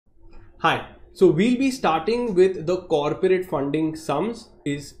Hi, so we'll be starting with the corporate funding sums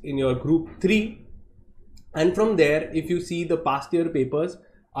is in your group 3, and from there if you see the past year papers,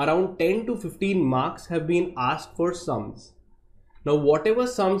 around 10 to 15 marks have been asked for sums. Now whatever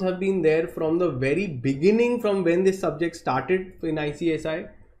sums have been there from the very beginning, from when this subject started in ICSI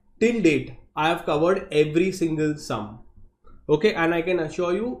till date, I have covered every single sum. Okay, and I can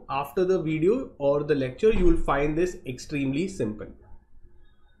assure you after the video or the lecture you will find this extremely simple.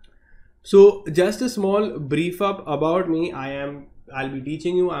 So just a small brief up about me. I'll be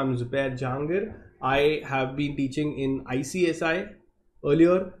teaching you. I'm Zubair Jahangir. I have been teaching in ICSI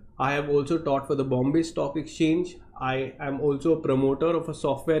earlier. I have also taught for the Bombay Stock Exchange. I am also a promoter of a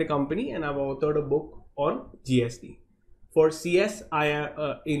software company and I've authored a book on GST. For CS,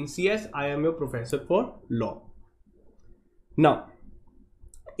 in CS, I am a professor for law. Now,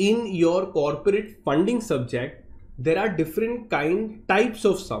 in your corporate funding subject, there are different types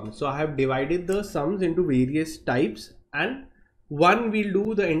of sums. So I have divided the sums into various types, and one we'll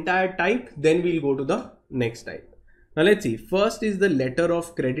do the entire type, then we'll go to the next type. Now let's see. First is the letter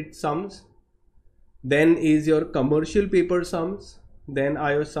of credit sums. Then is your commercial paper sums. Then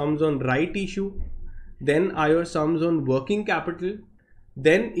are your sums on right issue. Then are your sums on working capital.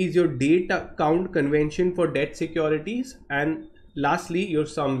 Then is your date account convention for debt securities, and lastly your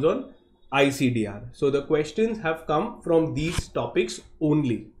sums on ICDR. So the questions have come from these topics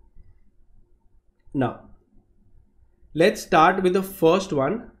only. Now let's start with the first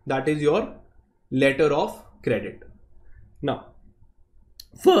one, that is your letter of credit. Now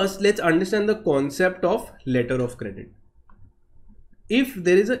first let's understand the concept of letter of credit. If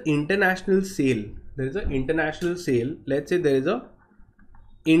there is an international sale, let's say there is a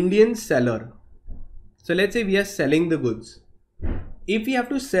Indian seller. So let's say we are selling the goods. If we have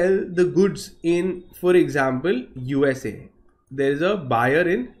to sell the goods in, for example, USA, there is a buyer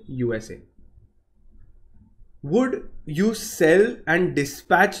in USA. Would you sell and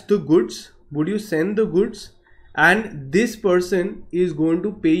dispatch the goods? Would you send the goods? And this person is going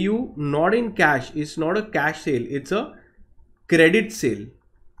to pay you not in cash. It's not a cash sale. It's a credit sale.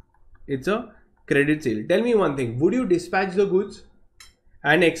 Tell me one thing. Would you dispatch the goods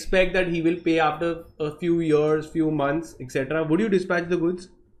and expect that he will pay after a few years, few months, etc.? Would you dispatch the goods?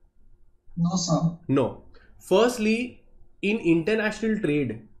 No, sir. No. Firstly, in international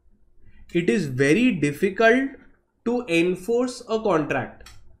trade, it is very difficult to enforce a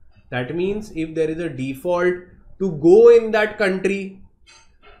contract. That means if there is a default, to go in that country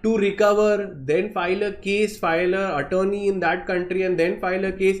to recover, then file a case, file an attorney in that country and then file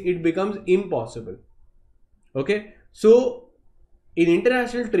a case, it becomes impossible. Okay, so in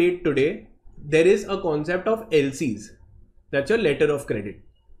international trade today, there is a concept of LCs. That's a letter of credit.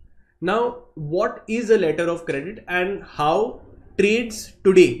 Now, what is a letter of credit and how trades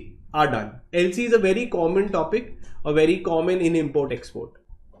today are done? LC is a very common topic, a very common in import-export.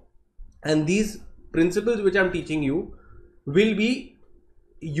 And these principles which I'm teaching you will be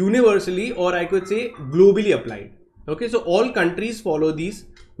universally, or I could say globally applied. Okay, so all countries follow these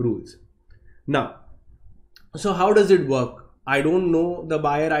rules. Now, so how does it work? I don't know the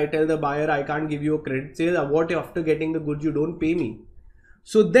buyer. I tell the buyer I can't give you a credit sale. What after getting the goods you don't pay me?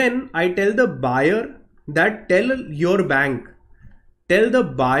 So then I tell the buyer that tell the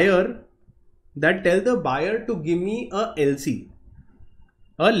buyer to give me a LC,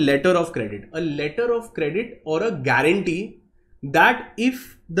 a letter of credit or a guarantee that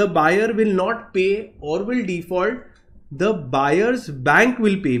if the buyer will not pay or will default, the buyer's bank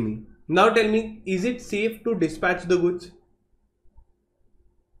will pay me. Now tell me, is it safe to dispatch the goods?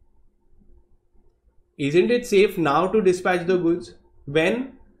 Isn't it safe now to dispatch the goods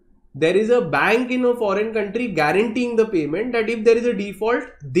when there is a bank in a foreign country guaranteeing the payment that if there is a default,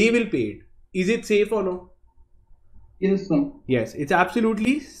 they will pay it? Is it safe or no? Yes, sir. Yes, it's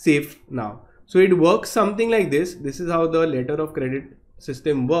absolutely safe now. So it works something like this. This is how the letter of credit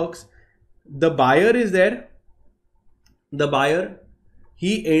system works. The buyer is there. The buyer,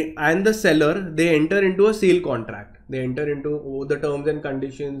 he and the seller, they enter into a sale contract. They enter into the terms and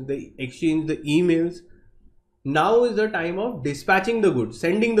conditions. They exchange the emails. Now is the time of dispatching the goods,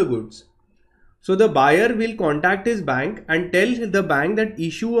 sending the goods. So the buyer will contact his bank and tell the bank that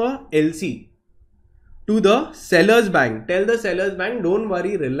issue a LC to the seller's bank. Tell the seller's bank, don't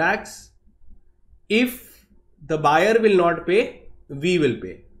worry, relax. If the buyer will not pay, we will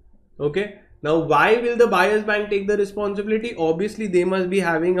pay. Okay. Now, why will the buyer's bank take the responsibility? Obviously, they must be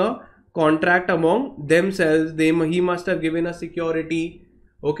having a contract among themselves. He must have given a security.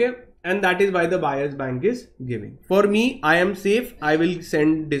 Okay. And that is why the buyer's bank is giving. For me, I am safe. I will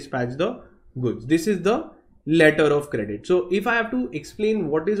dispatch the goods. This is the letter of credit. So if I have to explain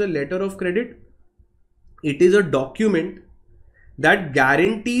what is a letter of credit, it is a document that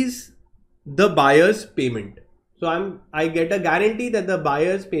guarantees the buyer's payment. So I get a guarantee that the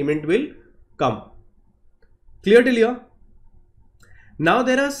buyer's payment will come. Clear till here? Now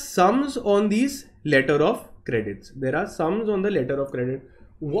there are sums on these letter of credits. There are sums on the letter of credit.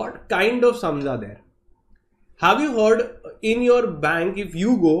 What kind of sums are there? Have you heard in your bank, if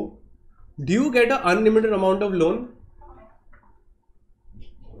you go, do you get an unlimited amount of loan?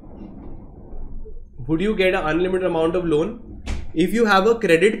 Would you get an unlimited amount of loan? If you have a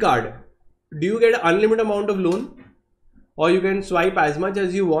credit card, do you get an unlimited amount of loan? Or you can swipe as much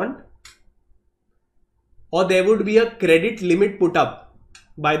as you want? Or there would be a credit limit put up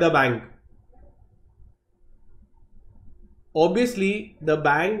by the bank? Obviously, the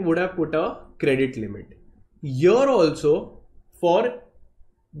bank would have put a credit limit. Here also, for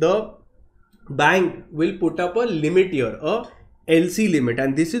the bank will put up a limit here, a LC limit,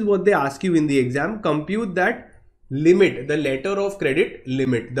 and this is what they ask you in the exam. Compute that limit, the letter of credit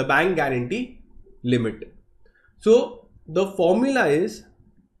limit, the bank guarantee limit. So the formula is,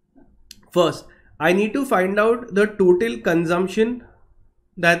 first I need to find out the total consumption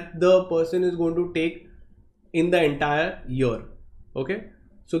that the person is going to take in the entire year. Okay,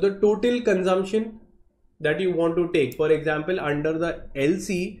 so the total consumption that you want to take, for example, under the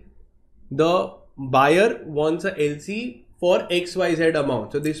LC, the buyer wants a LC for XYZ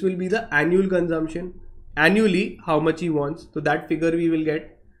amount. So this will be the annual consumption, annually how much he wants. So that figure we will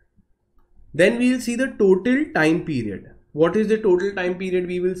get. Then we will see the total time period. What is the total time period?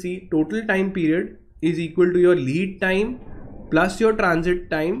 We will see total time period is equal to your lead time plus your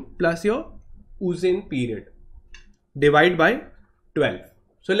transit time plus your use-in period. Divide by 12.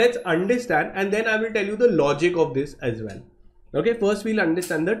 So let's understand, and then I will tell you the logic of this as well. Okay, first we'll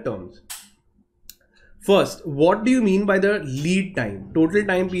understand the terms. First, what do you mean by the lead time? Total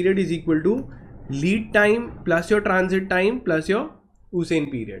time period is equal to lead time plus your transit time plus your use-in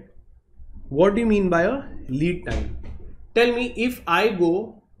period. What do you mean by a lead time? Tell me, if I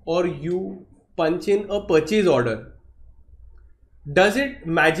go or you punch in a purchase order, does it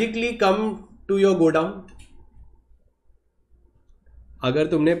magically come to your godown? अगर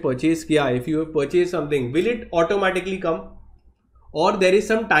तुमने purchase किया, if you have purchased something, will it automatically come? Or there is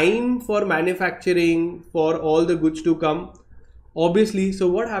some time for manufacturing, for all the goods to come? Obviously, so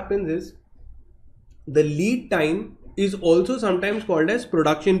what happens is, the lead time is also sometimes called as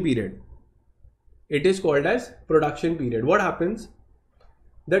production period. It is called as production period. What happens?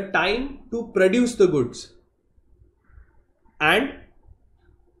 The time to produce the goods and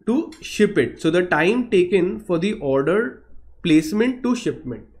to ship it. So the time taken for the order placement to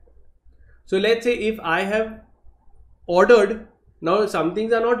shipment. So let's say if I have ordered, now some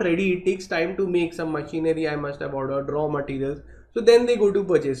things are not ready, it takes time to make some machinery, I must have ordered raw materials, so then they go to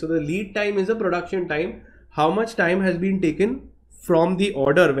purchase. So the lead time is a production time, how much time has been taken from the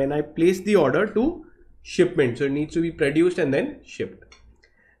order when I place the order to shipment. So it needs to be produced and then shipped.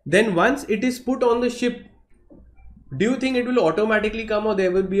 Then once it is put on the ship, do you think it will automatically come, or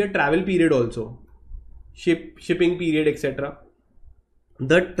there will be a travel period also? Shipping period, etc.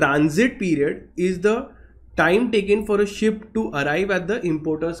 The transit period is the time taken for a ship to arrive at the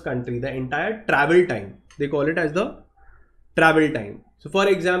importer's country, the entire travel time. They call it as the travel time. So for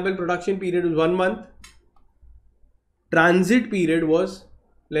example, production period was 1 month. Transit period was,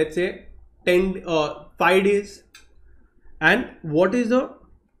 let's say, 5 days. And what is the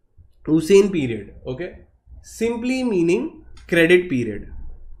use-in period? Okay, simply meaning credit period.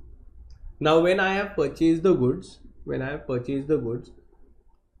 Now when I have purchased the goods,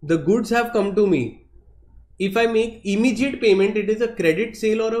 the goods have come to me. If I make immediate payment, it is a credit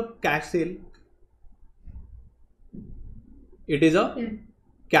sale or a cash sale? It is a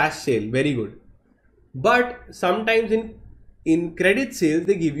cash sale. Very good. But sometimes in credit sales,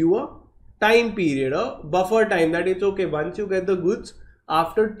 they give you a time period, a buffer time, that it's okay, once you get the goods,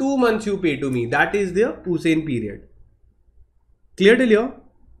 after 2 months you pay to me. That is the use-in period. Clear till here?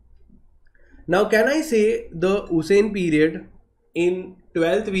 Now can I say the use-in period, in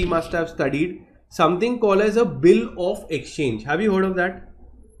 12th we must have studied something called as a bill of exchange. Have you heard of that?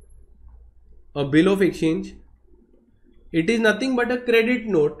 A bill of exchange. It is nothing but a credit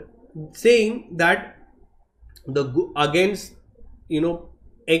note saying that against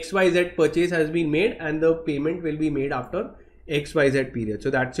XYZ purchase has been made and the payment will be made after XYZ period. So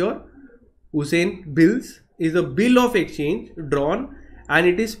that's your use-in bills, is a bill of exchange drawn, and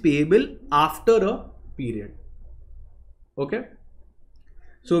it is payable after a period. Okay.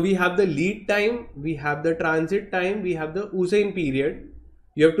 So we have the lead time, we have the transit time, we have the use-in period.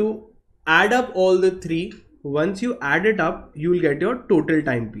 You have to add up all the three once you add it up, you will get your total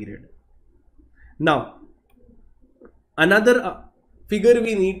time period. Now, another figure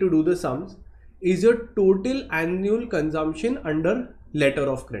we need to do the sums is your total annual consumption under letter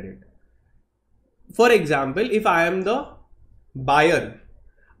of credit. For example, if I am the buyer,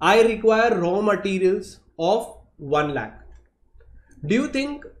 I require raw materials of 1 lakh. Do you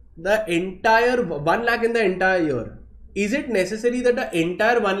think the entire 1 lakh in the entire year, is it necessary that the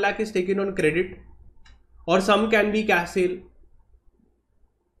entire 1 lakh is taken on credit, or some can be cash sale?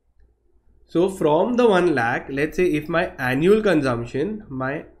 So from the 1 lakh, let's say if my annual consumption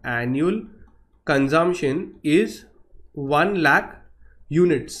is 1 lakh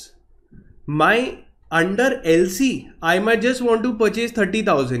units, my under LC, I might just want to purchase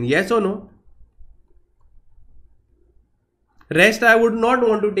 30,000, yes or no? Rest I would not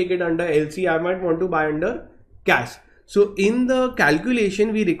want to take it under LC, I might want to buy under cash. So in the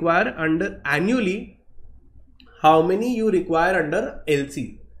calculation we require under annually, how many you require under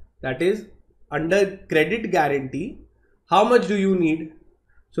LC, that is under credit guarantee, how much do you need?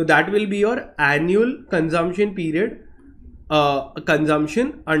 So that will be your annual consumption period,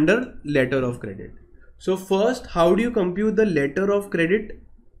 consumption under letter of credit. So first, how do you compute the letter of credit?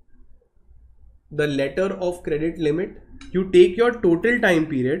 The letter of credit limit, you take your total time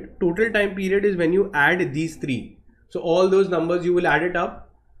period. Total time period is when you add these three. So all those numbers you will add it up.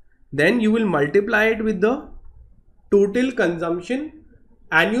 Then you will multiply it with the total consumption,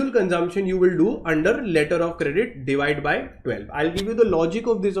 annual consumption you will do under letter of credit, divide by 12. I'll give you the logic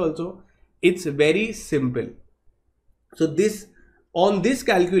of this also. It's very simple. So this, on this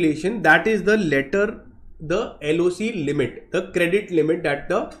calculation, that is the letter, the LOC limit, the credit limit that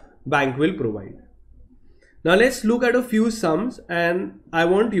the bank will provide. Now let's look at a few sums and I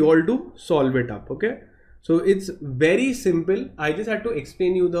want you all to solve it up. Okay. So it's very simple. I just had to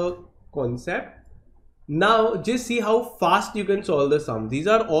explain you the concept. Now just see how fast you can solve the sum. These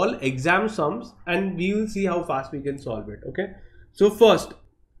are all exam sums and we will see how fast we can solve it. Okay. So first,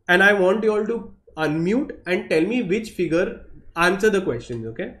 and I want you all to unmute and tell me which figure, answer the questions.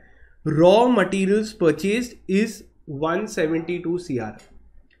 Okay. Raw materials purchased is 172 CR.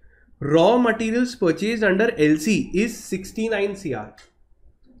 Raw materials purchased under LC is 69 CR.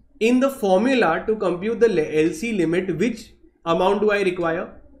 In the formula to compute the LC limit, which amount do I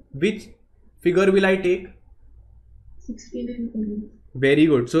require? Which figure will I take? 69. Very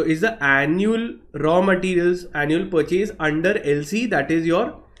good. So is the annual raw materials, annual purchase under LC, that is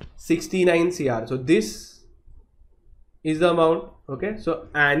your 69 CR. So this is the amount. Okay. So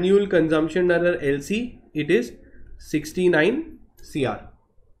annual consumption under LC, it is 69 CR.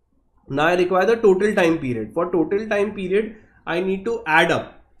 Now I require the total time period. For total time period, I need to add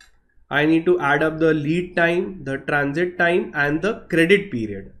up. I need to add up the lead time, the transit time and the credit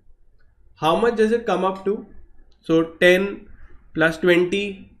period. How much does it come up to? So 10 plus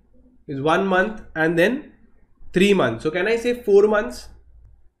 20 is 1 month and then 3 months. So can I say 4 months?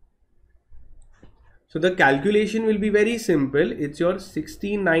 So the calculation will be very simple. It's your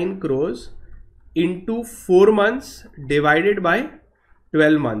 69 crores into 4 months divided by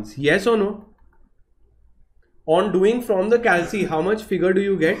 12 months. Yes or no? On doing from the calci, how much figure do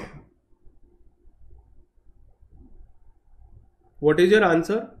you get? What is your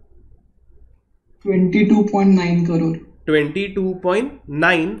answer? 22.9 crore.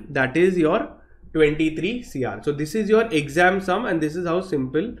 22.9, that is your 23 CR. So this is your exam sum and this is how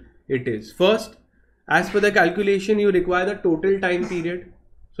simple it is. First, as per the calculation, you require the total time period.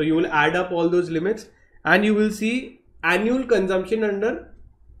 So you will add up all those limits and you will see annual consumption under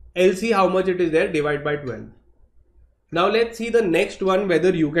LC, how much it is there, divide by 12. Now let's see the next one, whether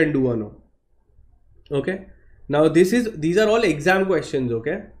you can do or no. Okay. Now these are all exam questions.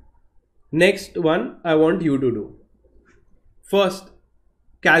 Okay. Next one I want you to do. First,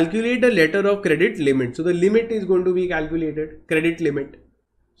 calculate the letter of credit limit. So the limit is going to be calculated, credit limit.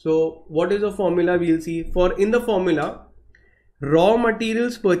 So what is the formula? We'll see. For in the formula, raw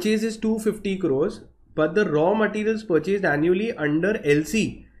materials purchase is 250 crores, but the raw materials purchased annually under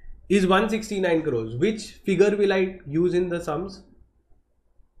LC is 169 crores. Which figure will I use in the sums?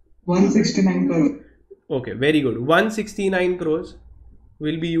 169 crore. Okay, very good. 169 crores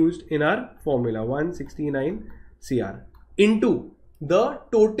will be used in our formula, 169 CR into the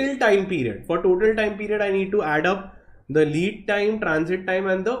total time period. For total time period, I need to add up the lead time, transit time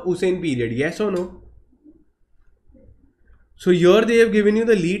and the Usain period. Yes or no? So here they have given you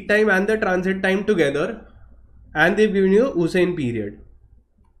the lead time and the transit time together and they've given you the Usain period.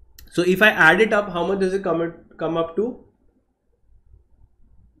 So if I add it up, how much does it come up to?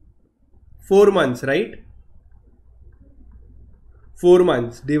 4 months, right? 4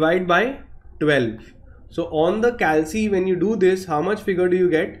 months, divide by 12. So on the calci, when you do this, how much figure do you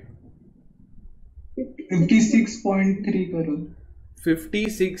get? 56.3 crore.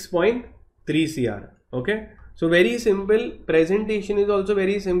 56.3 cr. Okay. So very simple. Presentation is also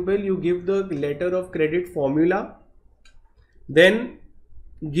very simple. You give the letter of credit formula, then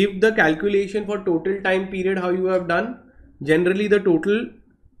give the calculation for total time period how you have done. Generally the total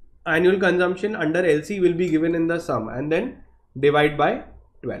annual consumption under LC will be given in the sum, and then divide by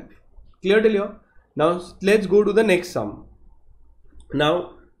 12. Clear till here? Now let's go to the next sum.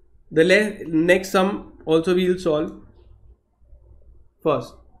 Now the next sum also we will solve.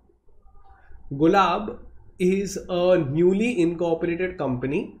 First, Gulab is a newly incorporated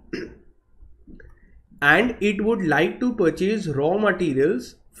company and it would like to purchase raw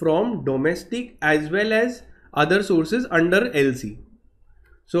materials from domestic as well as other sources under LC.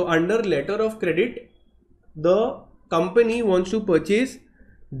 So under letter of credit, the company wants to purchase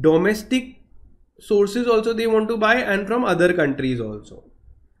domestic sources also they want to buy, and from other countries also.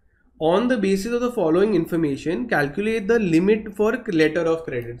 On the basis of the following information, calculate the limit for letter of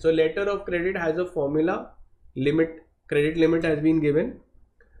credit. So letter of credit has a formula, limit, credit limit has been given.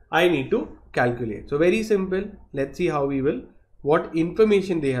 I need to calculate. So very simple. Let's see how we will, what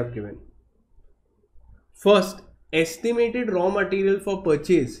information they have given. First, estimated raw material for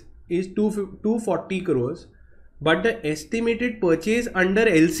purchase is 240 crores, but the estimated purchase under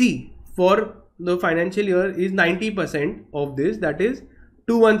LC for the financial year is 90% of this, that is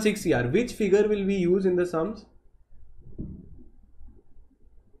 216 CR. Which figure will we use in the sums?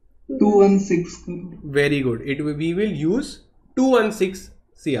 216 crore. Very good. We will use 216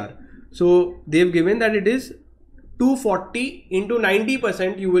 CR. So they've given that it is 240 into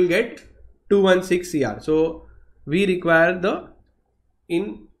 90%, you will get 216 CR. So we require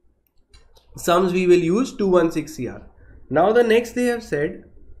in sums we will use 216 CR. Now the next they have said,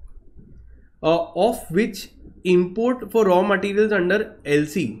 of which import for raw materials under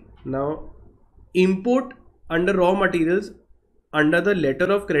LC. Now import under raw materials under the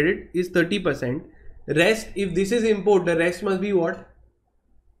letter of credit is 30%. Rest, if this is import, the rest must be what?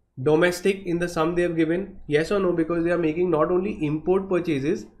 Domestic in the sum they have given. Yes or no? Because they are making not only import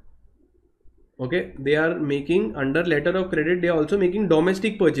purchases, okay, they are making under letter of credit, they are also making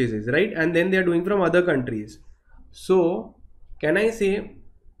domestic purchases, right? And then they are doing from other countries. So can I say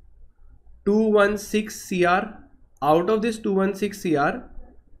 216 CR? Out of this 216 CR,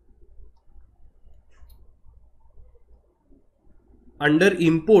 under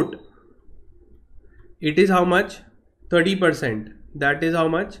import, it is how much? 30%. That is how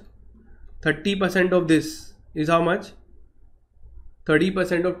much? 30% of this is how much?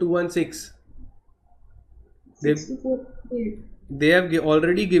 30% of 216. They have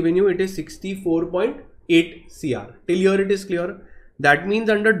already given you, it is 64.8 CR. Till here it is clear. That means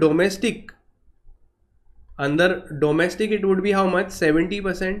under domestic it would be how much?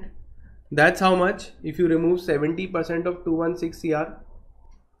 70%. That's how much? If you remove 70% of 216 CR,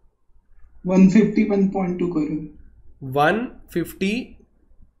 151.2 crore.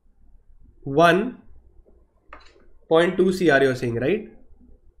 151.2 CR you're saying, right?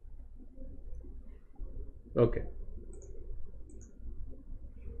 Okay.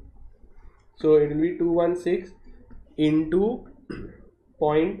 So it will be 216 into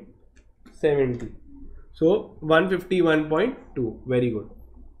 0.70. So 151.2. Very good.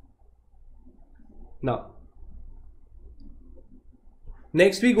 Now,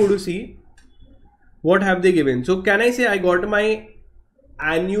 next we go to see what have they given. So can I say I got my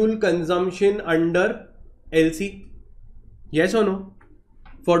annual consumption under LC? Yes or no?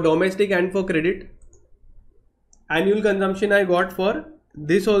 For domestic and for credit. Annual consumption I got for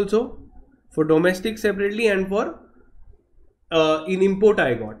this also, for domestic separately, and for in import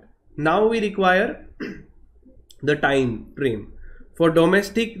I got. Now we require the time frame. For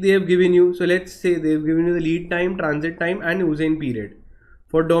domestic they have given you, so let's say they have given you the lead time, transit time and use-in period.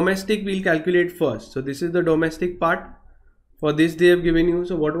 For domestic we'll calculate first. So this is the domestic part. For this they have given you,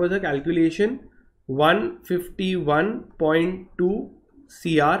 so what was the calculation? 151.2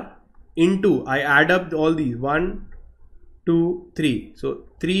 CR into, I add up all these, 1, 2, 3. So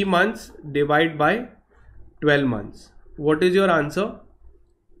 3 months divide by 12 months. What is your answer?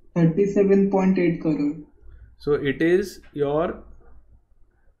 37.8 crore. So it is your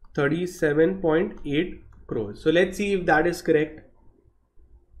 37.8 crores. So let's see if that is correct.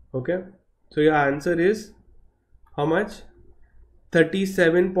 Okay. So your answer is how much?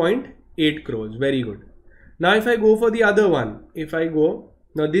 37.8 crores. Very good. Now if I go for the other one,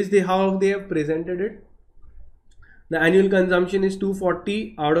 now this how they have presented it. The annual consumption is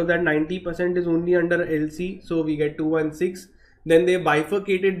 240. Out of that 90% is only under LC. So we get 216. Then they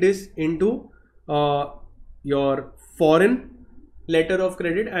bifurcated this into your foreign letter of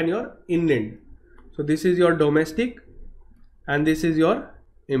credit and your Indian. So this is your domestic and this is your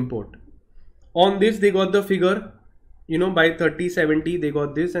import. On this they got the figure, you know, by 30/70 they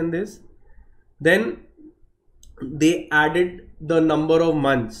got this and this. Then they added the number of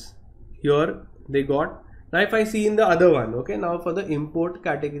months. Here they got. Now if I see in the other one, okay, now for the import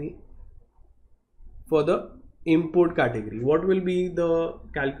category, what will be the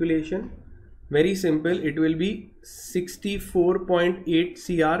calculation? Very simple, it will be 64.8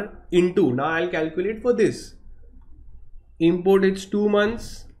 CR into, now I'll calculate for this. Import, it's 2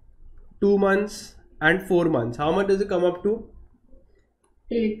 months, 2 months and 4 months. How much does it come up to?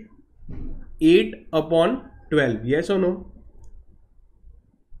 8. 8 upon 12, yes or no?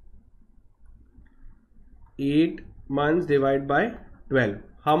 8 months divided by 12.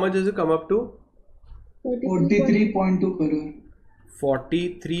 How much does it come up to? 43.2 crore.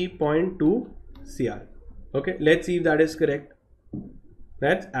 43.2 CR. Okay, let's see if that is correct.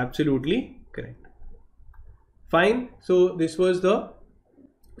 That's absolutely correct. Fine. So this was the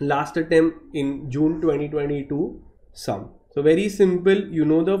last attempt in June 2022 sum. So very simple, you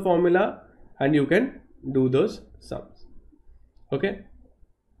know the formula and you can do those sums. Okay.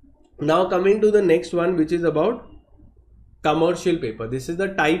 Now coming to the next one, which is about commercial paper. This is the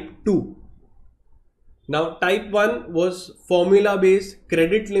type 2. Now type 1 was formula based,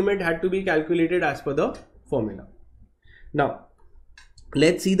 credit limit had to be calculated as per the formula. Now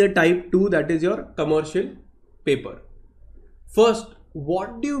let's see the type 2, that is your commercial paper. First,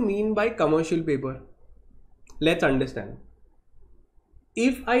 what do you mean by commercial paper? Let's understand.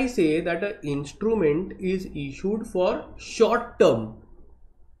 If I say that an instrument is issued for short term,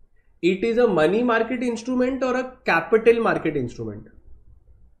 it is a money market instrument or a capital market instrument?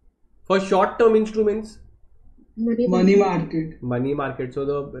 For short term instruments, Money market. money market. So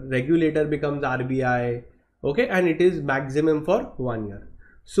the regulator becomes RBI, okay, and it is maximum for 1 year.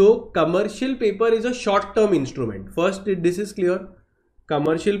 So commercial paper is a short term instrument. First, this is clear.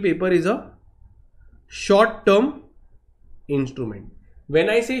 Commercial paper is a short term instrument. When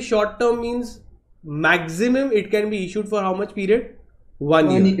I say short term, means maximum it can be issued for how much period?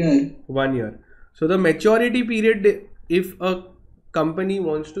 1 year. 1 year. So the maturity period, if a company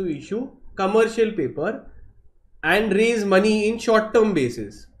wants to issue commercial paper and raise money in short term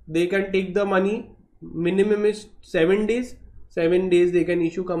basis, they can take the money, minimum is 7 days. 7 days they can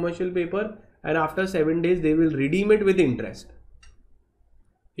issue commercial paper, and after 7 days they will redeem it with interest.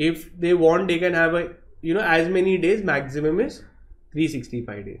 If they want, they can have a, you know, as many days, maximum is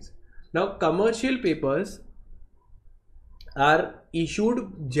 365 days. Now commercial papers are issued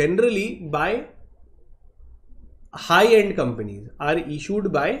generally by high-end companies, are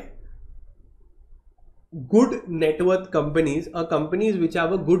issued by good net worth companies, or companies which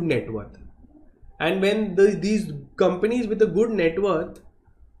have a good net worth. And when these companies with a good net worth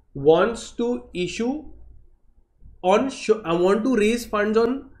wants to issue on want to raise funds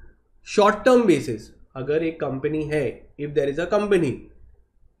on short term basis, अगर एक company है, if there is a company,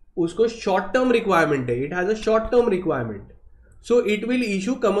 उसको short term requirement है, it has a short term requirement, so it will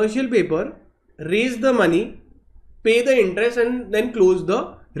issue commercial paper, raise the money, pay the interest, and then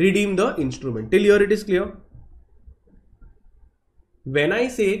redeem the instrument. Till here it is clear. When I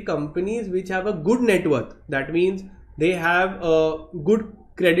say companies which have a good net worth, that means they have a good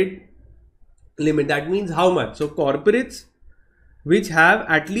credit limit. That means how much? So corporates which have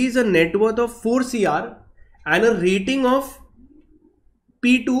at least a net worth of 4 CR and a rating of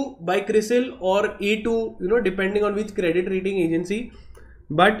P2 by CRISIL or A2, you know, depending on which credit rating agency,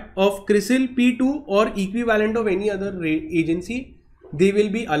 but of CRISIL P2 or equivalent of any other agency, they will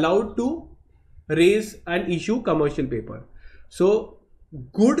be allowed to raise and issue commercial paper. So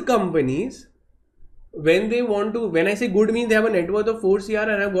good companies, when they want to, when I say good, means they have a net worth of 4 CR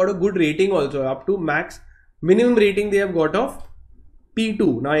and have got a good rating also, up to max minimum rating they have got of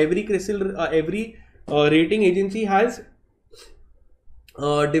P2. Now every CRISIL, every rating agency has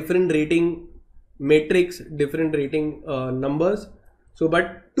different rating matrix, different rating numbers. So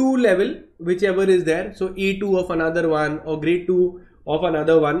but 2 level, whichever is there, so A2 of another one or grade 2 of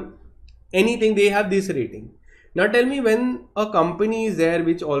another one, anything, they have this rating. Now tell me, when a company is there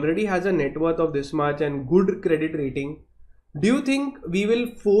which already has a net worth of this much and good credit rating, do you think we will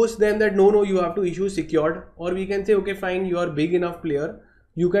force them that no, you have to issue secured, or we can say okay fine, you are big enough player,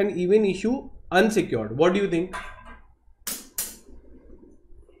 you can even issue unsecured? What do you think?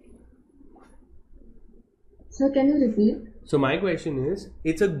 Sir, can you repeat? So my question is,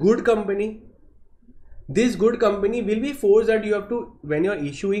 it's a good company. This good company will be forced that you have to, when you are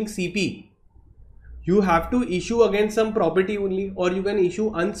issuing CP, you have to issue against some property only, or you can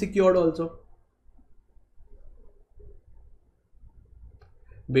issue unsecured also.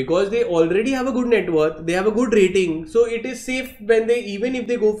 because they already have a good net worth, they have a good rating, so it is safe when they, even if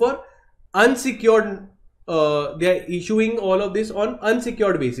they go for unsecured, they are issuing all of this on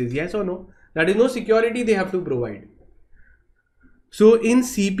unsecured basis, yes or no? That is no security they have to provide. So in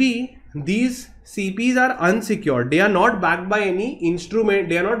CP, these CPs are unsecured, they are not backed by any instrument,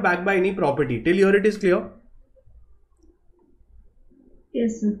 they are not backed by any property. Till here it is clear?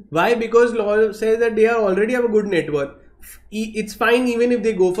 Yes, sir. Why? Because law says that they are already have a good net worth. It's fine even if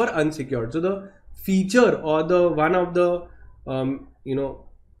they go for unsecured. So the feature, or the one of the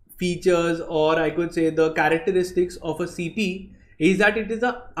features, or I could say the characteristics of a CP is that it is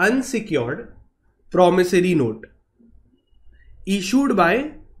a unsecured promissory note issued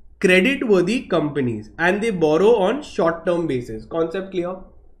by credit-worthy companies, and they borrow on short-term basis. Concept clear?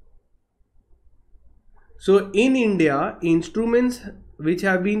 So in India, instruments which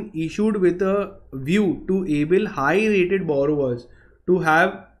have been issued with a view to enable high rated borrowers to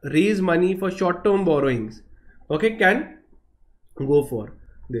have raise money for short term borrowings, okay, can go for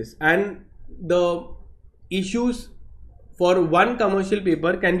this. And the issues for one commercial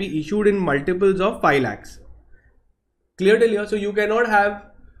paper can be issued in multiples of 5 lakhs. Clear till here? So you cannot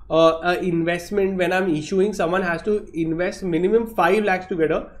have an investment. When I'm issuing, someone has to invest minimum 5 lakhs to get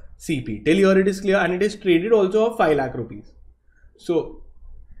a CP. Till here it is clear, and it is traded also of 5 lakh rupees. So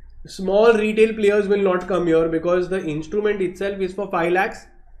small retail players will not come here because the instrument itself is for 5 lakhs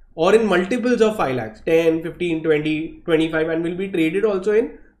or in multiples of 5 lakhs, 10, 15, 20, 25, and will be traded also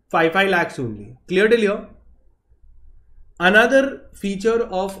in 5 lakhs only. Clear till here? Another feature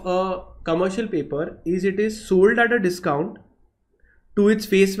of a commercial paper is it is sold at a discount to its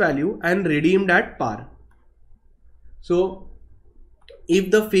face value and redeemed at par. So if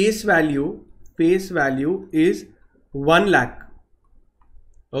the face value is 1 lakh,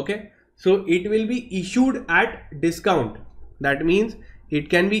 okay, so it will be issued at discount. That means it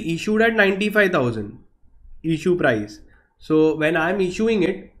can be issued at 95,000 issue price. So when I am issuing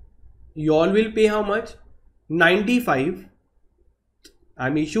it, you all will pay how much? 95. I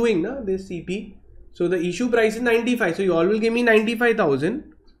am issuing this CP. So the issue price is 95. So you all will give me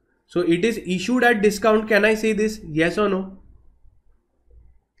 95,000. So it is issued at discount. Can I say this? Yes or no?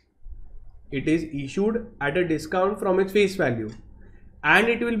 It is issued at a discount from its face value, and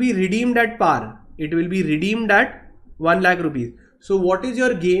it will be redeemed at par. It will be redeemed at 1 lakh rupees. So what is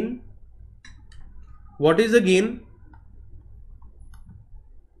your gain? What is the gain?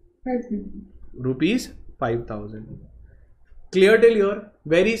 5,000. Rupees 5,000. Clear till here?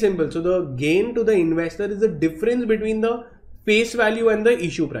 Very simple. So the gain to the investor is the difference between the face value and the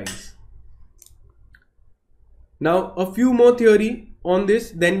issue price. Now a few more theory on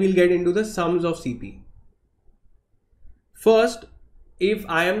this, then we'll get into the sums of CP. First, if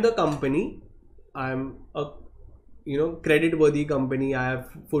I am the company, I am a credit worthy company, I have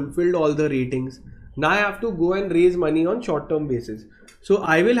fulfilled all the ratings. Now I have to go and raise money on short term basis. So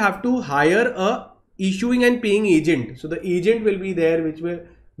I will have to hire a issuing and paying agent. So the agent will be there which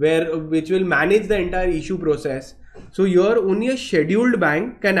will manage the entire issue process. So here only a scheduled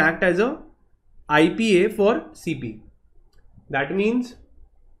bank can act as a IPA for CP. That means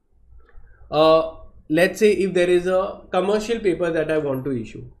let's say if there is a commercial paper that I want to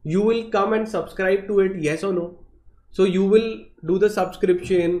issue, you will come and subscribe to it, yes or no? So you will do the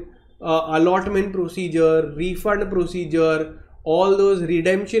subscription, allotment procedure, refund procedure, all those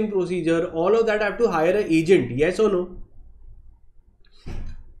redemption procedure, all of that I have to hire an agent, yes or no?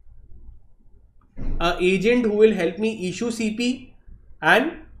 An agent who will help me issue CP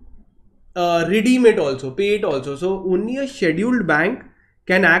and redeem it also, pay it also. So only a scheduled bank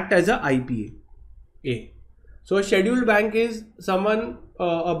can act as a IPA. So a scheduled bank is someone,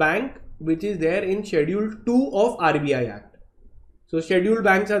 a bank which is there in Schedule 2 of RBI Act. So scheduled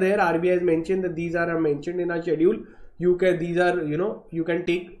banks are there. RBI has mentioned that these are mentioned in a schedule. You can, these are, you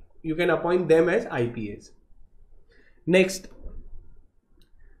can appoint them as IPAs. Next,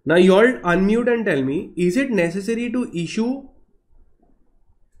 now you all unmute and tell me, is it necessary to issue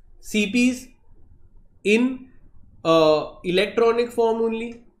CPs in electronic form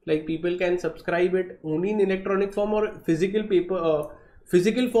only? Like people can subscribe it only in electronic form, or physical paper,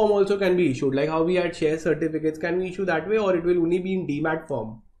 physical form also can be issued, like how we had share certificates. Can we issue that way, or it will only be in demat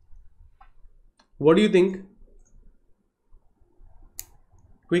form? What do you think?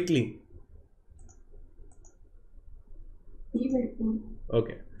 Quickly.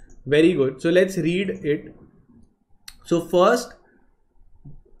 Okay, very good. So let's read it. So first,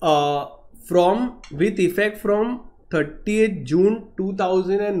 with effect from 30th June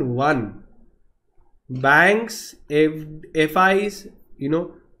 2001, banks, FIs,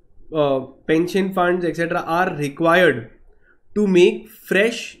 pension funds, etc. are required to make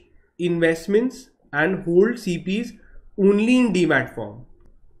fresh investments and hold CPs only in demat form.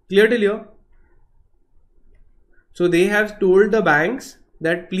 Clear till here? So they have told the banks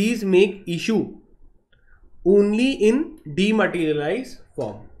that please make issue only in dematerialized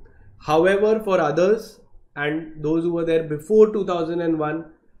form. However, for others and those who were there before 2001,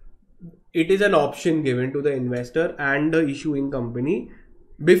 it is an option given to the investor and the issuing company.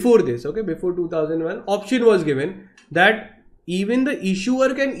 Before this, okay, before 2001, option was given that even the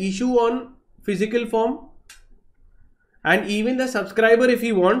issuer can issue on physical form, and even the subscriber, if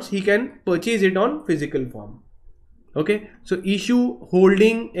he wants, he can purchase it on physical form. Okay, so issue,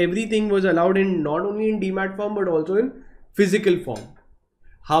 holding, everything was allowed in not only in demat form but also in physical form.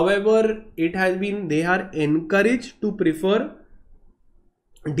 However, it has been, they are encouraged to prefer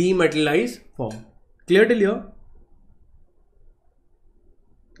dematerialized form. Clear till here?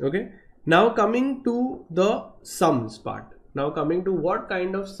 Okay, now coming to the sums part. Now coming to what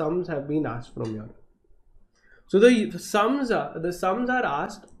kind of sums have been asked from here. So the sums are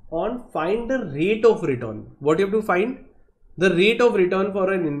asked on find the rate of return. What you have to find? The rate of return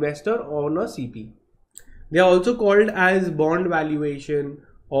for an investor on a CP. They are also called as bond valuation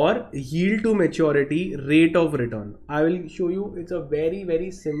or yield to maturity rate of return. I will show you. It's a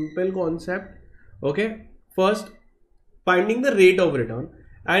very simple concept. Okay, first finding the rate of return,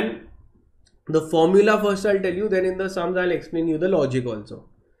 and the formula first I'll tell you, then in the sums I'll explain you the logic also.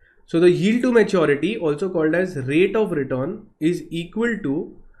 So the yield to maturity, also called as rate of return, is equal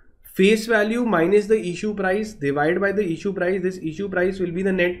to face value minus the issue price divided by the issue price. This issue price will be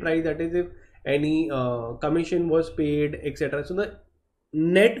the net price, that is if any commission was paid, etc. So the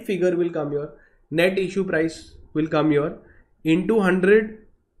net figure will come here, net issue price will come here, into 100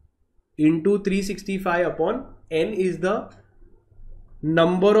 into 365 upon n is the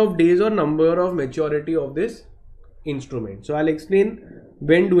number of days or number of maturity of this instrument. So I'll explain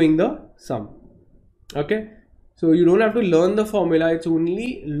when doing the sum. Okay, so you don't have to learn the formula, it's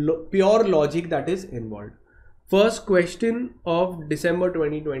only pure logic that is involved. First question of December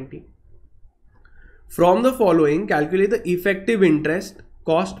 2020. From the following, calculate the effective interest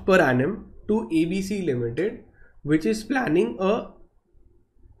cost per annum to ABC Limited, which is planning a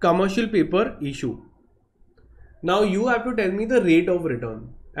commercial paper issue. Now you have to tell me the rate of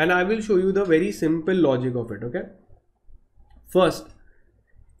return, and I will show you the very simple logic of it. Okay, first,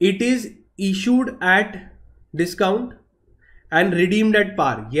 it is issued at discount and redeemed at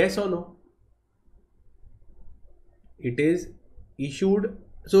par. Yes or no? It is issued.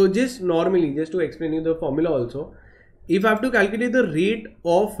 So just normally, just to explain you the formula also, if I have to calculate the rate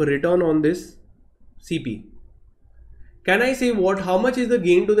of return on this CP, can I say how much is the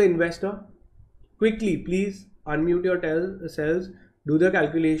gain to the investor? Quickly, please unmute yourselves, do the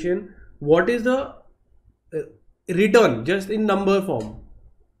calculation. What is the return just in number form?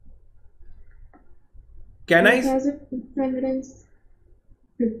 Can I?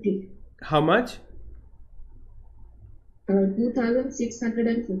 2,650. How much?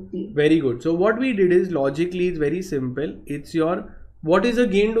 2,650. Very good. So what we did is, logically it's very simple. It's your, what is the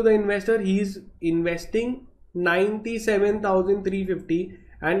gain to the investor? He is investing 97,350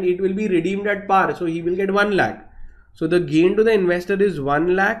 and it will be redeemed at par. So he will get 1 lakh. So the gain to the investor is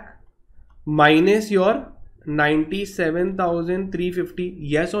 1 lakh minus your 97,350.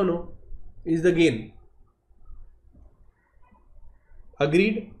 Yes or no? Is the gain.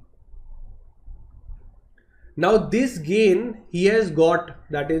 Agreed? Now this gain he has got,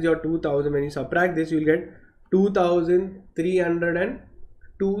 that is your 2000. When you subtract this, you will get 2,300 and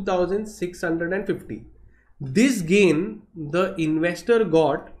 2,650. This gain the investor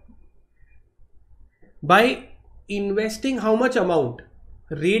got by investing how much amount?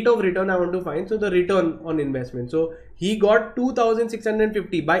 Rate of return I want to find. So the return on investment. So he got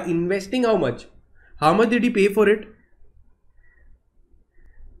 2,650 by investing how much? How much did he pay for it?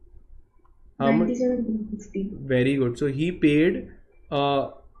 97,350. Very good. So he paid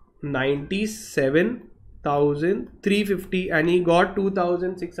 97,350 and he got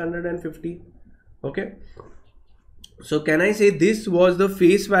 2,650. Okay. So can I say this was the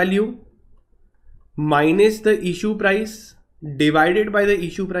face value minus the issue price divided by the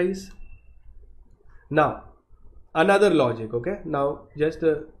issue price? Now another logic. Okay. Now just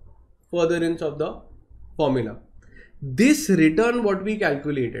the furtherance of the formula. This return what we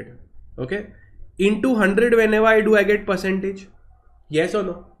calculated, okay, into 100 whenever I do, I get percentage. Yes or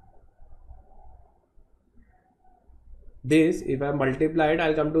no? This, if I multiply it,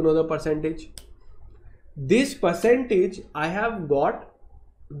 I'll come to know the percentage. This percentage I have got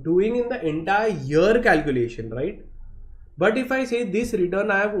doing in the entire year calculation, right? But if I say this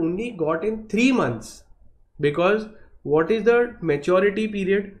return I have only got in 3 months, because what is the maturity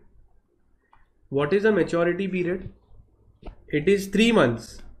period? What is the maturity period? It is 3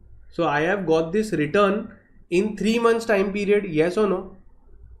 months. So I have got this return in 3 months time period, yes or no?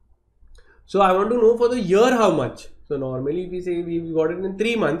 So I want to know for the year how much. So normally we say we got it in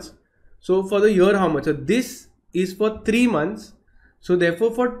 3 months. So for the year how much? So this is for 3 months. So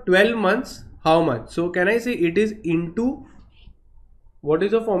therefore for 12 months how much? So can I say it is into, what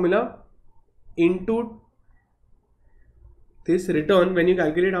is the formula? Into this return, when you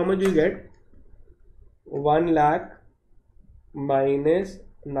calculate how much you get, 1 lakh minus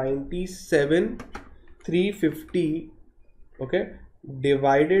 97,350, okay,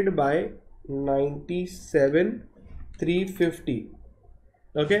 divided by 97,350,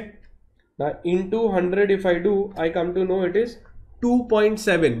 okay. Now into 100 if I do, I come to know it is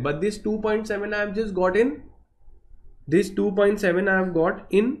 2.7, but this 2.7 I have just got in, this 2.7 I have got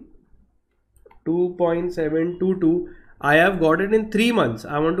in 2.722, I have got it in 3 months.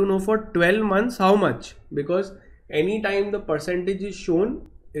 I want to know for 12 months how much, because anytime the percentage is shown,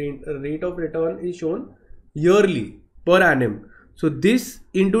 rate of return is shown yearly per annum. So this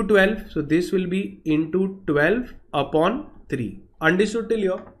into 12, so this will be into 12 upon 3. Understood till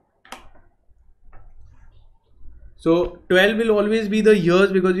here? So 12 will always be the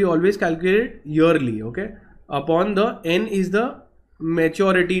years because we always calculate yearly, okay? Upon the n is the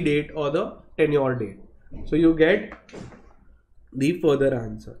maturity date or the tenure date. So you get the further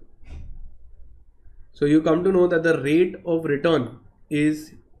answer. So you come to know that the rate of return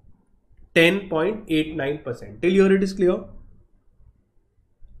is 10.89%. Till here it is clear.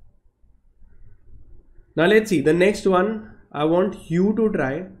 Now let's see the next one. I want you to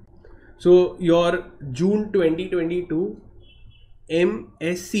try. So your June 2022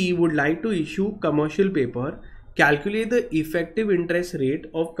 MSc would like to issue commercial paper. Calculate the effective interest rate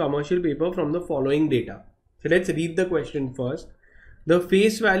of commercial paper from the following data. So let's read the question first. The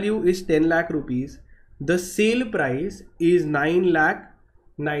face value is 10 lakh rupees. The sale price is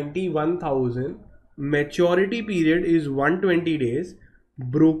 9,91,000. Maturity period is 120 days.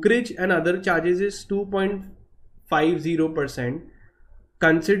 Brokerage and other charges is 2.50%.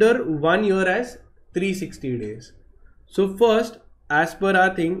 Consider 1 year as 360 days. So first, as per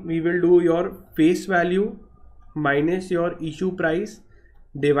our thing, we will do your face value minus your issue price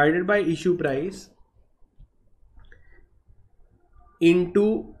divided by issue price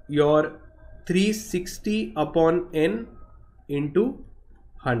into your 360 upon n into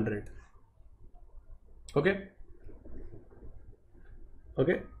 100. Okay,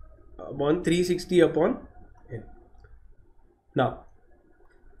 upon 360 upon n. Now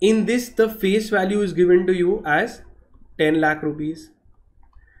in this, the face value is given to you as 10 lakh rupees.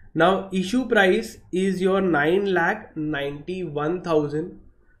 Now issue price is your 9,91,000,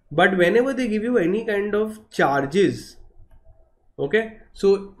 but whenever they give you any kind of charges, okay,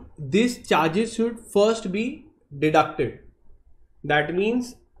 so these charges should first be deducted. That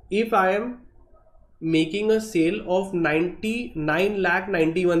means if I am making a sale of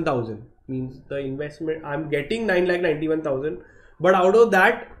 9,91,000, means the investment I'm getting 9,91,000, but out of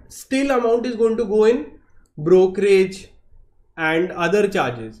that still amount is going to go in brokerage and other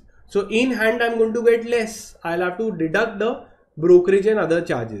charges. So in hand I'm going to get less. I'll have to deduct the brokerage and other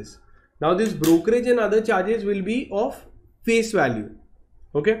charges. Now this brokerage and other charges will be of face value.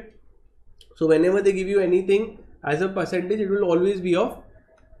 Okay. So whenever they give you anything as a percentage, it will always be of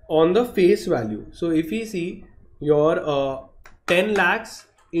on the face value. So if we see your 10 lakhs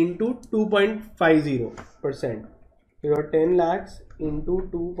into 2.50%, your 10 lakhs into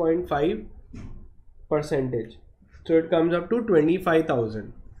 2.5 percentage, so it comes up to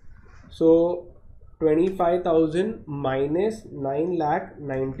 25,000. So 25,000 minus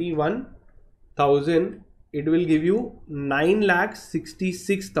 9,91,000, it will give you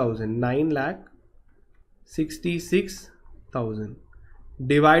 9,66,000. 9,66,000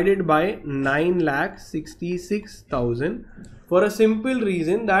 divided by 9,66,000, for a simple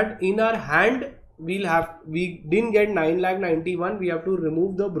reason that in our hand we didn't get 9,91,000, we have to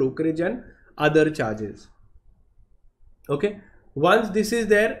remove the brokerage and other charges. Okay, once this is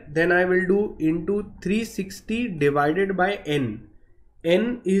there, then I will do into 360 divided by n.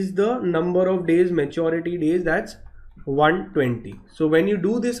 N is the number of days, maturity days, that's 120. So when you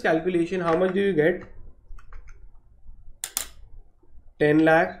do this calculation, how much do you get? 10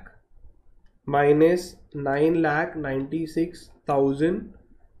 lakh minus 9,96,000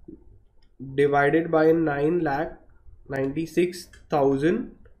 divided by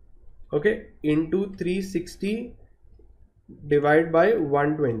 9,96,000, okay, into 360 divided by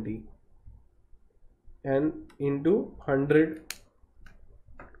 120 and into 100,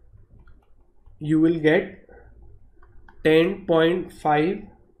 you will get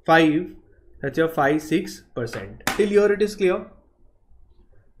 10.55, that's your 5-6%. Till here it is clear?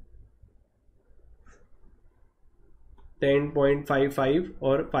 10.55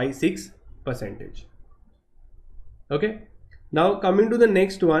 or 5-6%. Okay. Now coming to the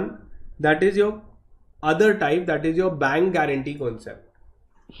next one, that is your other type, that is your bank guarantee concept.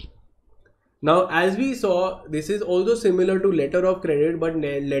 Now as we saw, this is also similar to letter of credit, but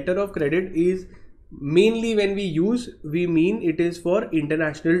letter of credit is mainly when we mean it is for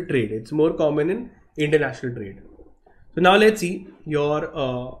international trade. It's more common in international trade. So now let's see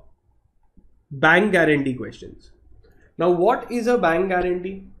your bank guarantee questions. Now what is a bank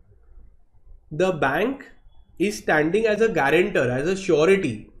guarantee? The bank is standing as a guarantor, as a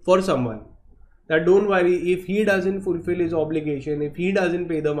surety for someone, that don't worry, if he doesn't fulfill his obligation, if he doesn't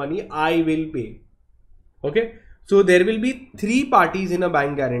pay the money, I will pay. Okay, so there will be three parties in a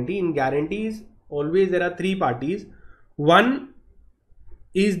bank guarantee. In guarantees, always there are three parties. One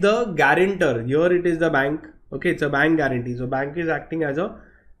is the guarantor. Here it is the bank. Okay, it's a bank guarantee. So bank is acting as a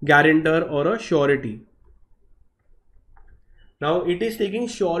guarantor or a surety. Now it is taking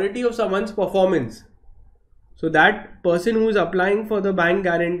surety of someone's performance. So that person who is applying for the bank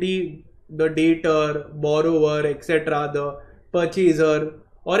guarantee, the debtor, borrower, etc., the purchaser,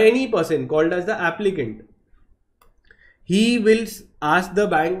 or any person called as the applicant, he will ask the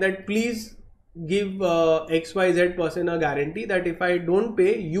bank that please give XYZ person a guarantee that if I don't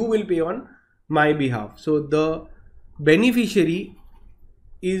pay, you will pay on my behalf. So the beneficiary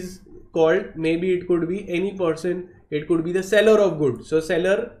is called, maybe it could be any person, it could be the seller of goods. So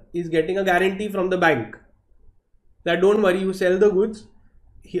seller is getting a guarantee from the bank that don't worry, you sell the goods,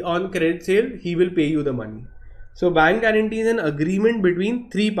 on credit sale, he will pay you the money. So bank guarantee is an agreement between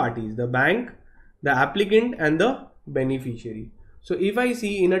three parties: the bank, the applicant, and the beneficiary. So if I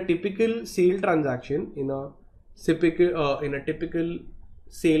see in a typical sale transaction, in a typical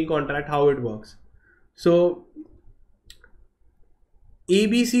sale contract, how it works. So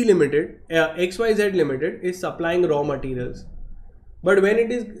ABC Limited, XYZ Limited is supplying raw materials. But when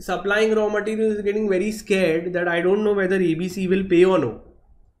it is supplying raw materials, it's getting very scared that I don't know whether ABC will pay or no.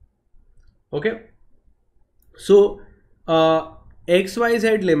 Okay. So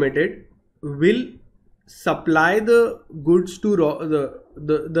XYZ Limited will supply the goods to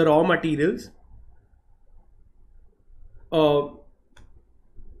the raw materials.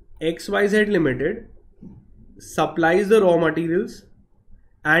 XYZ Limited supplies the raw materials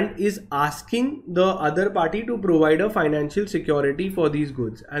and is asking the other party to provide a financial security for these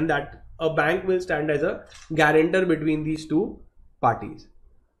goods, and that a bank will stand as a guarantor between these two parties.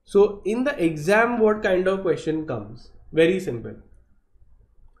 So in the exam, what kind of question comes? Very simple.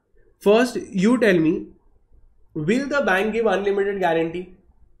 First, you tell me, will the bank give unlimited guarantee?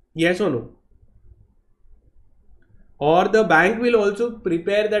 Yes or no? Or the bank will also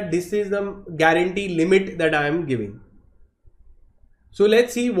prepare that this is the guarantee limit that I am giving. So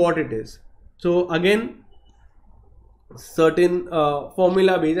let's see what it is. So again, certain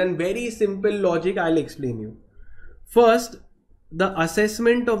formula based and very simple logic I'll explain you. First, the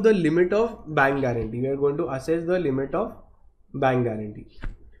assessment of the limit of bank guarantee. We are going to assess the limit of bank guarantee.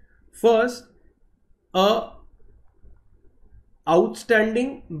 First,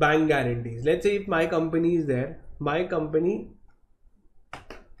 outstanding bank guarantees. Let's say if my company is there,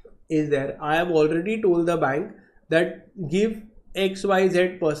 I have already told the bank that give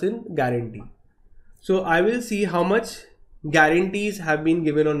XYZ person guarantee. So I will see how much guarantees have been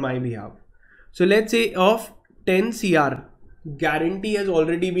given on my behalf. So let's say of 10 CR guarantee has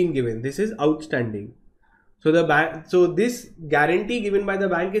already been given. This is outstanding. So the bank, so this guarantee given by the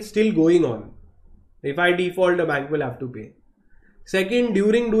bank is still going on. If I default, the bank will have to pay. Second,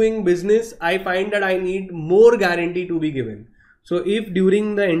 during doing business, I find that I need more guarantee to be given. So if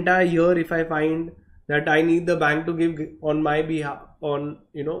during the entire year, if I find that I need the bank to give on my behalf,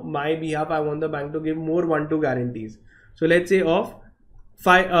 my behalf, I want the bank to give more 1-2 guarantees. So let's say of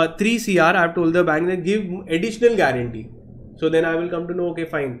 3 CR, I have told the bank that give additional guarantee. So then I will come to know, okay,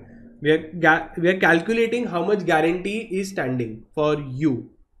 fine. We are calculating how much guarantee is standing for you.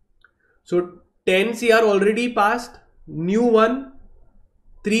 So 10 CR already passed, new one,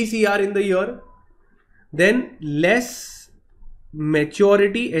 3 CR in the year, then less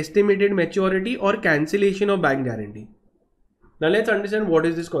maturity, estimated maturity or cancellation of bank guarantee. Now let's understand what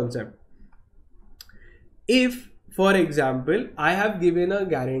is this concept. If, for example, I have given a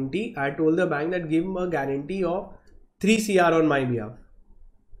guarantee, I told the bank that give a guarantee of 3 CR on my behalf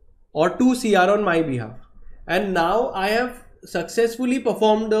or 2 CR on my behalf, and now I have successfully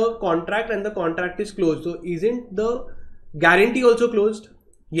performed the contract and the contract is closed. So isn't the guarantee also closed?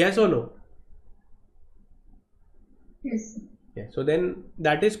 Yes or no? Yes, sir. Yeah, so then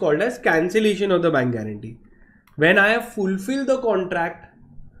that is called as cancellation of the bank guarantee. When I have fulfilled the contract,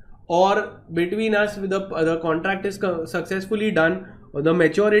 or between us with the contract is successfully done, or the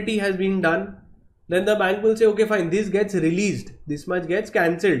maturity has been done, then the bank will say, okay, fine, this gets released, this much gets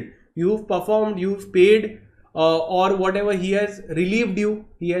cancelled, you've performed, you've paid, or whatever he has relieved you,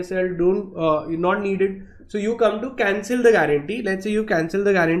 he has said don't, not needed. So you come to cancel the guarantee. Let's say you cancel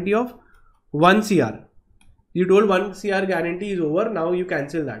the guarantee of 1 CR. You told 1 CR guarantee is over, now you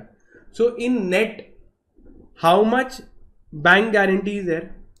cancel that. So in net, how much bank guarantee is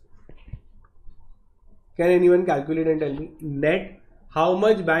there? Can anyone calculate and tell me? Net, how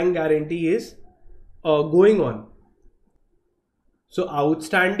much bank guarantee is going on? So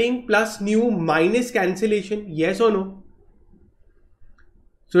outstanding plus new minus cancellation, yes or no?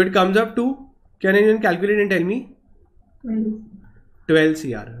 So it comes up to, can anyone calculate and tell me? 12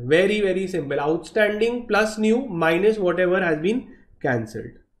 CR. Very, very simple. Outstanding plus new minus whatever has been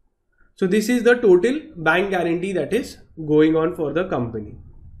cancelled. So this is the total bank guarantee that is going on for the company.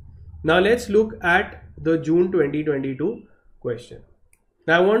 Now let's look at the June 2022 question.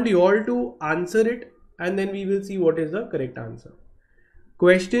 Now I want you all to answer it and then we will see what is the correct answer.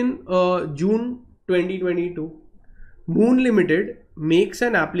 Question June 2022. Moon Limited makes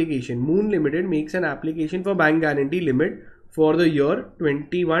an application. Moon Limited makes an application for bank guarantee limit for the year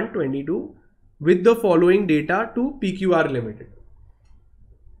 21-22 with the following data to PQR Limited.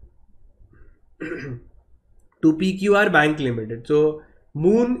 To PQR Bank Limited. So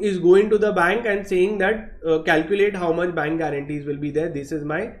Moon is going to the bank and saying that calculate how much bank guarantees will be there. This is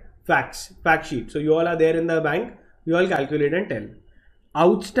my fact sheet. So you all are there in the bank. You all calculate and tell.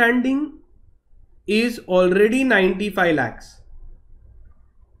 Outstanding is already 95 lakhs.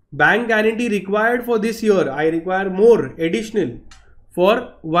 Bank guarantee required for this year, I require more additional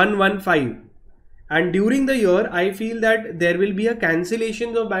for 115. And during the year, I feel that there will be a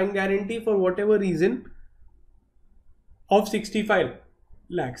cancellation of bank guarantee for whatever reason of 65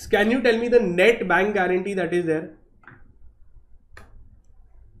 lakhs. Can you tell me the net bank guarantee that is there?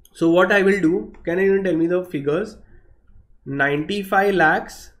 So what I will do, can you tell me the figures? 95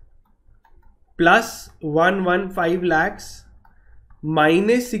 lakhs plus 115 lakhs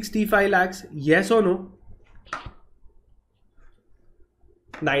minus 65 lakhs, yes or no?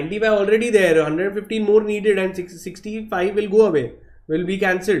 95 already there, 115 more needed and 65 will go away, will be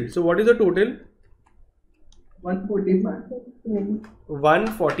cancelled. So what is the total? 145.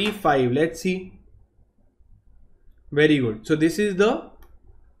 145. Let's see. Very good. So this is the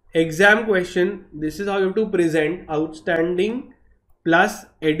exam question. This is how you have to present outstanding plus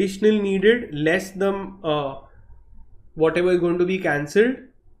additional needed less the whatever is going to be cancelled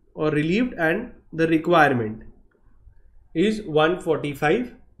or relieved, and the requirement is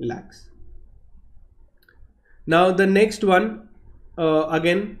 145 lakhs. Now the next one,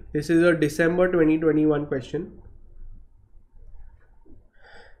 again this is a December 2021 question.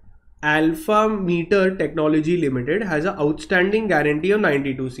 Alpha Meter Technology Limited has an outstanding guarantee of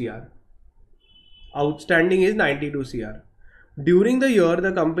 92 CR. Outstanding is 92 CR. During the year,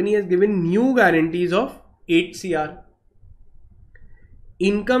 the company has given new guarantees of 8 CR.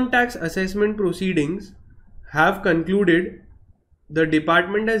 Income tax assessment proceedings have concluded. The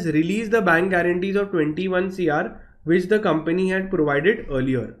department has released the bank guarantees of 21 CR which the company had provided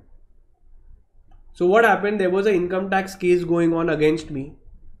earlier. So what happened? There was an income tax case going on against me.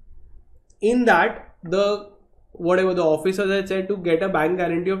 In that, the officers had said to get a bank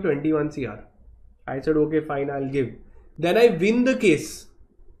guarantee of 21 CR. I said okay fine, I'll give. Then I win the case.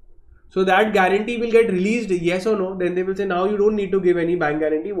 So that guarantee will get released, yes or no? Then they will say now you don't need to give any bank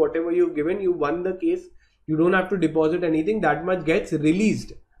guarantee. Whatever you've given, you won the case. You don't have to deposit anything. That much gets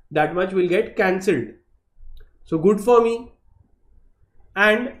released. That much will get cancelled. So good for me.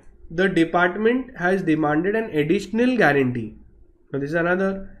 And the department has demanded an additional guarantee. Now this is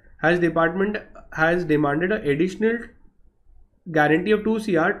another. Department has demanded an additional guarantee of 2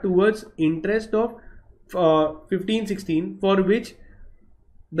 CR towards interest of 15-16, for which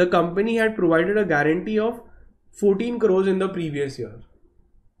the company had provided a guarantee of 14 crores in the previous year.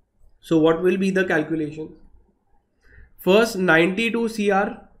 So what will be the calculations? First 92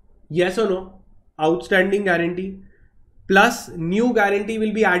 CR, yes or no? Outstanding guarantee plus new guarantee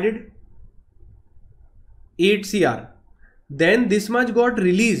will be added 8 CR. Then this much got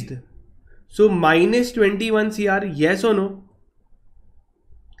released. So minus 21 CR, yes or no?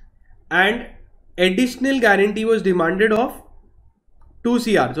 And additional guarantee was demanded of 2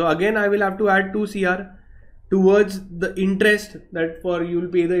 CR. So again I will have to add 2 CR towards the interest, that for you will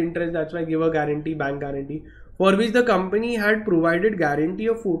pay the interest, that's why I give a guarantee, bank guarantee, for which the company had provided guarantee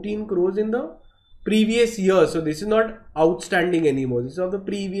of 14 crores in the previous year. So this is not outstanding anymore. This is of the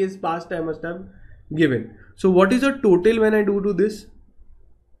previous past I must have given. So what is the total when I do to this?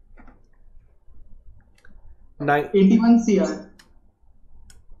 81 CR.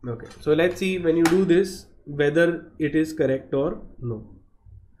 Okay, so let's see when you do this whether it is correct or no.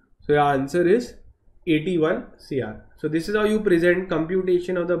 So your answer is 81 CR. So this is how you present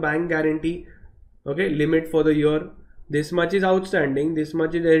computation of the bank guarantee. Okay, limit for the year. This much is outstanding, this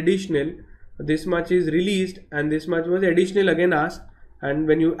much is additional, this much is released, and this much was additional again asked. And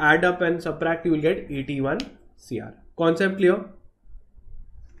when you add up and subtract, you will get 81 CR. Concept clear?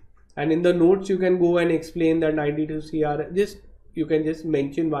 And in the notes you can go and explain that 92 CR. You can just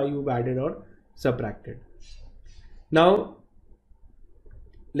mention why you've added or subtracted. Now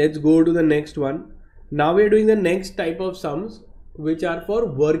let's go to the next one. Now we are doing the next type of sums, which are for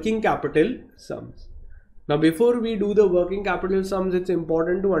working capital sums. Now before we do the working capital sums, it's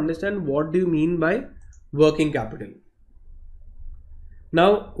important to understand what do you mean by working capital.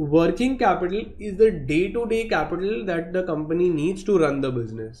 Now working capital is the day-to-day capital that the company needs to run the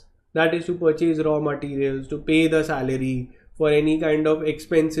business. That is to purchase raw materials, to pay the salary, for any kind of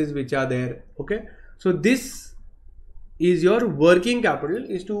expenses which are there. Okay, so this is your working capital,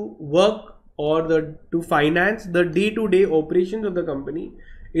 is to work or to finance the day-to-day operations of the company,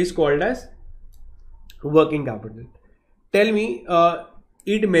 is called as working capital. Tell me,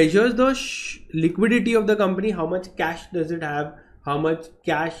 it measures the liquidity of the company. How much cash does it have? How much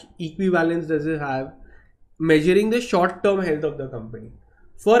cash equivalence does it have? Measuring the short-term health of the company.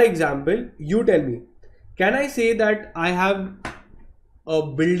 For example, you tell me, can I say that I have a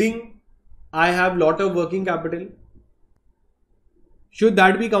building, I have lot of working capital? Should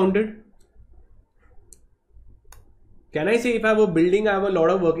that be counted? Can I say if I have a building, I have a lot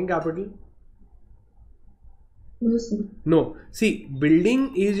of working capital? No, sir. No. See,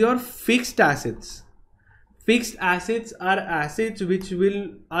 building is your fixed assets. Fixed assets are assets which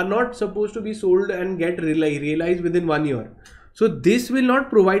are not supposed to be sold and get realized within 1 year. So this will not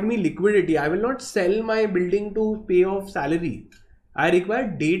provide me liquidity. I will not sell my building to pay off salary. I require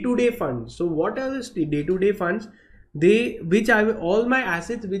day-to-day funds. So what are the day-to-day funds? All my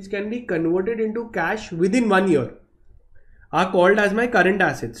assets which can be converted into cash within 1 year are called as my current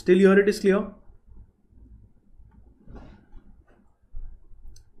assets. Till here it is clear?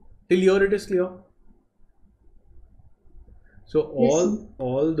 Till here it is clear? So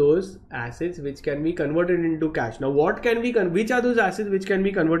all those assets which can be converted into cash. Now what can be which are those assets which can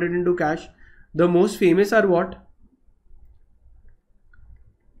be converted into cash? The most famous are what?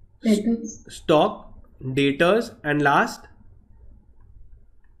 Debtors. Stock, debtors, and last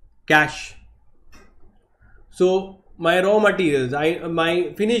cash. So my raw materials,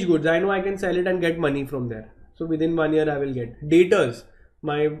 my finished goods, I know I can sell it and get money from there. So within 1 year I will get. Debtors,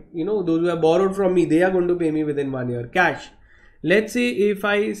 those who have borrowed from me, they are going to pay me within 1 year. Cash. Let's say if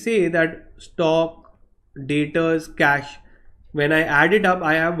I say that stock, debtors, cash, when I add it up,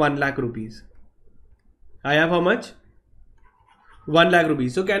 I have 1 lakh rupees. I have how much? 1 lakh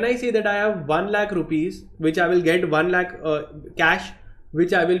rupees. So can I say that I have 1 lakh rupees, which I will get 1 lakh cash,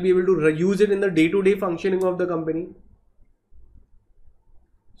 which I will be able to use it in the day-to-day functioning of the company?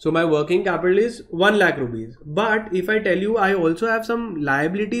 So my working capital is 1 lakh rupees. But if I tell you, I also have some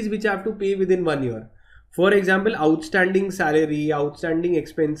liabilities which I have to pay within 1 year. For example, outstanding salary, outstanding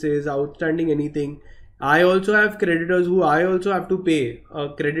expenses, outstanding anything. I also have creditors who I also have to pay,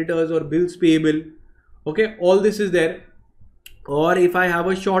 creditors or bills payable. Okay, all this is there. Or if I have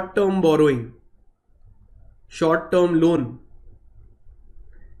a short-term borrowing, short-term loan,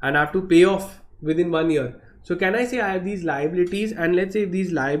 and I have to pay off within 1 year. So can I say I have these liabilities, and let's say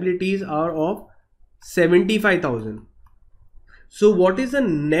these liabilities are of 75,000. So what is the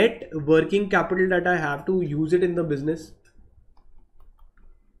net working capital that I have to use it in the business?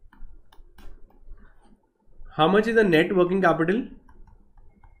 How much is the net working capital?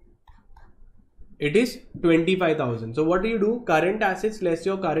 It is 25,000. So what do? Current assets less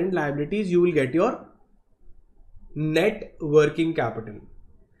your current liabilities, you will get your net working capital.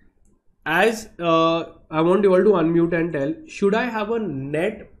 As I want you all to unmute and tell, should I have a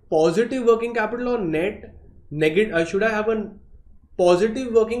net positive working capital or net negative? Should I have a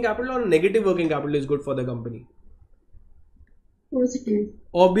positive working capital or negative working capital is good for the company? Positive.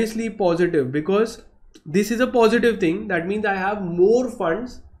 Obviously positive, because this is a positive thing. That means I have more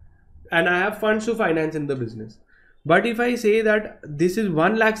funds and I have funds to finance in the business. But if I say that this is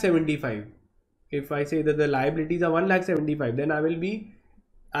 1,75,000, if I say that the liabilities are 1,75,000, then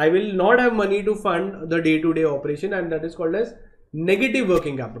I will not have money to fund the day-to-day operation, and that is called as negative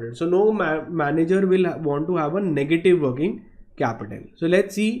working capital. So no manager will want to have a negative working capital. So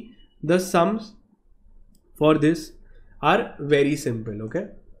let's see the sums for this are very simple. Okay,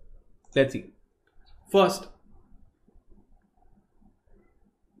 let's see. First,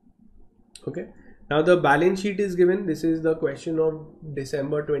 okay, now the balance sheet is given. This is the question of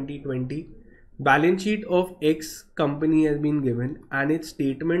December 2020. Balance sheet of X company has been given and its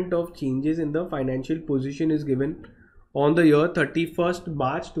statement of changes in the financial position is given on the year 31st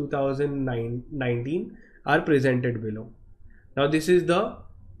March 2019 are presented below. Now this is the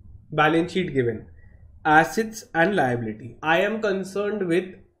balance sheet given. Assets and liability. I am concerned with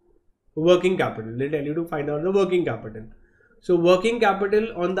working capital. They tell you to find out the working capital. So working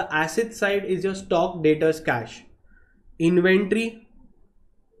capital on the asset side is your stock, debtors, cash. Inventory,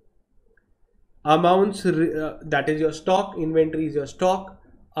 amounts that is your stock, inventory is your stock,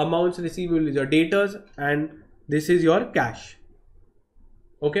 amounts receivable is your debtors, and this is your cash.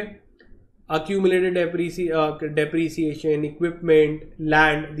 Okay, accumulated depreciation, equipment,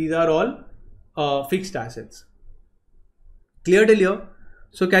 land, these are all fixed assets. Clear till here?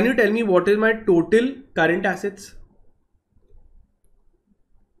 So can you tell me what is my total current assets?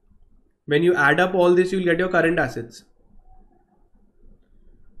 When you add up all this, you will get your current assets.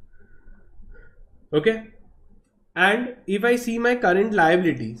 Okay, and if I see my current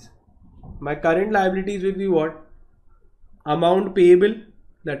liabilities will be what? Amount payable,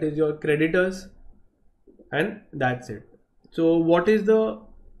 that is your creditors, and that's it. So what is the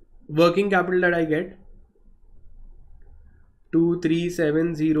working capital that I get?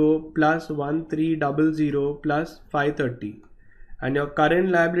 2370 plus 1300 plus 530, and your current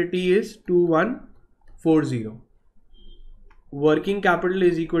liability is 2140. Working capital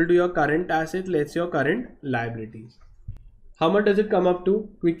is equal to your current asset less your current liabilities. How much does it come up to?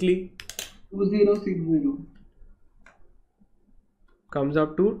 Quickly. 2060. Comes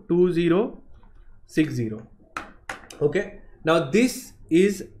up to 2060. Okay. Now this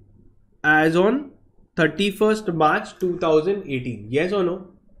is as on 31st March 2018. Yes or no?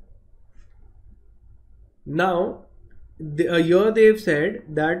 Now here they've said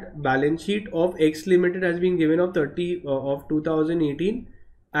that balance sheet of X Limited has been given of 2018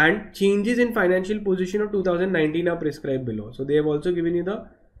 and changes in financial position of 2019 are prescribed below. So they have also given you the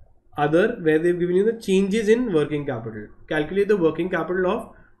other where they've given you the changes in working capital. Calculate the working capital of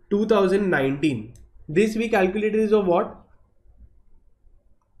 2019. This we calculated is of what?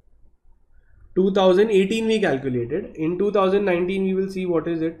 2018 we calculated. In 2019 we will see what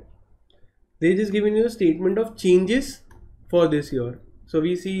is it. They just given you a statement of changes for this year. So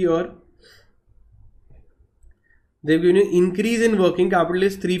we see here they've given you increase in working capital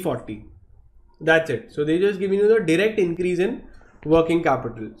is 340. That's it. So they just given you the direct increase in working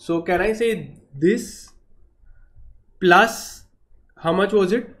capital. So can I say this plus how much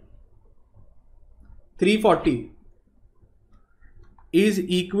was it? 340 is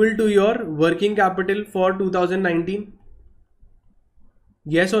equal to your working capital for 2019?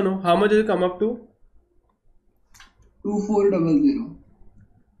 Yes or no? How much does it come up to? 2400.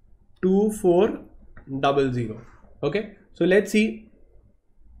 2400. Okay, so let's see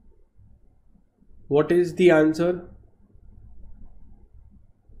what is the answer.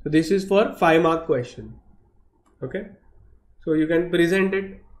 So this is for 5-mark question. Okay, so you can present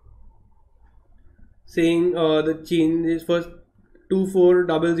it saying the change is first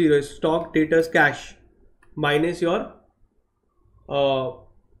 2400 is stock, debtors, cash minus your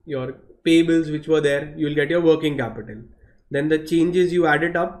payables which were there. You will get your working capital. Then the changes you add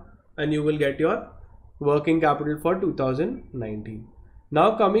it up and you will get your working capital for 2019.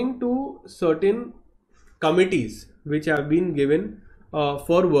 Now coming to certain committees which have been given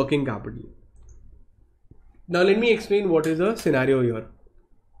for working capital. Now let me explain what is the scenario here.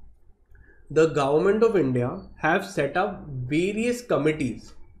 The government of India have set up various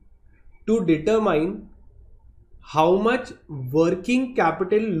committees to determine how much working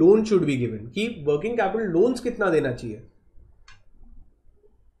capital loan should be given. कि working capital loans कितना देना चाहिए.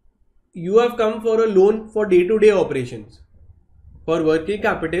 You have come for a loan for day-to-day operations. For working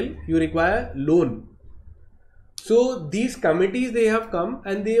capital, you require loan. So these committees, they have come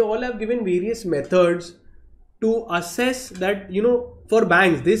and they all have given various methods to assess that, you know, for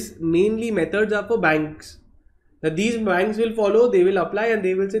banks, this mainly methods are for banks. That these banks will follow, they will apply and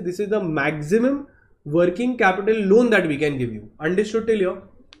they will say this is the maximum working capital loan that we can give you. Understood till here?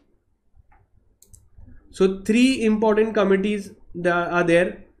 So 3 important committees that are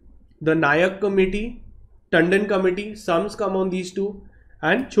there. The Nayak committee, Tandon committee, sums come on these 2,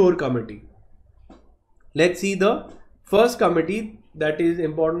 and Chor committee. Let's see the first committee that is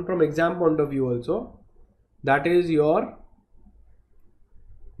important from exam point of view also. That is your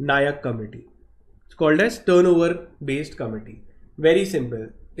Nayak committee. It's called as turnover based committee. Very simple.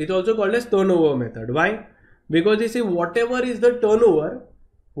 It's also called as turnover method. Why? because they say whatever is the turnover,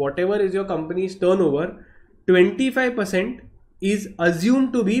 whatever is your company's turnover, 25% is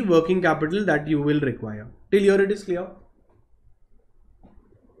assumed to be working capital that you will require. Till here it is clear.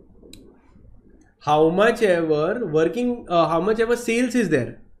 How much ever sales is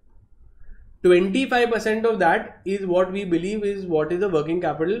there, 25% of that is what we believe is what is the working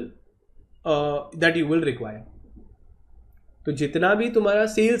capital that you will require. तो जितना भी तुम्हारा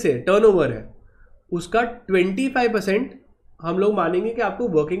sales है, turnover है, उसका 25% हम लोग मानेंगे कि आपको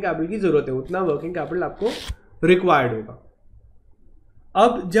वर्किंग कैपिटल की जरूरत है, उतना वर्किंग कैपिटल आपको रिक्वायर्ड होगा.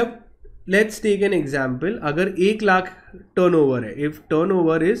 अब जब लेट्स टेक एन एग्जांपल, अगर 1 लाख टर्नओवर है, if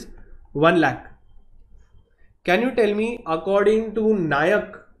turnover is 1 lakh, can you tell me according to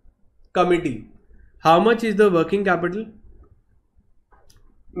Nayak committee how much is the working capital?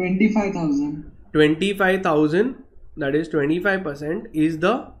 25,000, that is 25% is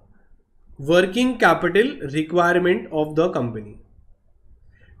the working capital requirement of the company.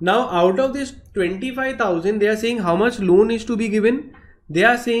 Now out of this 25,000, they are saying how much loan is to be given. They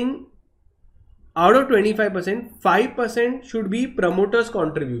are saying out of 25%, 5% should be promoter's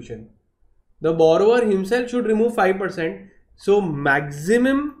contribution. The borrower himself should remove 5%. So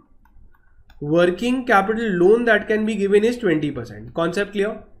maximum working capital loan that can be given is 20%. Concept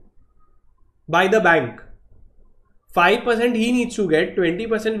clear? By the bank. 5% he needs to get,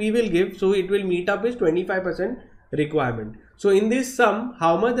 20% we will give, so it will meet up his 25% requirement. So in this sum,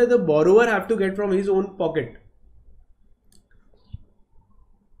 how much does the borrower have to get from his own pocket?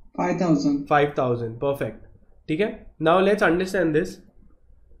 5,000. 5,000. Perfect. Okay? Now let's understand this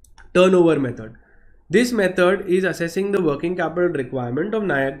turnover method. This method is assessing the working capital requirement of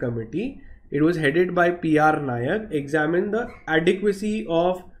Nayak committee. It was headed by PR Nayak, examined the adequacy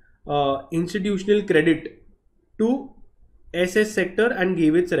of institutional credit to SS sector and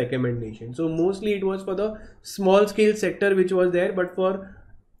gave its recommendation. So mostly it was for the small scale sector which was there, but for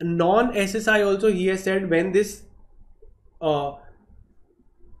non-SSI also he has said when this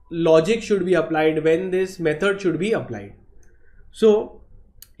logic should be applied, when this method should be applied. So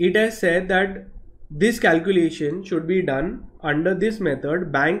it has said that this calculation should be done under this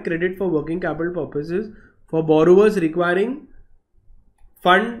method: bank credit for working capital purposes for borrowers requiring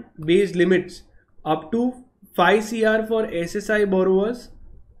fund based limits up to 5 CR for SSI borrowers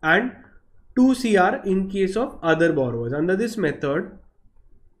and 2 CR in case of other borrowers. Under this method,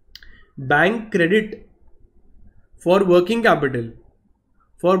 bank credit for working capital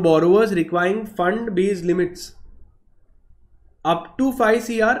for borrowers requiring fund based limits up to 5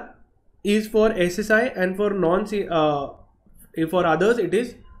 CR is for SSI, and for for others it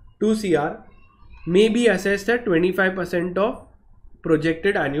is 2 CR, may be assessed at 25% of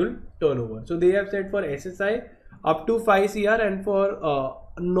projected annual turnover. So they have said for SSI up to 5 CR and for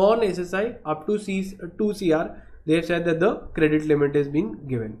non-SSI up to 2 CR, they have said that the credit limit is being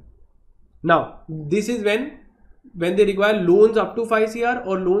given. Now this is when they require loans up to 5 CR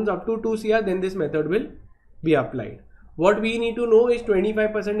or loans up to 2 CR, then this method will be applied. What we need to know is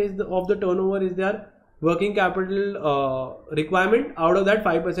 25% of the turnover is their working capital requirement. Out of that,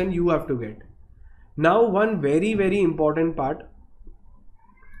 5% you have to get. Now one very important part,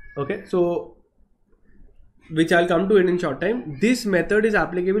 okay, so which I'll come to it in short time. This method is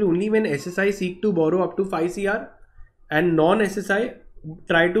applicable only when SSI seek to borrow up to 5 CR and non-SSI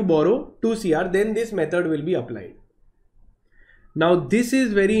try to borrow 2 CR, then this method will be applied. Now this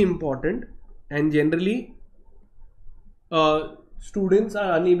is very important, and generally students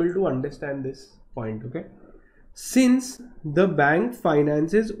are unable to understand this point, okay? Since the bank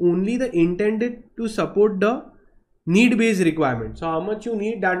finances only the intended to support the need based requirement, so how much you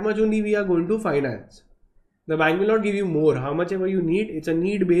need, that much only we are going to finance. The bank will not give you more. How much ever you need, it's a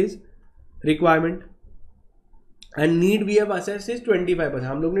need based requirement, and need we have assessed is 25%.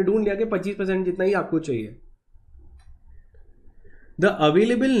 हम लोग ने ढूंढ लिया कि 25% जितना ही आपको चाहिए. The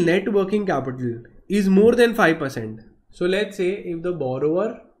available net working capital is more than 5%. So let's say if the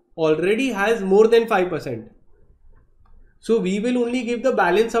borrower already has more than 5%, so we will only give the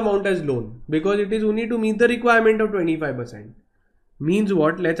balance amount as loan because it is only to meet the requirement of 25%. Means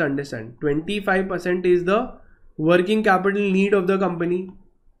what? Let's understand. 25% is the working capital need of the company.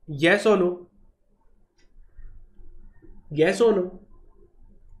 Yes or no? Yes or no?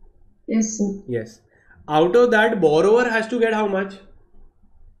 Yes, sir. Yes. Out of that, borrower has to get how much?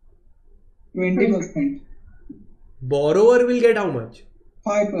 20%. Borrower will get how much?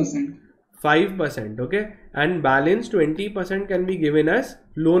 5%. 5%, okay, and balance 20% can be given as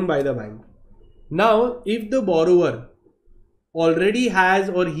loan by the bank. Now if the borrower already has,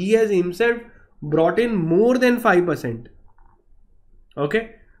 or he has himself brought in more than 5%,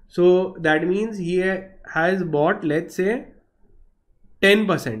 okay, So that means he has bought, let's say,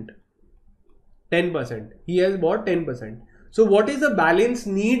 10%. 10%. He has bought 10%. So what is the balance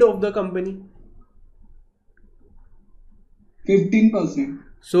need of the company? 15%.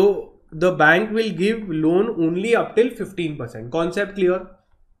 So the bank will give loan only up till 15%. Concept clear?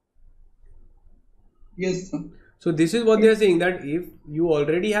 Yes, sir. So this is what they are saying, that if you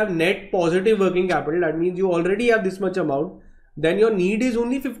already have net positive working capital, that means you already have this much amount, then your need is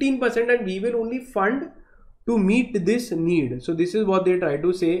only 15% and we will only fund to meet this need. So this is what they try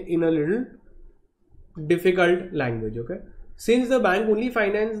to say in a little difficult language. Okay. Since the bank only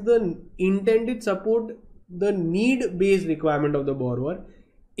finance the intended support, the need based requirement of the borrower,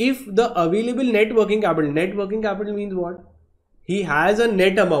 if the available net working capital means what? He has a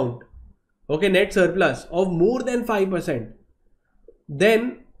net amount, okay, net surplus of more than 5%,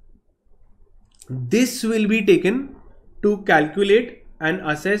 then this will be taken to calculate and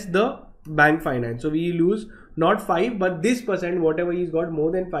assess the bank finance. So we lose not 5 but this percent, whatever he's got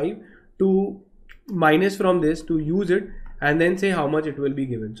more than 5, to minus from this to use it and then say how much it will be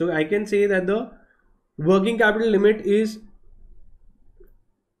given. So I can say that the working capital limit is,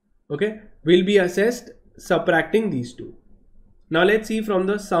 okay, will be assessed subtracting these two. Now let's see from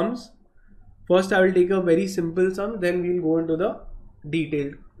the sums. First I will take a very simple sum, then we will go into the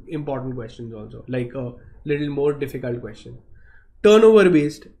detailed important questions also, like a little more difficult question. Turnover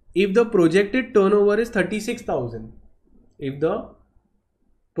based. If the projected turnover is 36,000, if the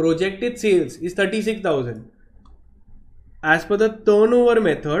projected sales is 36,000, as per the turnover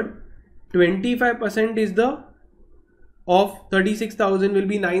method, 25% is the of 36,000 will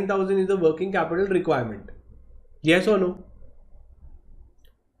be 9,000 is the working capital requirement. Yes or no?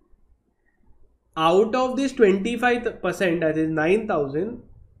 Out of this 25%, that is 9,000,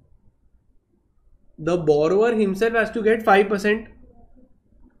 the borrower himself has to get 5%.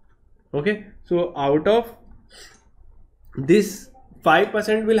 Okay, so out of this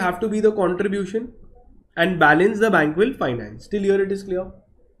 5% will have to be the contribution and balance the bank will finance. Till here it is clear.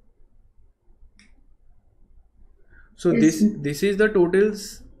 So Yes. this is the total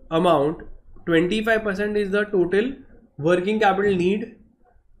amount. 25% is the total working capital need.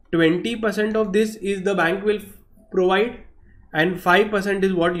 20% of this is the bank will provide and 5%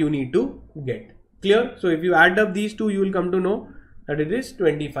 is what you need to get. Clear? So if you add up these two, you will come to know that it is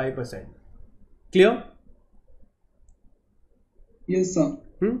 25%. Clear? Yes, sir.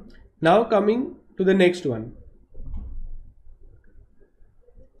 Now coming to the next one.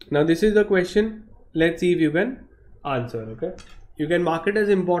 Now this is the question. Let's see if you can answer. Okay, you can mark it as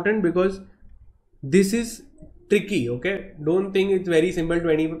important because this is tricky. Okay, don't think it's very simple.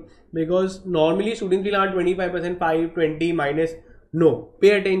 20, because normally students will add 25%, 5, 20 minus. No,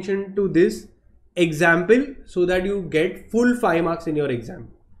 pay attention to this example so that you get full 5 marks in your exam.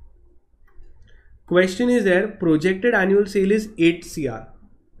 Question is there, projected annual sale is 8 CR.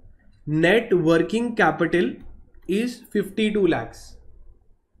 Net working capital is 52 lakhs.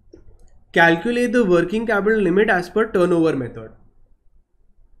 Calculate the working capital limit as per turnover method.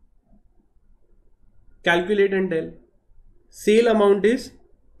 Calculate and tell. Sale amount is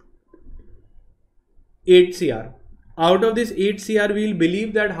 8 CR. Out of this 8 CR, we will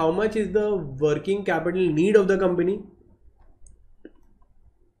believe that how much is the working capital need of the company?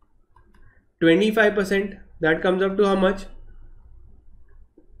 25%. That comes up to how much?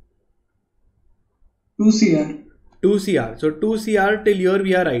 2 CR. 2 CR. So 2 CR till here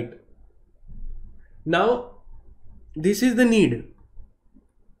we are right. Now this is the need.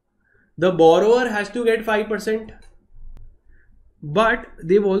 The borrower has to get 5%. But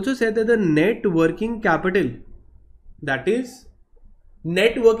they've also said that the net working capital, that is,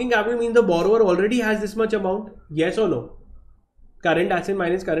 net working capital means the borrower already has this much amount. Yes or no? Current asset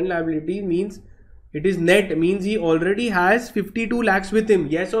minus current liability means it is net, means he already has 52 lakhs with him.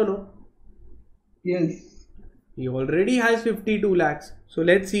 Yes or no? Yes. He already has 52 lakhs. So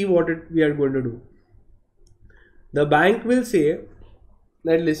let's see what we are going to do. The bank will say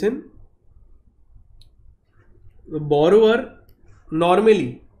that, listen, the borrower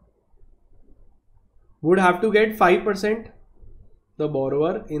normally would have to get 5%. The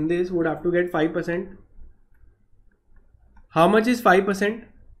borrower in this would have to get 5%. How much is 5%?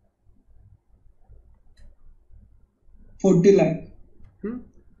 40 lakh.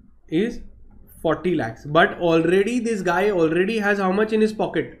 Is 40 lakhs. But already this guy already has how much in his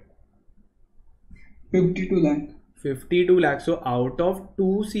pocket? 52 lakh. 52 lakhs. So out of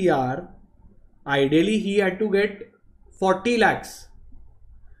 2 CR, ideally he had to get 40 lakhs.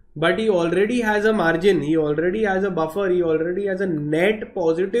 But he already has a margin, he already has a buffer, he already has a net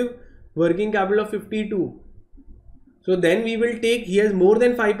positive working capital of 52. So then we will take, he has more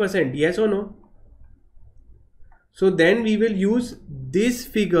than 5%, yes or no? So then we will use this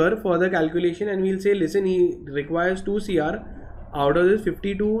figure for the calculation and we'll say, listen, he requires 2 CR. Out of this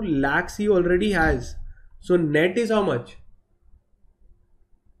 52 lakhs he already has. So net is how much?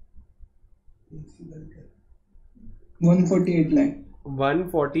 148 lakh.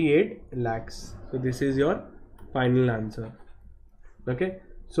 148 lakhs. So this is your final answer. Okay.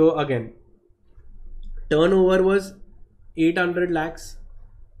 So again, turnover was 800 lakhs,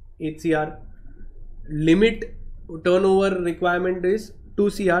 8 CR. Limit turnover requirement is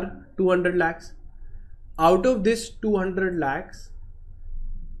 2 CR, 200 lakhs. Out of this 200 lakhs,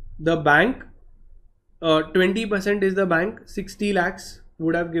 the bank, 20% is the bank, 60 lakhs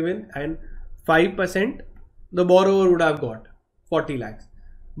would have given, and 5% the borrower would have got, 40 lakhs.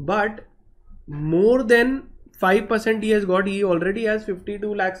 But more than 5% he has got, he already has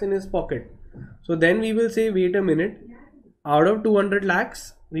 52 lakhs in his pocket. So then we will say, wait a minute, out of 200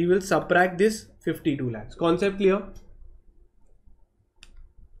 lakhs, we will subtract this 52 lakhs. Concept clear?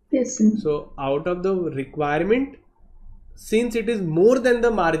 Yes, sir. So out of the requirement, since it is more than the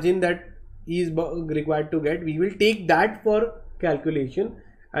margin that he is required to get, we will take that for calculation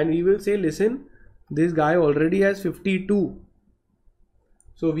and we will say, listen, this guy already has 52.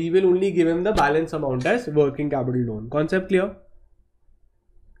 So we will only give him the balance amount as working capital loan. Concept clear?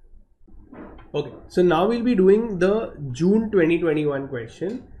 Okay, so now we'll be doing the June 2021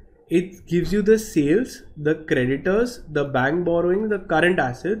 question. It gives you the sales, the creditors, the bank borrowing, the current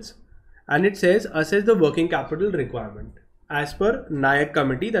assets, and it says assess the working capital requirement as per Nayak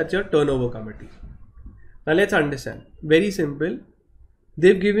committee, that's your turnover committee. Now let's understand. Very simple.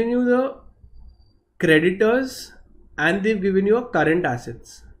 They've given you the creditors and they've given you a current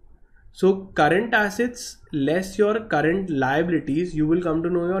assets. So current assets less your current liabilities, you will come to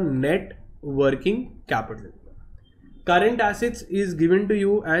know your net working capital. Current assets is given to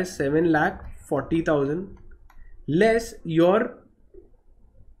you as 7,40,000 less your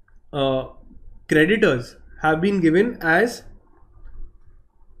creditors have been given as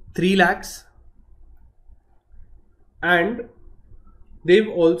 3 lakhs, and they've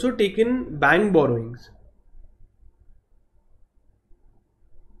also taken bank borrowings.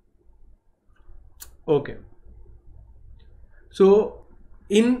 Okay. So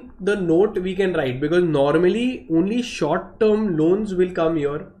in the note we can write, because normally only short-term loans will come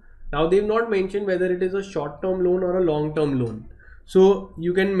here. Now they've not mentioned whether it is a short-term loan or a long-term loan. So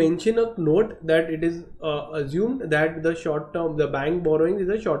you can mention a note that it is assumed that the short-term, the bank borrowing is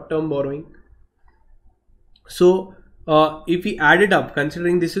a short-term borrowing. So if we add it up,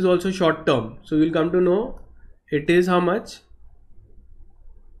 considering this is also short-term, so you'll come to know it is how much?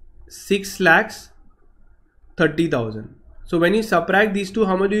 6,30,000. So when you subtract these two,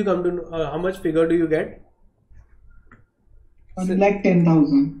 how much do you come to? How much figure do you get?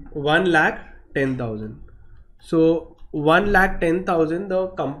 1,10,000. 1,10,000. So 1,10,000 the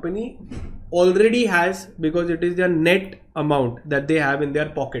company already has, because it is their net amount that they have in their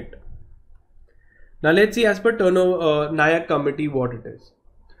pocket. Now let's see as per turnover Nayak committee what it is.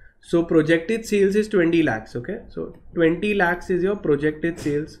 So projected sales is 20 lakhs. Okay, so 20 lakhs is your projected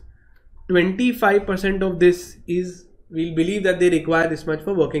sales. 25% of this is, we'll believe that they require this much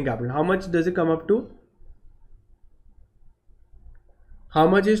for working capital. How much does it come up to? How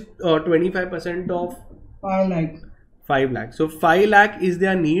much is 25% of 5 lakh? 5 lakhs. So 5 lakh is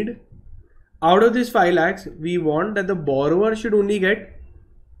their need. Out of this 5 lakhs, we want that the borrower should only get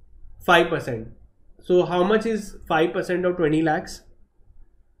 5%. So how much is 5% of 20 lakhs?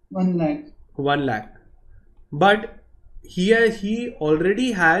 1 lakh. 1 lakh. But here he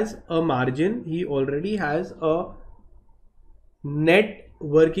already has a margin. He already has a net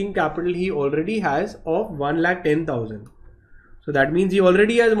working capital. He already has of 1,10,000. So that means he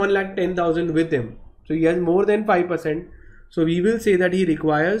already has 1,10,000 with him. So he has more than 5%. So we will say that he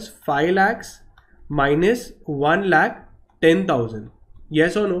requires 5 lakhs minus 1,10,000.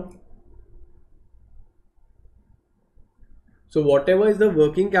 Yes or no? So whatever is the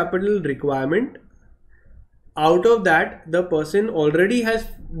working capital requirement, out of that the person already has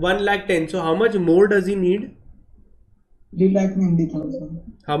 1,10,000. So how much more does he need? 3,90,000.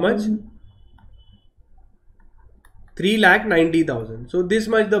 How much? 3,90,000. So this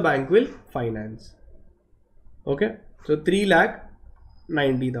much the bank will finance. Okay. So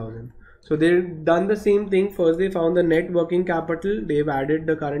 3,90,000. So they've done the same thing. First they found the net working capital. They've added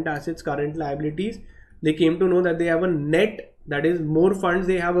the current assets, current liabilities. They came to know that they have a net, that is more funds.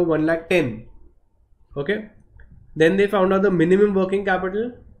 They have a 1,10,000. Okay. Then they found out the minimum working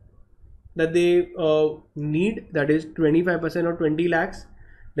capital that they need, that is 25% or 20 lakhs.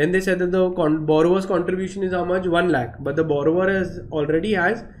 Then they said that the borrower's contribution is how much? 1 lakh, but the borrower already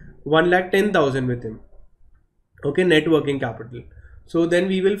has 1,10,000 with him. Okay, net working capital. So then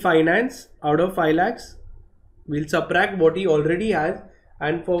we will finance out of 5 lakhs, we'll subtract what he already has,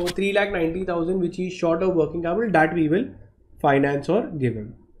 and for 3,90,000 which he is short of working capital, that we will finance or give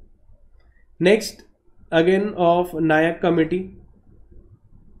him. Next, again of Nayak committee.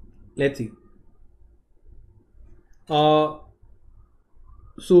 Let's see.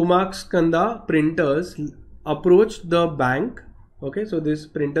 Somax Kanda printers approached the bank. Okay, so this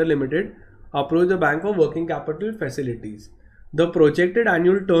printer limited approached the bank for working capital facilities. The projected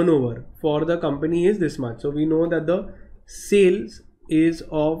annual turnover for the company is this much. So we know that the sales is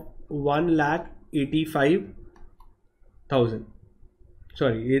of 1,85,000.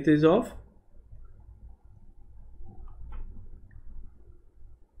 Sorry, it is of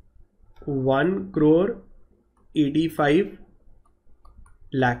 1,85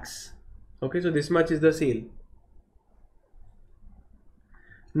 lakhs. Okay, so this much is the sale.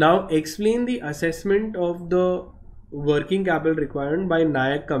 Now explain the assessment of the working capital requirement by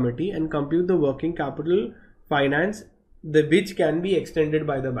Nayak committee and compute the working capital finance which can be extended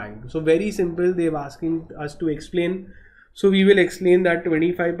by the bank. So very simple, they've asking us to explain. So we will explain that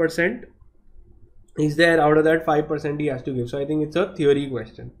 25% is there, out of that 5% he has to give. So I think it's a theory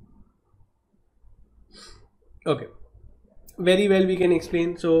question. Okay, very well, we can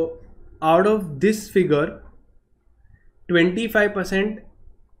explain. So out of this figure, 25%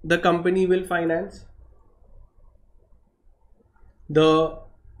 the company will finance. The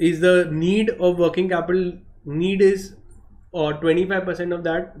need of working capital need is, or 25% of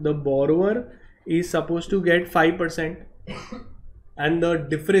that the borrower is supposed to get 5%, and the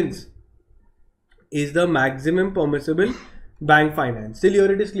difference is the maximum permissible bank finance. Till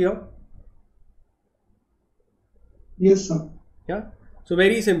here it is clear? Yes, sir. Yeah. So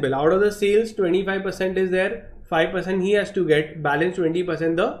very simple. Out of the sales, 25% is there, 5% he has to get, balance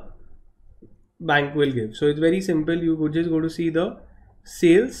 20% the bank will give. So it's very simple. You could just go to see the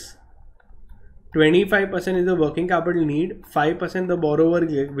sales. 25% is the working capital need, 5% the borrower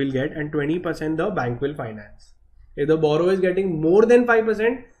will get, and 20% the bank will finance. If the borrower is getting more than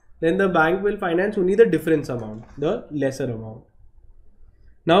 5%, then the bank will finance only the difference amount, the lesser amount.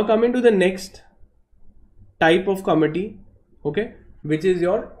 Now coming to the next type of committee, okay, which is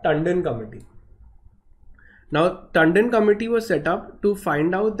your Tandon committee. Now Tandon committee was set up to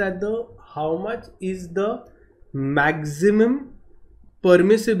find out that how much is the maximum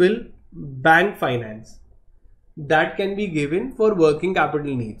permissible bank finance that can be given for working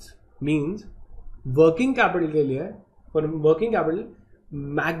capital needs. Means working capital के लिए, for working capital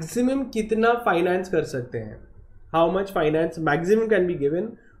maximum कितना finance कर सकते हैं, how much finance maximum can be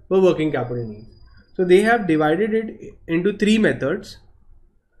given for working capital needs. So they have divided it into 3 methods.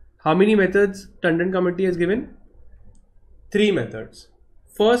 How many methods Tandon committee has given? 3 methods.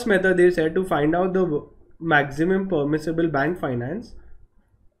 First method, they said to find out the maximum permissible bank finance,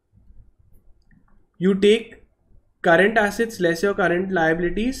 you take current assets less your current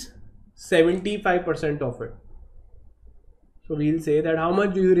liabilities, 75% of it. So we'll say that how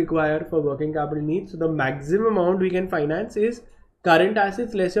much do you require for working capital needs? So the maximum amount we can finance is current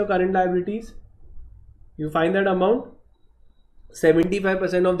assets less your current liabilities. You find that amount,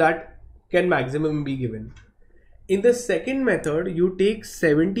 75% of that can maximum be given. In the second method, you take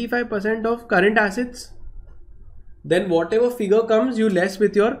 75% of current assets, then whatever figure comes, you less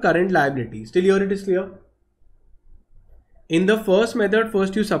with your current liabilities. Till here it is clear? In the first method,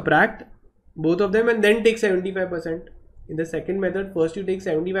 first you subtract both of them and then take 75%. In the second method, first you take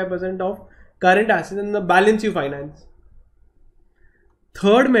 75% of current assets and the balance you finance.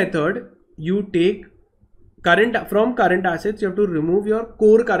 Third method, you take from current assets, you have to remove your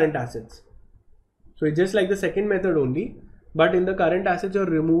core current assets. So it's just like the second method only, but in the current assets you're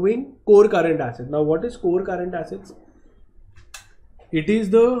removing core current assets. Now what is core current assets? It is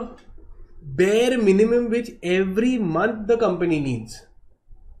the bare minimum which every month the company needs.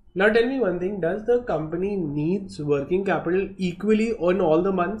 Now tell me one thing, does the company needs working capital equally on all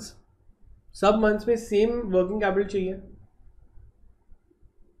the months? सब months में same working capital चाहिए.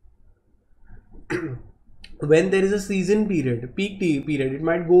 When there is a season period, peak period, it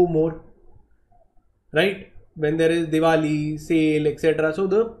might go more, right? When there is Diwali, sale, etc. So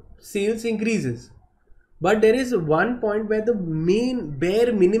the sales increases. But there is one point where the main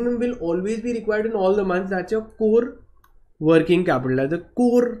bare minimum will always be required in all the months. That's your core working capital. That's the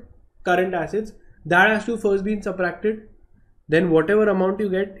core current assets. That has to first be subtracted. Then whatever amount you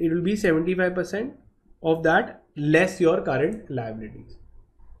get, it will be 75% of that less your current liabilities.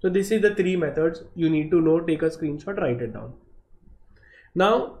 So this is the 3 methods you need to know. Take a screenshot, write it down.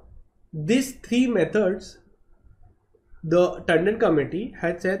 Now, these three methods, the Tandon committee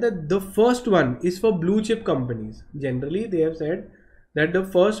had said that the first one is for blue chip companies. Generally, they have said that the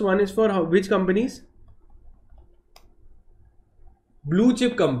first one is for which companies? Blue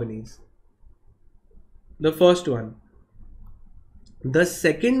chip companies. The first one. The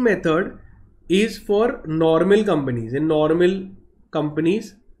second method is for normal companies, in normal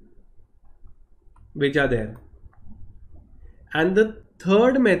companies which are there. And the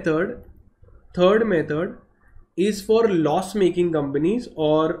third method is for loss making companies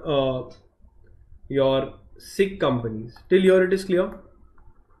or your sick companies. Till here it is clear?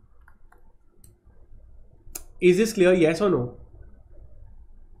 Is this clear? Yes or no?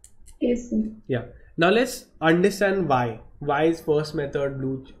 Yes, sir. Yeah. Now let's understand why. Why is first method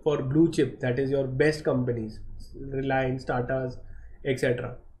for blue chip, that is your best companies, Reliance, Tata's,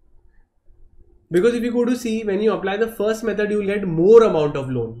 etc. Because if you go to see, when you apply the first method, you will get more amount of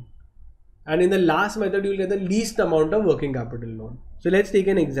loan. And in the last method, you will get the least amount of working capital loan. So let's take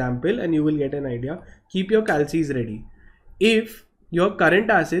an example and you will get an idea. Keep your calcs ready. If your current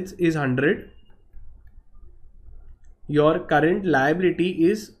assets is 100, your current liability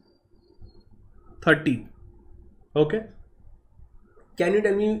is 30. Okay. Can you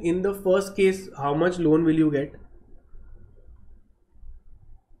tell me in the first case how much loan will you get?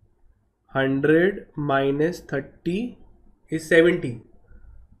 100 minus 30 is 70.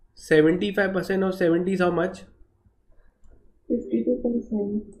 75% of 70 is how much?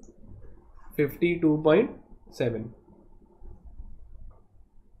 52.7. 52.7.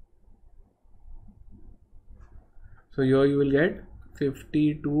 So here you will get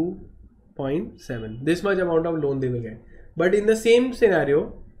 52.7. This much amount of loan they will get. But in the same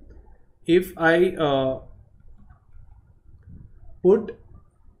scenario, if I put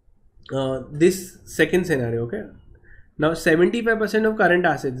this second scenario, okay. Now 75% of current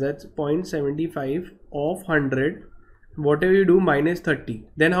assets, that's 0.75 of 100. Whatever you do minus 30,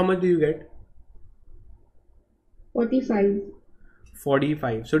 then how much do you get? 45.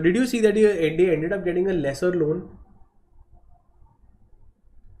 45. So did you see that they ended up getting a lesser loan?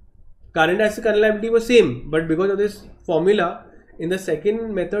 Current asset, current liability was same, but because of this formula, in the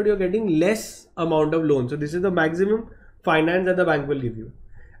second method you're getting less amount of loan. So this is the maximum finance that the bank will give you.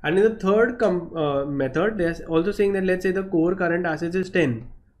 And in the third method, they're also saying that let's say the core current assets is 10.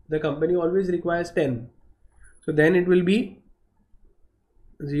 The company always requires 10. So then it will be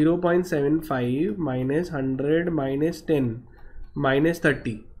 0.75 minus 100 minus 10 minus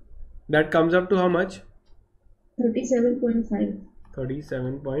 30. That comes up to how much? 37.5.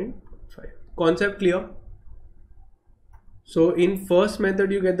 37.5. Concept clear? So in first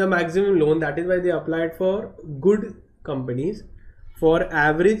method you get the maximum loan. That is why they applied for good companies. For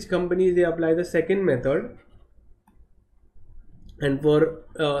average companies they apply the second method. And for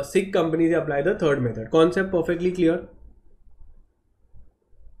sick companies they apply the third method. Concept perfectly clear?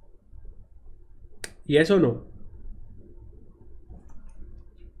 Yes or no?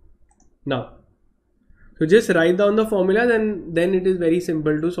 Now, so just write down the formulas and then it is very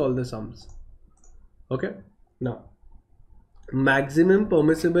simple to solve the sums. Okay. Now, maximum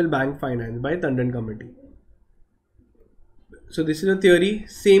permissible bank finance by Tandon committee. So this is a theory.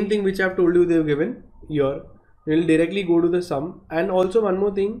 Same thing which I have told you they have given here. You will directly go to the sum. And also one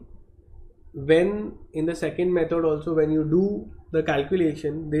more thing. When in the second method also when you do the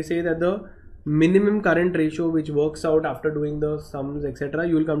calculation, they say that the minimum current ratio which works out after doing the sums etc.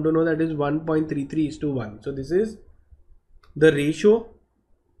 you will come to know that is 1.33:1. So this is the ratio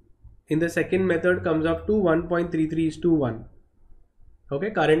in the second method comes up to 1.33:1. Okay,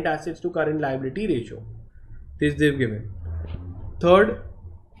 current assets to current liability ratio. This they've given.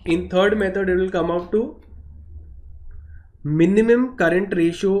 In third method it will come up to minimum current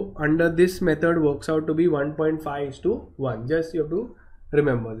ratio under this method works out to be 1.5:1. Just you have to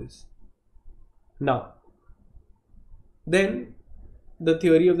remember this. Now, then the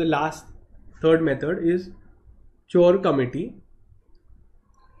theory of the third method is Chore committee.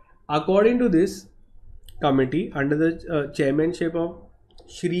 According to this committee under the chairmanship of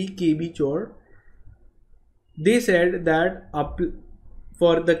Shri K.B. Chore, they said that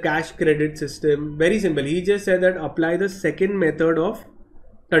for the cash credit system, very simple, he just said that apply the second method of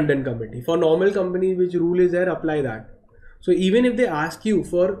Tandon committee. For normal companies which rule is there, apply that. So even if they ask you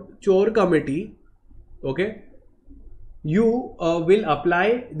for Chore committee, okay, you will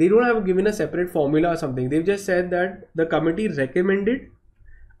apply, they don't have given a separate formula or something. They've just said that the committee recommended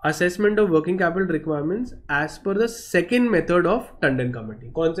assessment of working capital requirements as per the second method of Tandon committee.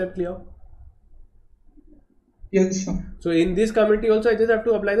 Concept clear? Yes, sir. So in this committee also I just have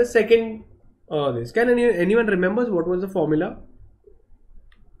to apply the second this. Can anyone remembers what was the formula?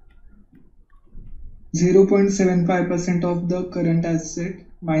 0.75% of the current asset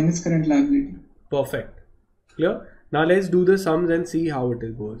minus current liability. Perfect. Clear? Now let's do the sums and see how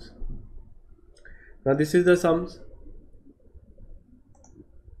it goes. Now this is the sums.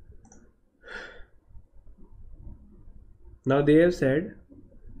 Now they have said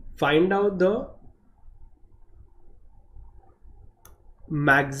find out the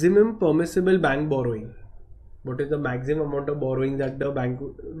maximum permissible bank borrowing. What is the maximum amount of borrowing that the bank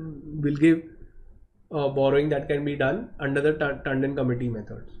will give borrowing that can be done under the Tandon committee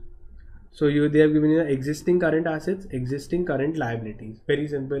methods. So they have given you the existing current assets, existing current liabilities. Very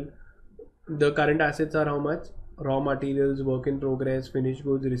simple. The current assets are how much? Raw materials, work in progress, finished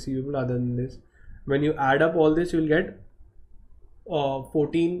goods, receivable. Other than this, when you add up all this, you will get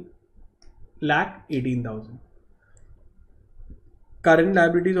 14,18,000. Current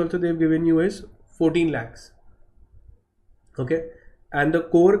liabilities also they have given you is 14 lakhs. Okay, and the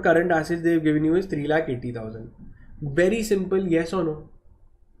core current assets they have given you is 3,80,000. Very simple. Yes or no?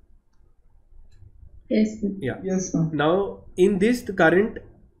 Yes, sir. Yeah. Yes, sir. Now in this the current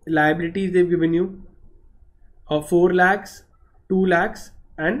liabilities they've given you 4 lakhs, 2 lakhs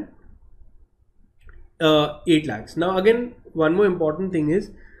and 8 lakhs. Now again one more important thing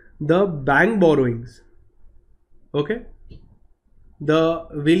is the bank borrowings. Okay, the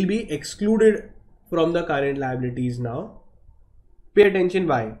will be excluded from the current liabilities now. Pay attention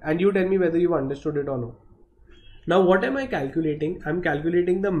why, and you tell me whether you understood it or no. Now what am I calculating? I'm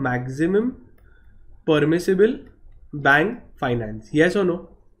calculating the maximum permissible bank finance. Yes or no?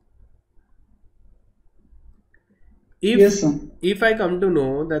 Yes, sir. If I come to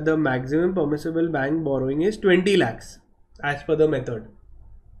know that the maximum permissible bank borrowing is 20 lakhs as per the method.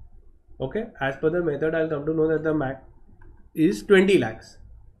 Okay, as per the method I'll come to know that the max is 20 lakhs.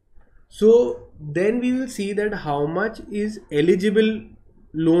 So then we will see that how much is eligible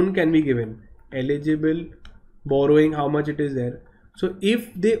loan can be given. Eligible borrowing, how much it is there. So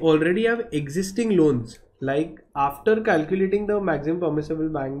if they already have existing loans, like after calculating the maximum permissible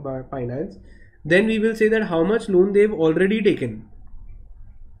bank finance, then we will say that how much loan they've already taken.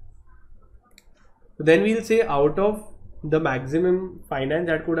 Then we'll say out of the maximum finance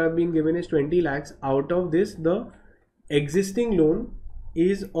that could have been given is 20 lakhs. Out of this, the existing loan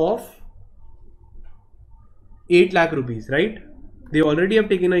is of 8 lakh rupees, right? They already have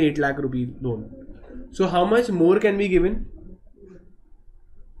taken a 8 lakh rupee loan. So how much more can be given?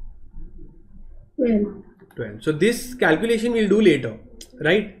 12. So this calculation we'll do later,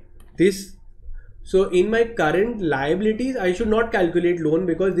 right? So in my current liabilities, I should not calculate loan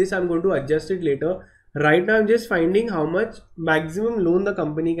because this I'm going to adjust it later. Right now I'm just finding how much maximum loan the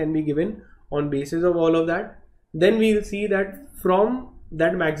company can be given on basis of all of that. Then we'll see that from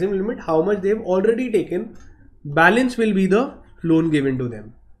that maximum limit, how much they've already taken. Balance will be the loan given to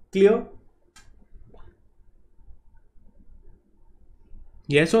them. Clear?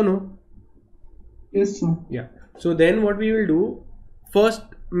 Yes or no? Yes, sir. Yeah. So then what we will do, first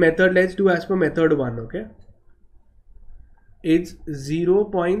method, let's do as per method 1. Okay, it's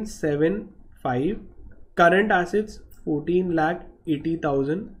 0.75 current assets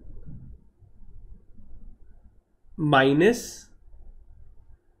 14,80,000 minus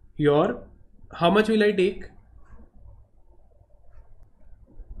your, how much will I take?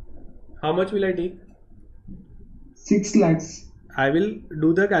 How much will I take? 6 lakhs. I will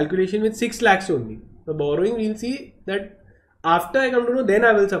do the calculation with 6 lakhs only. The borrowing, we'll see that after I come to know, then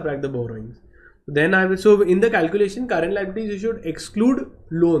I will subtract the borrowings. Then I will, so in the calculation, current liabilities, you should exclude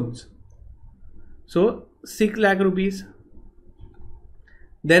loans. So 6 lakh rupees.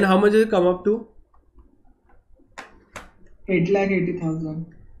 Then how much does it come up to? 8,80,000.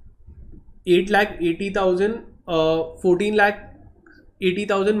 8,80,000,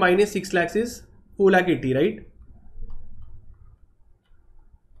 14,80,000 minus 6 lakhs is 4,80,000, right?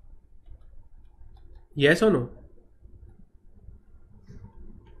 Yes or no?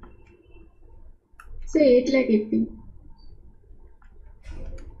 Say 8,80,000.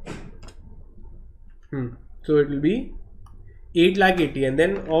 So it will be 8,80,000 and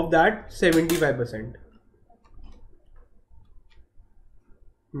then of that 75%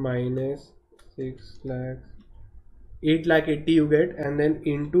 minus 6 lakhs, 8,80,000 you get, and then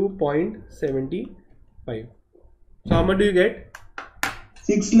into 0.75. So how much do you get?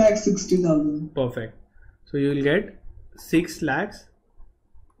 6,60,000. Perfect. So you will get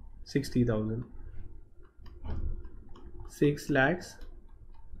 6,60,000.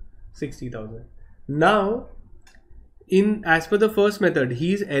 6,60,000. Now, as per the first method,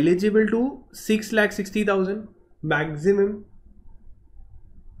 he is eligible to 6,60,000 maximum.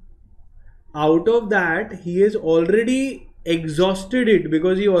 Out of that, he has already exhausted it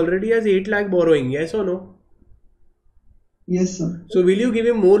because he already has 8 lakh borrowing, yes or no? Yes, sir. So will you give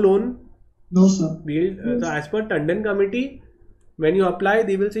him more loan? No, sir. So as per Tandon committee, when you apply,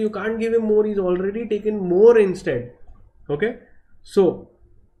 they will say you can't give him more, he's already taken more instead. Okay, so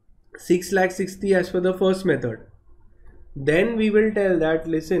 6,60,000 as per the first method. Then we will tell that,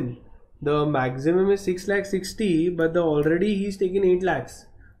 listen, the maximum is 6,60,000, but already he's taken 8 lakhs.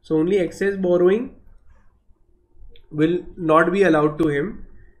 So only excess borrowing will not be allowed to him.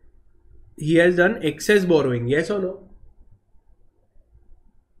 He has done excess borrowing, yes or no?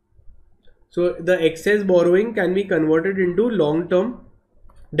 So the excess borrowing can be converted into long-term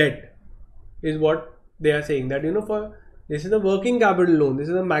debt, is what they are saying. That, you know, for this is the working capital loan, this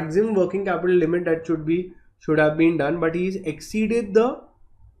is the maximum working capital limit that should have been done, but he's exceeded that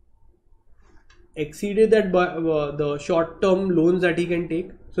the short-term loans that he can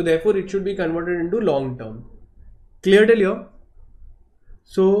take. So therefore it should be converted into long-term. Clear till here?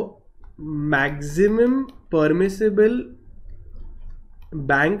 So maximum permissible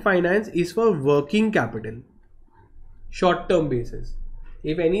bank finance is for working capital, short-term basis.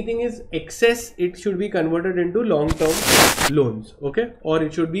 If anything is excess, it should be converted into long-term loans, okay? Or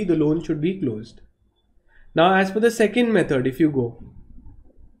it should be, the loan should be closed. Now as per the second method, if you go,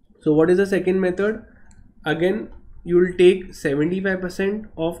 so what is the second method? Again, you will take 75%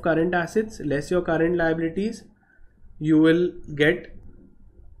 of current assets less your current liabilities. You will get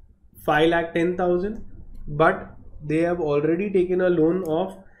 5,10,000, but they have already taken a loan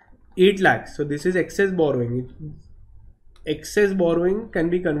of 8 lakhs. So this is excess borrowing. Excess borrowing can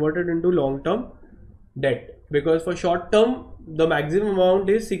be converted into long-term debt, because for short-term the maximum amount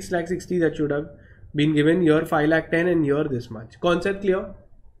is 6,60,000 that should have been given. Here 5,10,000 and here this much. Concept clear?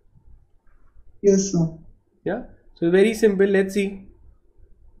 Yes, sir. Yeah. So very simple. Let's see.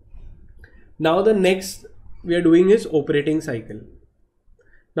 Now the next we are doing is operating cycle.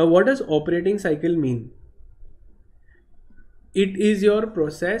 Now what does operating cycle mean? It is your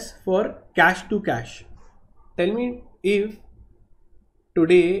process for cash to cash. Tell me, if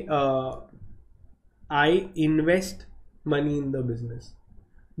today I invest money in the business,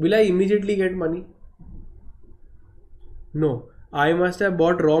 will I immediately get money? No. I must have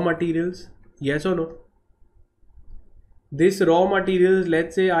bought raw materials, yes or no? This raw materials,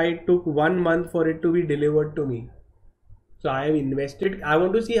 let's say I took 1 month for it to be delivered to me. So I have invested. I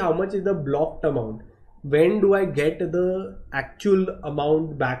want to see how much is the blocked amount. When do I get the actual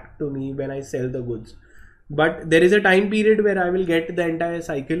amount back to me when I sell the goods? But there is a time period where I will get the entire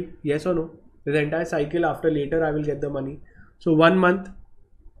cycle, yes or no? The entire cycle, after later I will get the money. So 1 month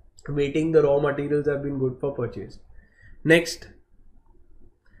waiting, the raw materials have been good for purchase. Next,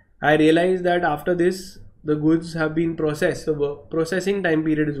 I realize that after this the goods have been processed. So processing time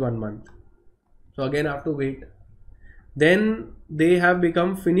period is 1 month. So again I have to wait. Then they have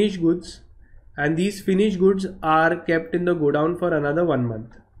become finished goods, and these finished goods are kept in the godown for another 1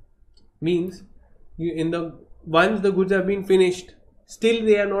 month. Means once the goods have been finished, still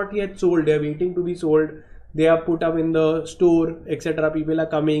they are not yet sold, they are waiting to be sold, they are put up in the store, etc. People are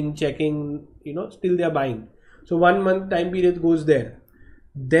coming, checking, still they are buying. So 1 month time period goes there.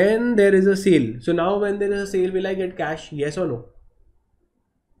 Then there is a sale. So now when there is a sale, will I get cash, yes or no?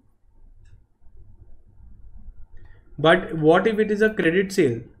 But what if it is a credit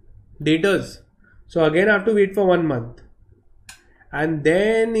sale, debtors? So again I have to wait for 1 month, and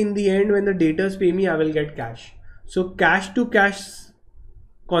then in the end when the debtors pay me, I will get cash. So cash to cash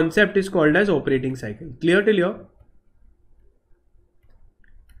concept is called as operating cycle. Clear till here?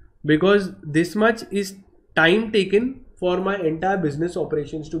 Because this much is time taken for my entire business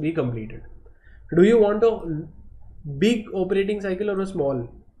operations to be completed. Do you want a big operating cycle or a small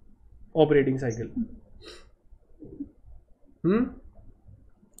operating cycle?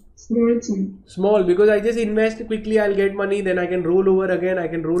 Small, because I just invest quickly, I'll get money, then I can roll over again, I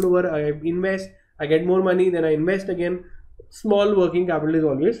invest, I get more money, then I invest again. Small working capital is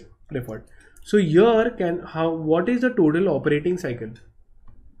always preferred. So here what is the total operating cycle?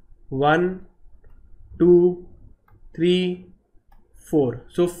 1, 2, 3, 4.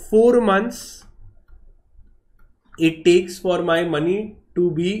 So 4 months it takes for my money to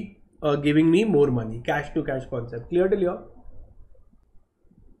be giving me more money. Cash to cash concept. Clear till here?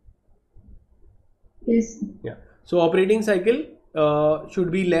 Yes. Yeah. So operating cycle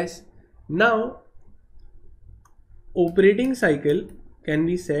should be less. Now operating cycle can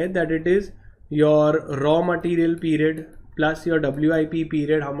be said that it is your raw material period plus your WIP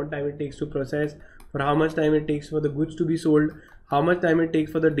period, how much time it takes to process, or how much time it takes for the goods to be sold, how much time it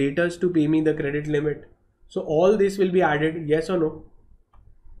takes for the debtors to pay me the credit limit. So all this will be added, yes or no?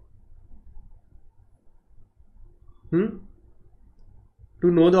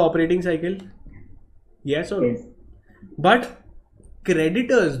 to know the operating cycle? Yes or no? Yes. But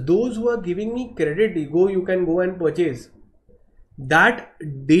creditors, those who are giving me credit, you can go and purchase, that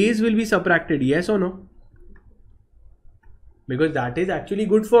days will be subtracted. Yes or no? Because that is actually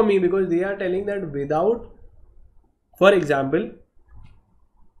good for me, because they are telling that without, for example,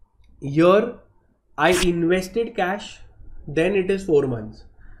 here I invested cash, then it is 4 months.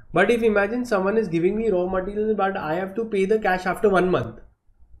 But if imagine someone is giving me raw materials, but I have to pay the cash after 1 month.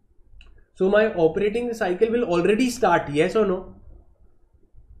 So my operating cycle will already start. Yes or no?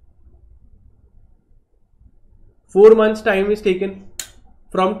 4 months time is taken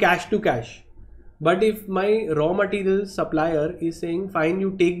from cash to cash. But if my raw materials supplier is saying, fine,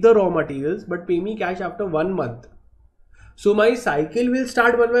 you take the raw materials, but pay me cash after 1 month. So my cycle will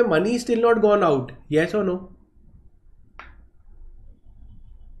start when my money is still not gone out. Yes or no?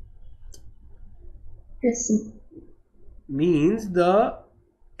 Yes, sir. Means the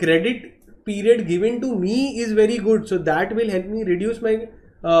credit period given to me is very good. So that will help me reduce my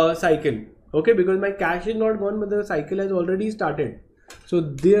cycle. Okay, because my cash is not gone, but the cycle has already started. So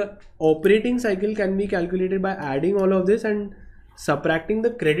the operating cycle can be calculated by adding all of this and subtracting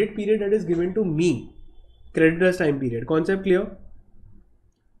the credit period that is given to me. Creditor's time period. Concept clear?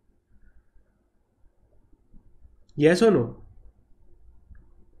 Yes or no?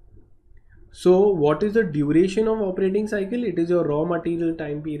 So what is the duration of operating cycle? It is your raw material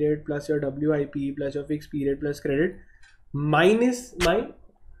time period plus your WIP plus your fixed period plus credit minus my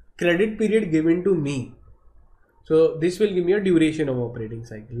credit period given to me. So this will give me a duration of operating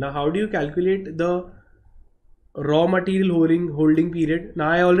cycle. Now how do you calculate the raw material holding period?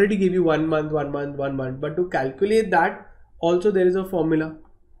 Now I already gave you 1 month, but to calculate that also there is a formula,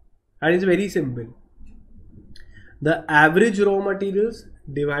 and it's very simple. The average raw materials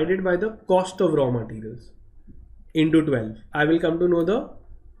divided by the cost of raw materials into 12. I will come to know the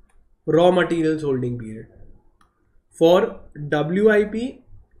raw materials holding period. For WIP,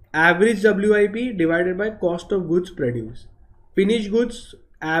 average WIP divided by cost of goods produced. Finished goods,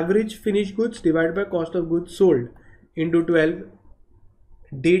 average finished goods divided by cost of goods sold into 12.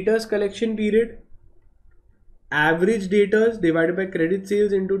 Debtors collection period, average debtors divided by credit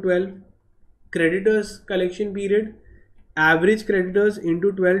sales into 12. Creditors collection period, average creditors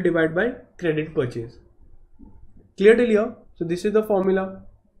into 12 divided by credit purchase. Clear till here? So this is the formula.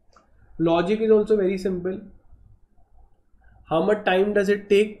 Logic is also very simple. How much time does it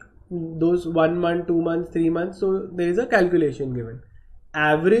take? Those 1 month, 2 months, 3 months. So there is a calculation given.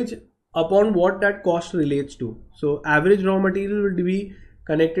 Average upon what that cost relates to. So average raw material will be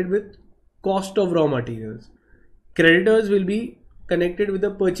connected with cost of raw materials. Creditors will be connected with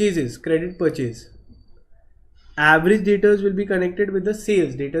the purchases, credit purchase. Average debtors will be connected with the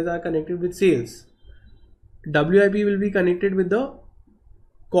sales. Debtors are connected with sales. WIP will be connected with the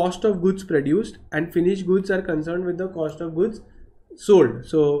cost of goods produced, and finished goods are concerned with the cost of goods sold.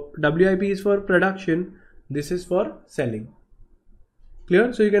 So WIP is for production, this is for selling.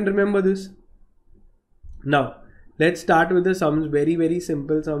 Clear? So you can remember this. Now let's start with the sums. Very, very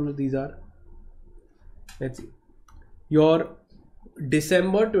simple sums these are. Let's see. Your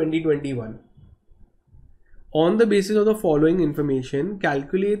December 2021. On the basis of the following information,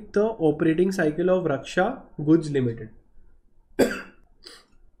 calculate the operating cycle of Raksha Goods Limited.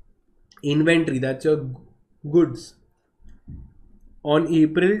 Inventory, that's your goods. On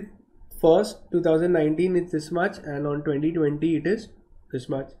April 1st, 2019, it's this much, and on 2020, it is this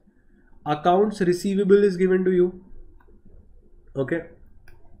much. Accounts receivable is given to you. Okay.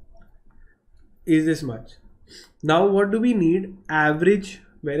 Is this much. Now, what do we need? Average.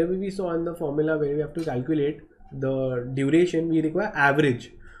 Wherever we saw in the formula where we have to calculate the duration, we require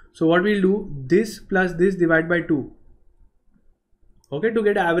average. So what we'll do, this plus this divide by 2. Okay, to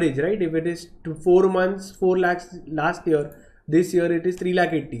get average, right? If it is 4 months, 4 lakhs last year, this year it is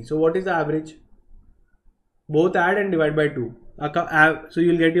 3,80,000. So what is the average? Both add and divide by 2. So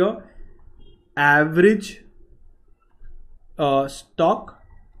you'll get your average stock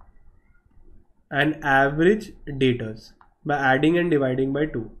and average debtors by adding and dividing by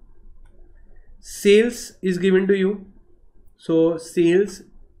 2. Sales is given to you. So sales,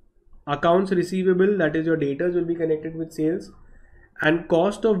 accounts receivable, that is your debtors, will be connected with sales, and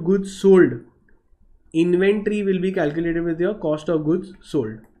cost of goods sold, inventory will be calculated with your cost of goods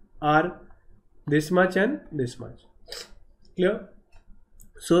sold, are this much and this much. Clear?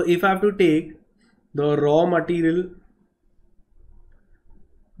 So if I have to take the raw material,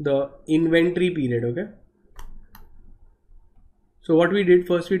 the inventory period, okay. So what we did,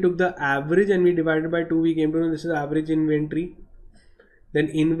 first we took the average and we divided by 2. We came to know this is average inventory. Then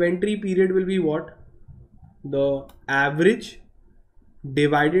inventory period will be what? The average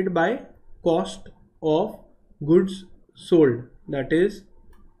divided by cost of goods sold, that is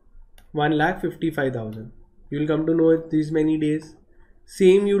 1,55,000. You will come to know it these many days.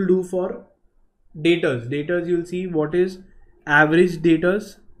 Same you'll do for daters. Daters you'll see what is average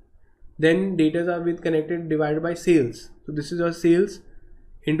daters. Then daters are with connected divided by sales. So this is your sales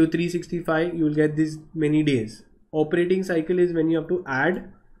into 365. You will get these many days. Operating cycle is when you have to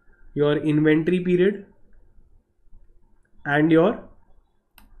add your inventory period and your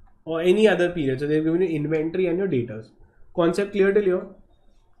or any other period. So they're giving you inventory and your daters. Concept clear till here?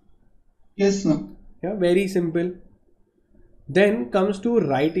 Yes, sir. Yeah, very simple. Then comes to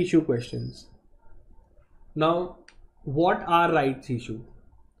right issue questions. Now, what are rights issue?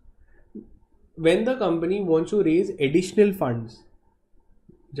 When the company wants to raise additional funds,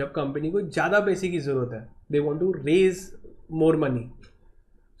 जब company को ज़्यादा पैसे की ज़रूरत है, they want to raise more money.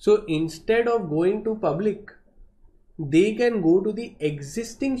 So instead of going to public, they can go to the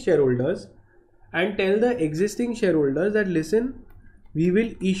existing shareholders and tell the existing shareholders that listen, we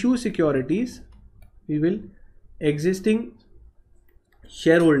will issue securities, existing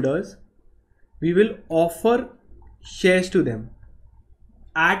shareholders, we will offer shares to them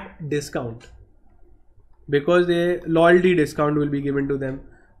at discount, because the loyalty discount will be given to them.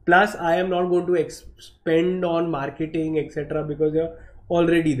 Plus I am not going to spend on marketing etc. because they are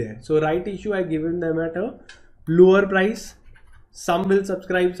already there. So right issue I given them at a lower price. Some will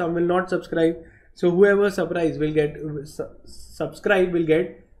subscribe, some will not subscribe. So whoever subscribe will get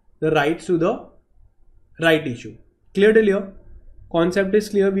the rights to the right issue. Clear till here? Concept is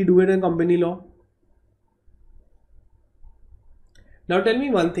clear. We do it in company law. Now tell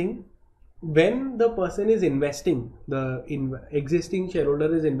me one thing. When the person is investing, the existing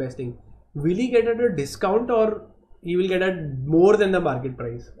shareholder is investing, will he get at a discount or he will get at more than the market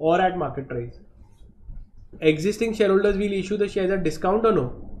price or at market price? Existing shareholders will issue the shares at discount or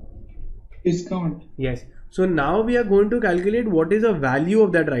no? Discount. Yes. So now we are going to calculate what is the value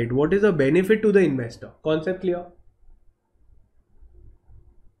of that right. What is the benefit to the investor? Concept clear?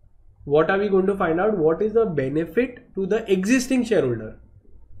 What are we going to find out? What is the benefit to the existing shareholder?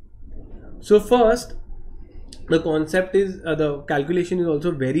 So first, the concept is, the calculation is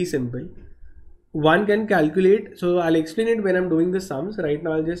also very simple. One can calculate, so I'll explain it when I'm doing the sums. Right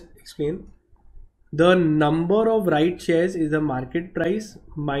now I'll just explain. The number of right shares is the market price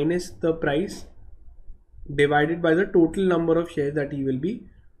minus the price divided by the total number of shares that he will be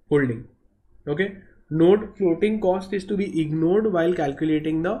holding. Okay. Note, floating cost is to be ignored while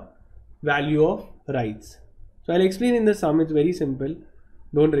calculating the value of rights. So I'll explain in the sum. It's very simple.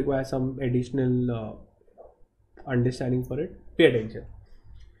 Don't require some additional understanding for it. Pay attention.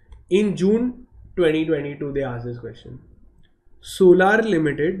 In June 2022, they asked this question. Solar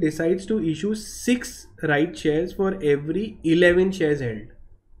Limited decides to issue 6 right shares for every 11 shares held.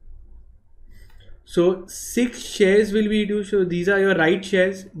 So 6 shares will be issued. So these are your right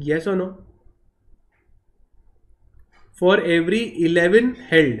shares. Yes or no? For every 11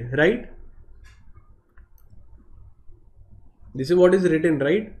 held, right? This is what is written,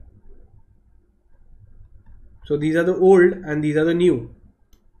 right? So these are the old and these are the new.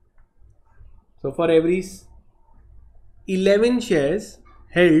 So for every 11 shares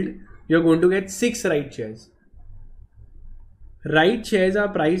held, you're going to get 6 right shares. Right shares are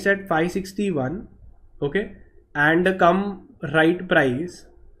priced at 561, okay, and the right price,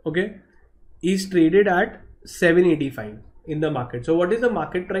 okay, is traded at 785 in the market. So what is the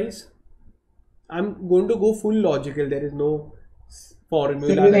market price? I'm going to go full logical. There is no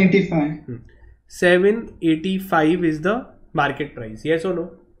formula. 785. 785 is the market price. Yes or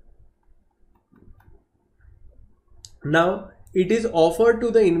no? Now it is offered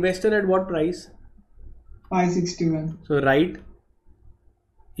to the investor at what price? 561. So right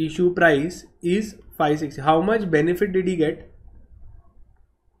issue price is 560. How much benefit did he get?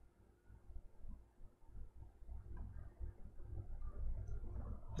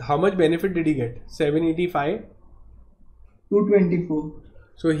 How much benefit did he get? 785. 224.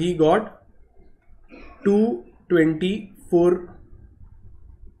 So he got 224.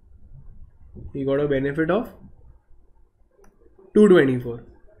 He got a benefit of 224.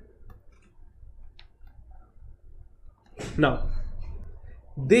 Now,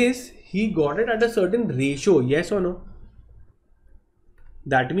 this he got it at a certain ratio, yes or no?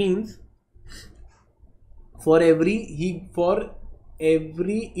 That means for every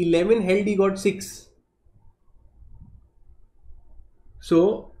 11 held he got 6.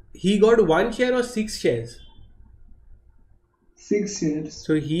 So he got 1 share or 6 shares? 6 shares.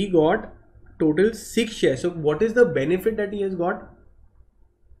 So he got total 6 shares. So what is the benefit that he has got?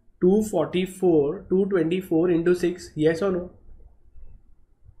 224 into 6, yes or no?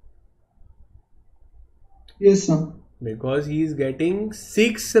 Yes, sir. Because he is getting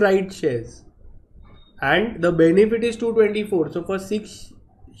 6 right shares and the benefit is 224. So for 6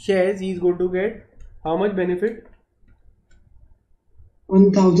 shares he is going to get how much benefit?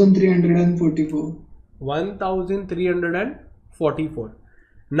 1344. 1344.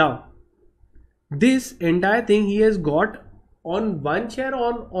 Now this entire thing he has got on one share,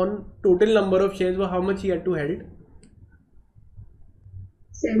 on total number of shares, or how much he had to held?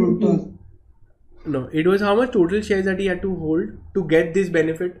 17. Total. No, it was how much total shares that he had to hold to get this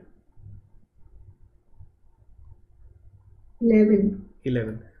benefit? 11.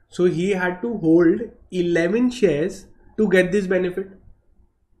 11. So he had to hold 11 shares to get this benefit.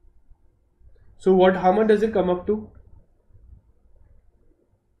 So how much does it come up to?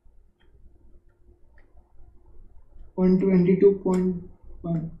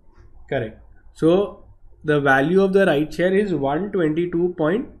 122.1. Correct. So the value of the right share is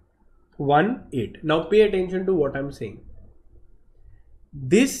 122.18. Now pay attention to what I'm saying.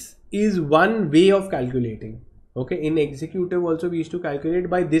 This is one way of calculating. Okay, in executive also we used to calculate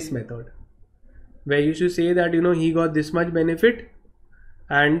by this method, where you should say that he got this much benefit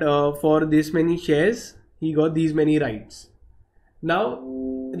and for this many shares he got these many rights. Now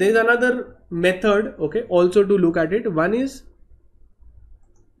there is another method, okay, also to look at it. One is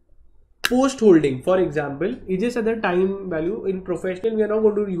post holding. For example, it is at the time value. In professional we are now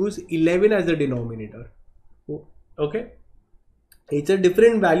going to use 11 as the denominator. Okay, it's a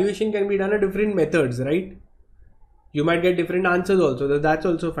different valuation, can be done at different methods, right? You might get different answers also, that's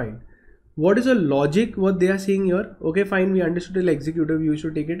also fine. What is the logic what they are saying here? Okay, fine, we understood till executive you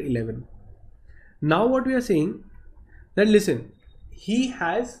should take it 11. Now what we are saying, that listen, he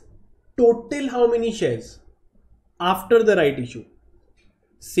has total how many shares after the right issue?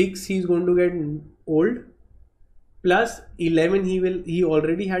 6 he is going to get old, plus 11 he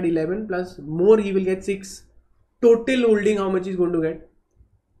already had 11, plus more he will get 6. Total holding how much he is going to get?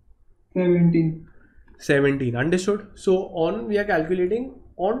 17. Understood? So we are calculating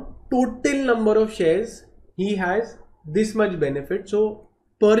on total number of shares he has this much benefit. So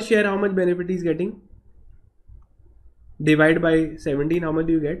per share how much benefit he is getting? Divide by 17, how much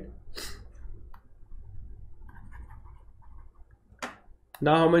do you get?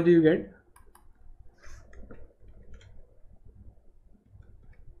 Now how much do you get?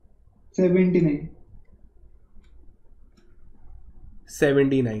 79.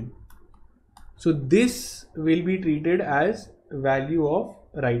 So this will be treated as value of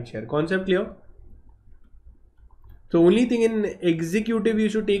right share. Concept clear? So only thing in executive you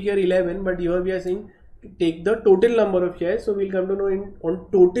should take your 11, but here we are saying take the total number of shares. So we'll come to know on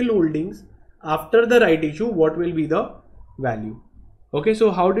total holdings after the right issue what will be the value. Okay, so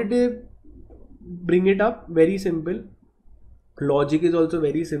how did they bring it up? Very simple. Logic is also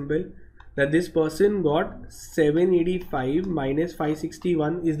very simple. That this person got 785 minus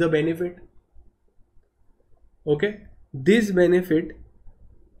 561 is the benefit. Okay, this benefit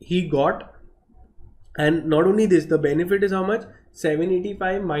he got, and not only this, the benefit is how much?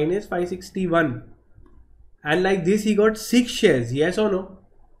 785 minus 561, and like this he got 6 shares, yes or no?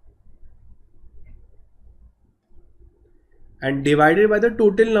 And divided by the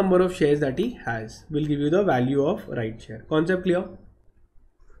total number of shares that he has will give you the value of right share. Concept clear?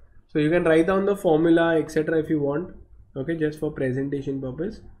 So you can write down the formula etc if you want, okay, just for presentation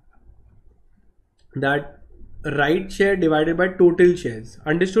purpose, that right share divided by total shares.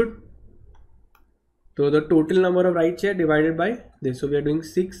 Understood? So the total number of right share divided by this. So we are doing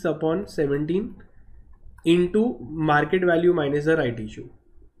 6 upon 17 into market value minus the right issue.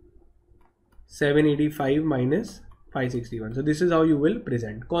 785 minus 561. So this is how you will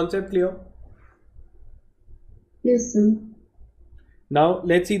present. Concept clear? Yes, sir. Now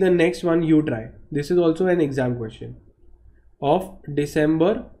let's see the next one you try. This is also an exam question of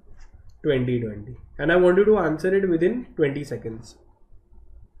December 2020. And I want you to answer it within 20 seconds.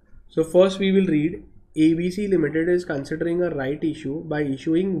 So first we will read, ABC Limited is considering a right issue by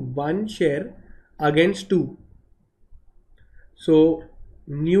issuing 1 share against 2. So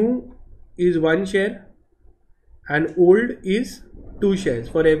new is 1 share and old is 2 shares.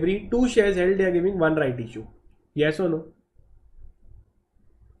 For every 2 shares held they are giving 1 right issue. Yes or no?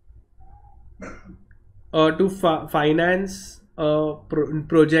 To finance a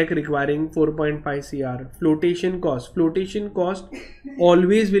project requiring 4.5 CR. Flotation cost. Flotation cost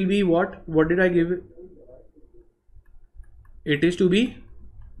always will be what? What did I give it? It is to be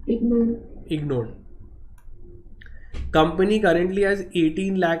ignored. Company currently has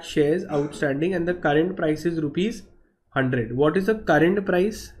 18 lakh shares outstanding and the current price is rupees 100. What is the current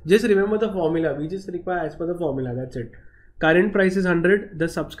price? Just remember the formula. We just require as per the formula. That's it. Current price is 100. The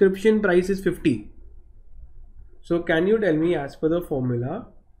subscription price is 50. So can you tell me, as per the formula,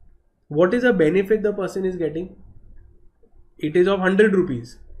 what is the benefit the person is getting? It is of 100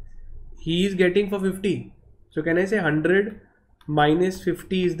 rupees. He is getting for 50. So can I say 100 minus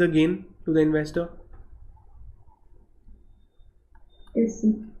 50 is the gain to the investor? Yes,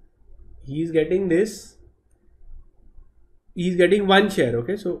 sir. He is getting this. He is getting one share.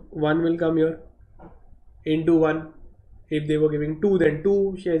 Okay, so one will come here into one. If they were giving two, then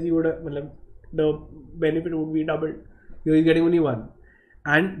two shares he would have, the benefit would be doubled. Here he is getting only one,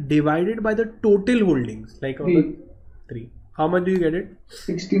 and divided by the total holdings, like on the 3. How much do you get it?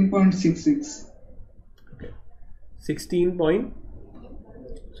 16.66. Okay, 16 point.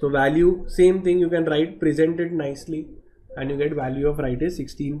 So value, same thing you can write, present it nicely, and you get value of right is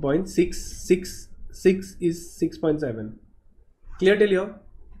 16.666 is 6.7. Clear till here?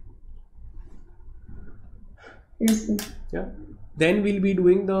 Yes, sir. Yeah. Then we'll be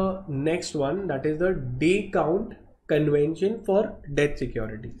doing the next one, that is the day count convention for debt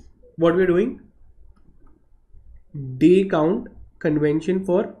securities. What we're doing? Day count convention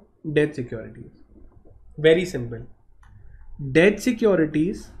for debt securities. Very simple. Debt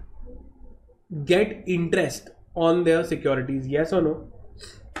securities get interest on their securities, yes or no?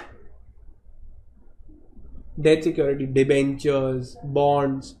 Debt security, debentures,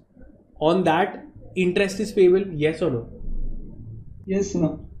 bonds, on that interest is payable, yes or no? Yes,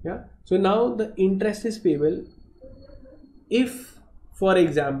 sir. Yeah. So now the interest is payable if, for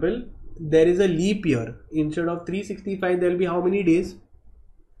example, there is a leap year. Instead of 365, there will be how many days?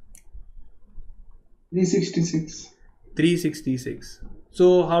 366. 366.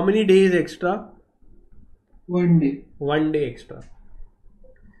 So how many days extra? 1 day. 1 day extra.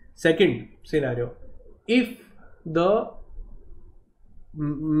 Second scenario, if the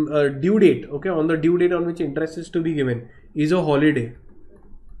due date, okay, on the due date on which interest is to be given is a holiday,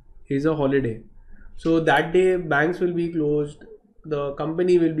 so that day banks will be closed, the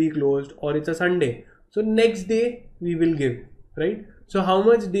company will be closed, or it's a Sunday, so next day we will give, right? So how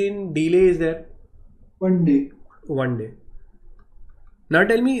much delay is there? 1 day. 1 day. Now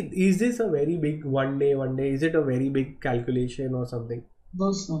tell me, is this a very big 1 day? Is it a very big calculation or something?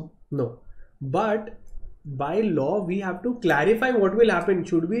 No, sir. No. But by law, we have to clarify what will happen.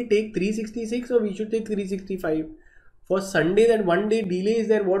 Should we take 366 or we should take 365? For Sunday, that 1 day delay is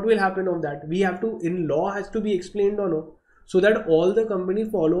there, what will happen of that? We have to, in law, has to be explained or no, so that all the companies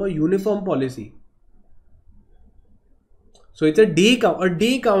follow a uniform policy. So it's a day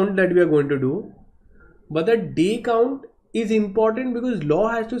count that we are going to do. But the day count is important because law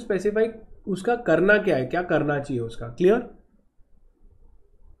has to specify उसका करना क्या है, क्या करना चाहिए उसका. Clear?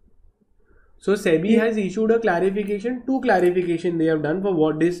 So SEBI has issued a clarification, 2 clarification they have done for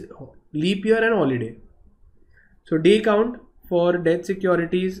what is leap year and holiday. So day count for debt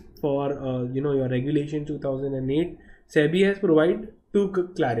securities for your regulation 2008, SEBI has provided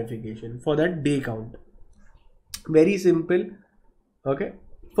 2 clarification for that day count. Very simple. Okay.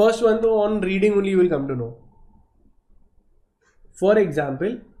 First one though, on reading only you will come to know. For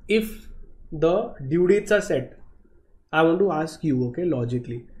example, if the due dates are set, I want to ask you, okay,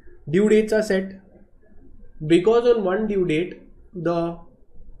 logically, due dates are set because on one due date,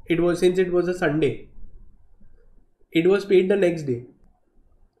 since it was a Sunday, it was paid the next day.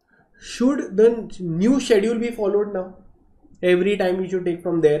 Should the new schedule be followed now? Every time we should take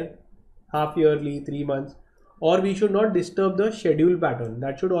from there, half yearly, 3 months, or we should not disturb the schedule pattern.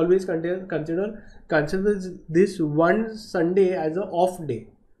 That should always consider this one Sunday as a off day,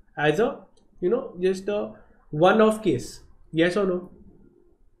 as a just a one-off case. Yes or no?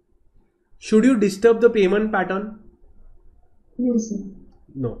 Should you disturb the payment pattern? No, sir.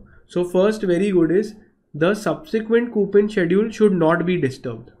 No. So first, very good is the subsequent coupon schedule should not be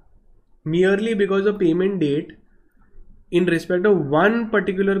disturbed merely because the payment date in respect of one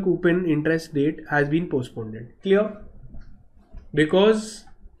particular coupon interest date has been postponed. Clear? Because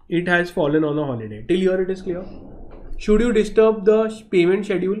it has fallen on a holiday. Till here it is clear. Should you disturb the payment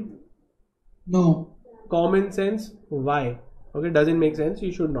schedule? No. Common sense. Why? Okay, doesn't make sense.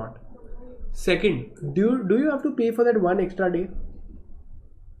 You should not. Second, do you have to pay for that one extra day?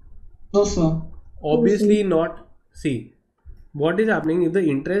 No, sir. Obviously not. See, what is happening if the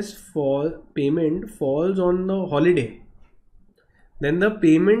interest payment falls on the holiday? Then the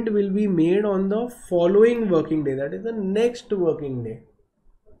payment will be made on the following working day, that is the next working day.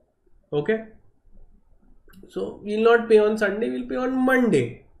 Okay? So we'll not pay on Sunday, we'll pay on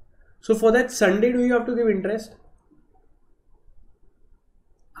Monday. So for that Sunday, do you have to give interest?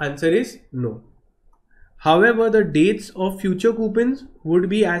 Answer is no. However, the dates of future coupons would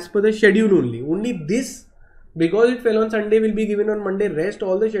be as per the schedule only. Only this, because it fell on Sunday, will be given on Monday. Rest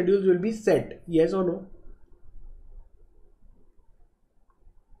all the schedules will be set. Yes or no?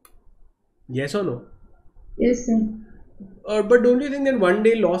 Yes or no? Yes, sir. But don't you think then one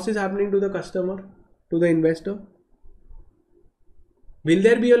day loss is happening to the customer, to the investor? Will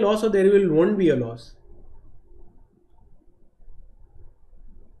there be a loss or won't be a loss?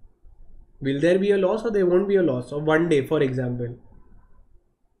 Will there be a loss or there won't be a loss of one day, for example?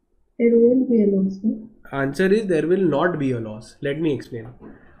 There won't be a loss, sir. Answer is there will not be a loss. Let me explain.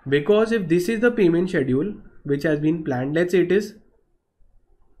 Because if this is the payment schedule which has been planned, let's say it is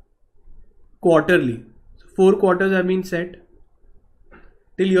quarterly. 4 quarters have been set.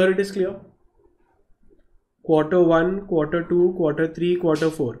 Till here it is clear. Quarter 1, quarter 2, quarter 3, quarter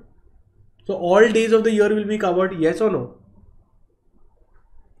 4. So all days of the year will be covered, yes or no?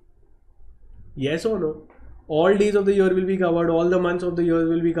 Yes or no? All days of the year will be covered, all the months of the year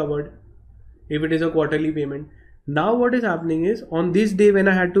will be covered if it is a quarterly payment. Now what is happening is, on this day when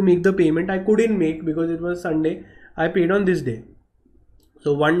I had to make the payment, I couldn't make because it was Sunday. I paid on this day.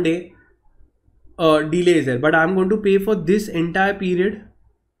 So one day delay is there, but I'm going to pay for this entire period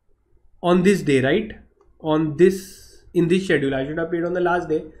on this day, right? In this schedule, I should have paid on the last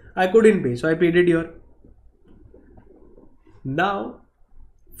day. I couldn't pay, so I paid it here. Now,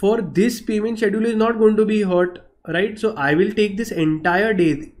 for this payment schedule is not going to be hurt, right? So I will take this entire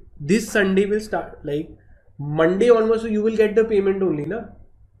day. This Sunday will start, like Monday onwards, so you will get the payment only, na?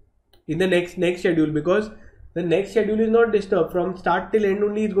 In the next schedule, because the next schedule is not disturbed. From start till end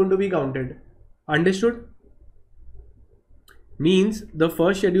only is going to be counted. Understood? Means the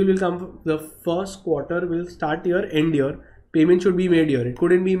first schedule will come, the first quarter will start here, end here. Payment should be made here. It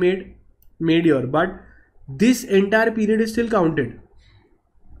couldn't be made here, but this entire period is still counted,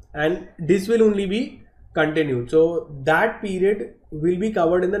 and this will only be continued. So that period will be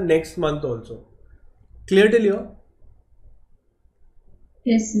covered in the next month also. Clear till here?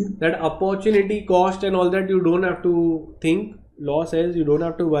 Yes, sir. That opportunity cost and all that you don't have to think. Law says you don't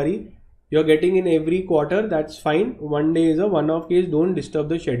have to worry. You're getting in every quarter, that's fine. One day is a one-off case, don't disturb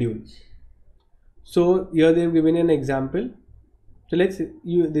the schedule. So here they've given an example. So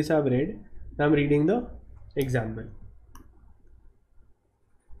this I've read. Now I'm reading the example.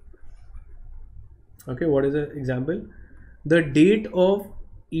 Okay, what is the example? The date of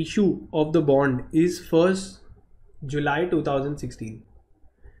issue of the bond is 1st July 2016.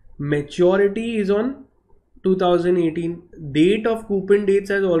 Maturity is on 2018. Date of coupon dates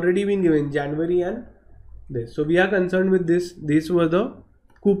has already been given, January and this. So we are concerned with this. These were the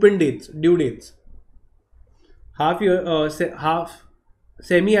coupon dates, due dates.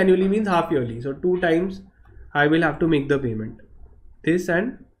 Semi-annually means half yearly. So 2 times I will have to make the payment. This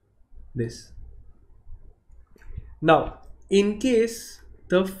and this. Now, in case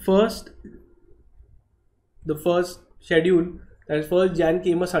the first schedule, that is 1st Jan,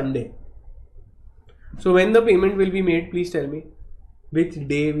 came a Sunday. So when the payment will be made, please tell me which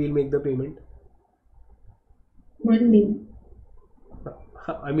day we will make the payment. Monday.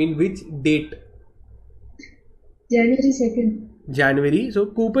 I mean which date? January 2nd. January. So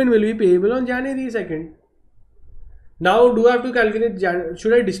coupon will be payable on January 2nd. Now do I have to calculate,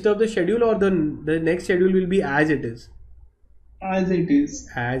 should I disturb the schedule or the next schedule will be as it is? As it is.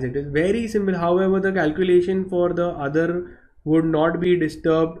 As it is. Very simple. However, the calculation for the other would not be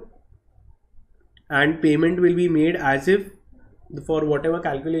disturbed, and payment will be made as if, for whatever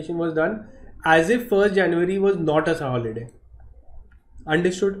calculation was done, as if 1st January was not a holiday.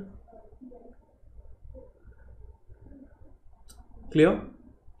 Understood? Clear?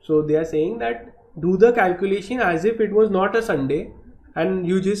 So they are saying that do the calculation as if it was not a Sunday and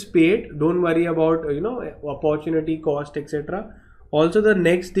you just pay it. Don't worry about opportunity cost, etc. Also the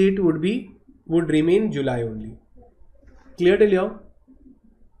next date would remain July only. Clear till here?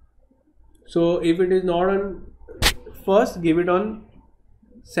 So if it is not on 1st, give it on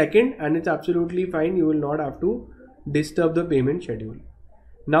 2nd, and it's absolutely fine. You will not have to disturb the payment schedule.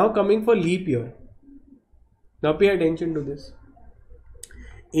 Now coming for leap year. Now pay attention to this.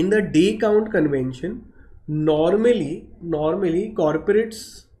 In the day count convention, normally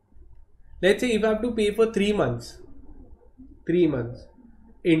corporates, let's say if I have to pay for 3 months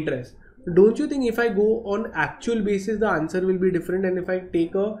interest, don't you think if I go on actual basis the answer will be different, and if I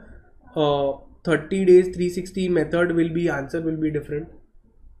take a 30 days 360 method answer will be different?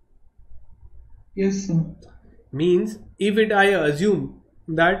 Yes, sir. Means if I assume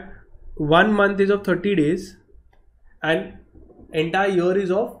that 1 month is of 30 days and entire year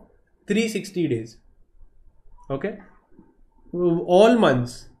is of 360 days. Okay, all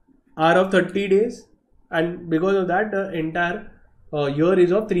months are of 30 days, and because of that the entire year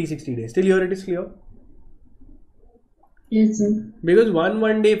is of 360 days. Till here it is clear? Yes, sir. Because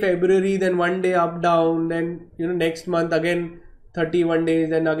one day February, then one day up down, then next month again 31 days,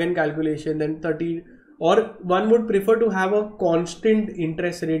 then again calculation, then 30, or one would prefer to have a constant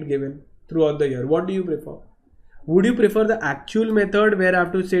interest rate given throughout the year. What do you prefer? Would you prefer the actual method where I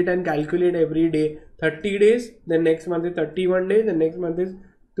have to sit and calculate every day 30 days, then next month is 31 days, and next month is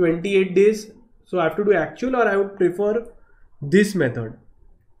 28 days, so I have to do actual, or I would prefer this method?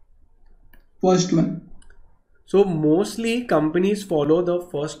 First one. So mostly companies follow the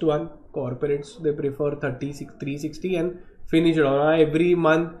first one. Corporates, they prefer 360 and finish it on every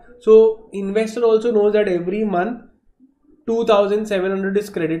month. So investor also knows that every month 2,700 is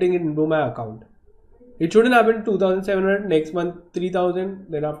crediting into my account. It shouldn't happen 2,700, next month 3,000,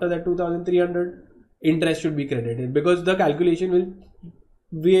 then after that 2,300 interest should be credited, because the calculation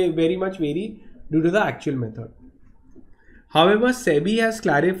will very much vary due to the actual method. However, SEBI has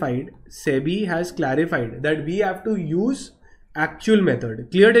clarified that we have to use actual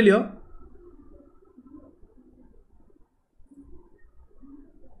method. Clear till here?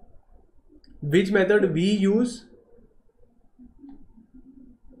 Which method we use?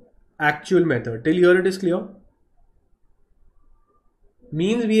 Actual method. Till here it is clear?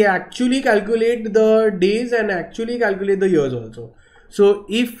 Means we actually calculate the days and actually calculate the years also. So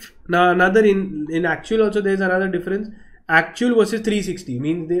if now another in actual also there is another difference. Actual versus 360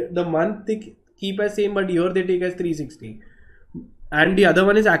 means the month they keep as same, but year they take as 360, and the other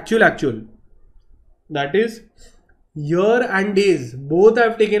one is actual. That is year and days both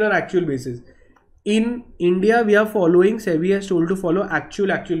have taken on actual basis. In India we are following, SEBI has told to follow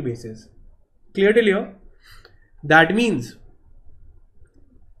actual basis. Clear till here? That means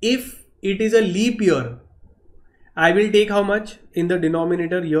if it is a leap year, I will take how much in the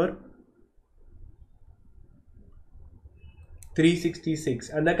denominator year? 366,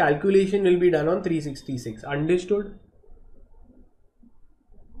 and the calculation will be done on 366. Understood?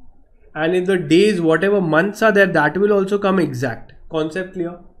 And in the days, whatever months are there, that will also come exact. Concept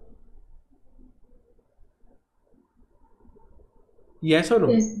clear? Yes or no?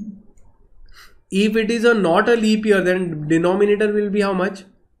 Yes. If it is not a leap year, then denominator will be how much?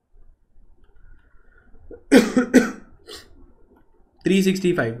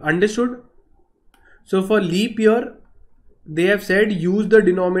 365. Understood? So for leap year, they have said use the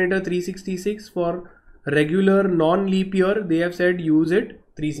denominator 366. For regular non-leap year, they have said use it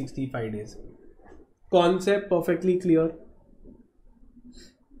 365 days. Concept perfectly clear?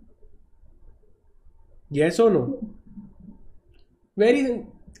 Yes or no? Very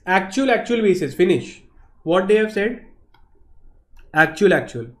actual basis. Finish. What they have said?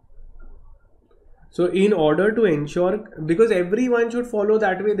 Actual. So in order to ensure, because everyone should follow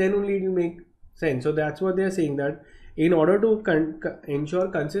that way, then only it will make sense. So that's what they are saying, that in order to ensure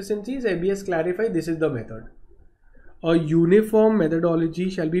consistency, SEBI has clarified this is the method. A uniform methodology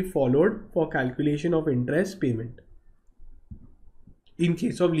shall be followed for calculation of interest payment in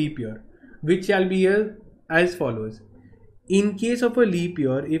case of leap year, which shall be as follows. In case of a leap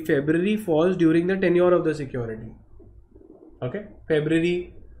year, if February falls during the tenure of the security, okay,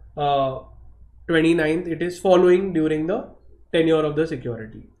 February 29th, it is following during the tenure of the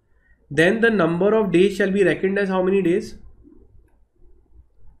security, then the number of days shall be reckoned as how many days?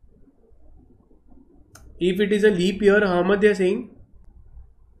 If it is a leap year, how much they are saying?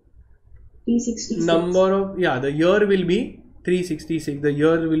 366. Number of, yeah, the year will be 366.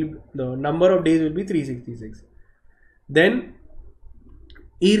 The number of days will be 366. Then,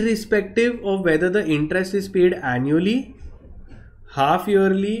 irrespective of whether the interest is paid annually, half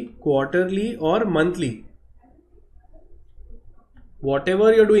yearly, quarterly, or monthly,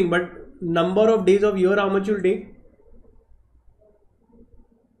 whatever you're doing, but number of days of year, how much you'll take?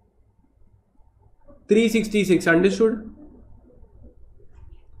 366. Understood?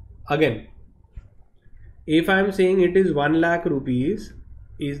 Again, if I am saying it is 1 lakh rupees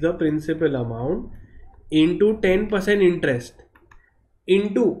is the principal amount into 10% interest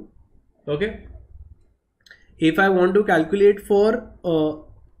into, okay, if I want to calculate for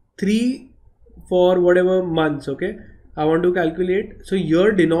 3 for whatever months, okay, I want to calculate, so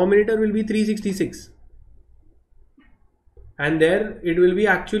your denominator will be 366, and there it will be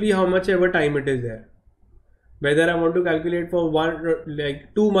actually how much ever time it is there. Whether I want to calculate for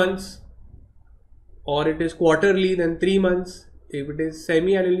 2 months, or it is quarterly, then 3 months. If it is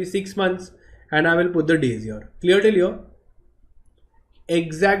semi-annually, 6 months, and I will put the days here. Clear till here?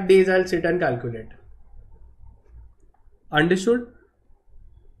 Exact days I'll sit and calculate. Understood?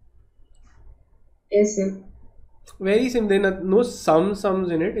 Yes, sir. Very simple. There are no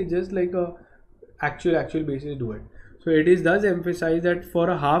sums in it. It's just like a actual basis do it. So it is thus emphasized that for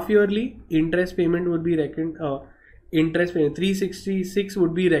a half yearly, interest payment would be reckoned, interest payment 366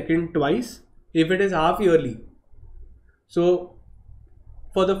 would be reckoned twice if it is half yearly. So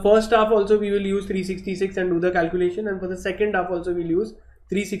for the first half also we will use 366 and do the calculation, and for the second half also we'll use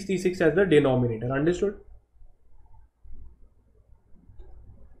 366 as the denominator. Understood?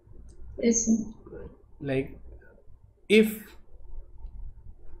 Yes, sir. Like if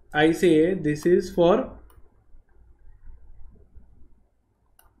I say this is for,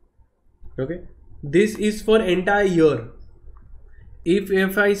 okay, this is for entire year.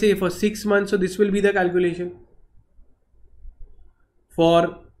 If I say for 6 months, so this will be the calculation.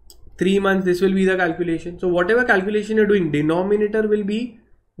 For 3 months, this will be the calculation. So whatever calculation you're doing, denominator will be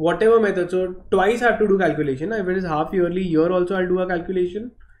whatever method. So twice I have to do calculation. If it is half yearly, year also I'll do a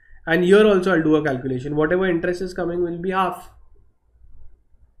calculation, and year also I'll do a calculation. Whatever interest is coming will be half.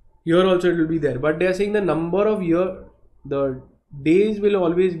 Year also it will be there. But they are saying the number of year, the days will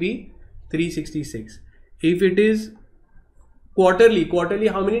always be 366. If it is quarterly,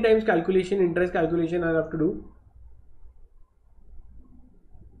 how many times interest calculation I have to do?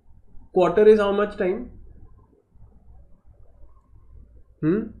 Quarter is how much time?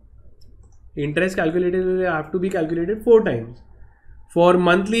 Interest calculated will have to be calculated 4 times. For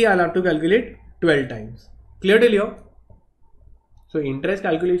monthly, I'll have to calculate 12 times. Clear till here? So interest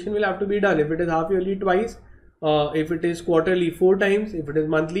calculation will have to be done. If it is half yearly, twice. If it is quarterly, 4 times. If it is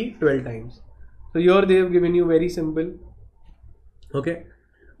monthly, 12 times. So here they have given you very simple. Okay.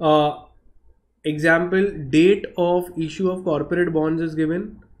 Example, date of issue of corporate bonds is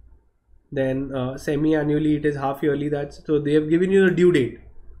given. Then semi-annually it is half yearly. That's so they have given you the due date.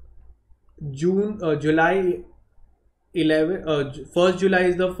 July 11. 1st July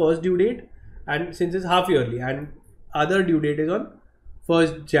is the first due date, and since it's half yearly, and other due date is on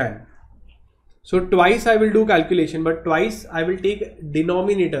 1st Jan. So twice I will do calculation, but twice I will take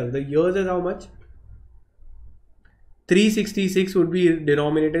denominator. The years is how much? 366 would be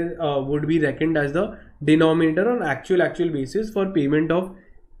denominator, would be reckoned as the denominator on actual basis for payment of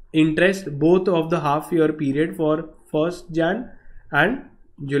interest both of the half year period for 1st Jan and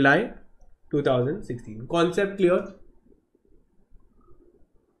July 2016. Concept clear?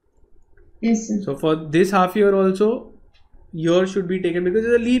 Yes, sir. So for this half year also, year should be taken because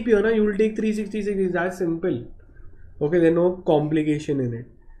it's a leap year. You will take 366. It's that simple. Okay, there's no complication in it.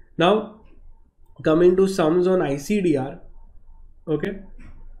 Now coming to sums on ICDR. Okay.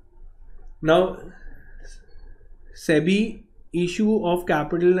 Now SEBI issue of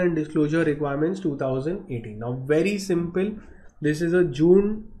capital and disclosure requirements 2018. Now very simple. This is a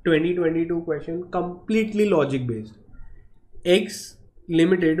June 2022 question, completely logic based. X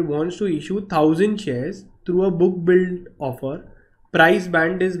Limited wants to issue 1000 shares through a book build offer. Price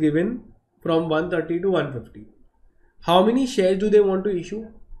band is given from 130 to 150. How many shares do they want to issue?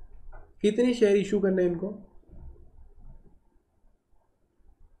 कितने share issue करने हैं इनको?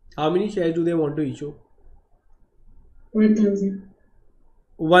 How many shares do they want to issue? 1000.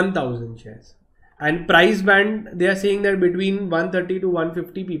 1000 shares. And price band, they are saying that between 130 to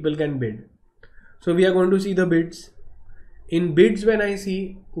 150 people can bid. So we are going to see the bids. In bids, when I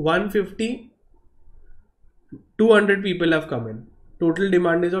see 150, 200 people have come in. Total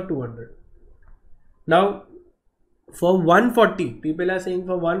demand is of 200. Now for 140, people are saying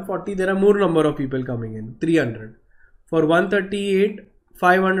for 140 there are more number of people coming in, 300. For 138,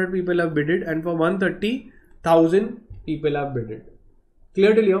 500 people have bidded, and for 130, 1000 people have bidded.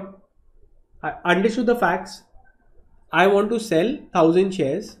 Clear till here? I understood the facts. I want to sell 1000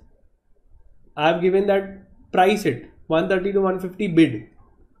 shares. I have given that price it 130 to 150 bid.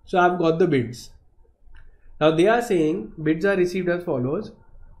 So I have got the bids. Now they are saying bids are received as follows.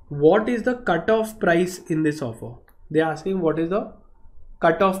 What is the cutoff price in this offer? They are asking what is the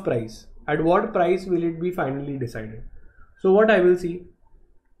cutoff price. At what price will it be finally decided? So what I will see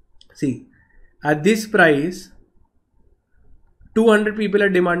at this price 200 people are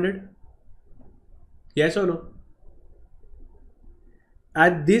demanded. Yes or no?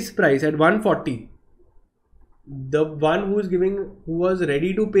 At this price, at 140, the one who was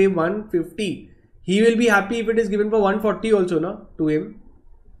ready to pay 150, he will be happy if it is given for 140 also, no? To him.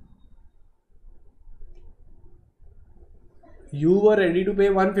 You were ready to pay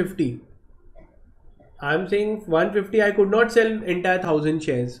 150. I am saying 150, I could not sell entire 1000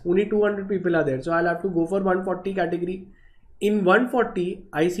 shares. Only 200 people are there. So I'll have to go for 140 category. In 140,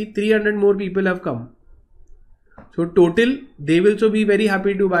 I see 300 more people have come. So total, they will also be very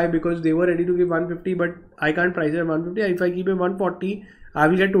happy to buy because they were ready to give 150, but I can't price it at 150. If I keep it 140, I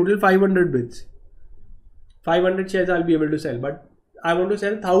will get total 500 bids. 500 shares I'll be able to sell, but I want to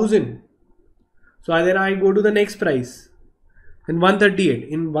sell 1000. So then I go to the next price. In 138.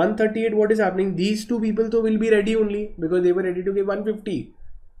 In 138, what is happening? These two people though will be ready only because they were ready to give 150.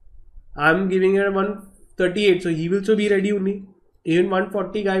 I'm giving it 138, so he will also be ready only. Even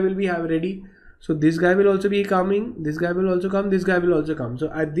 140 guy will be ready. So this guy will also be coming, this guy will also come, this guy will also come.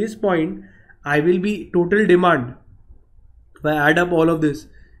 So at this point, I will be total demand, if I add up all of this,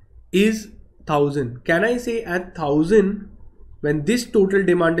 is 1000. Can I say at 1000, when this total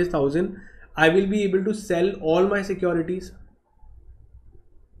demand is 1000, I will be able to sell all my securities?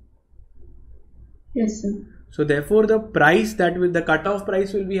 Yes, sir. So therefore the price that will, the cutoff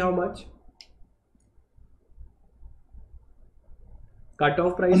price will be how much?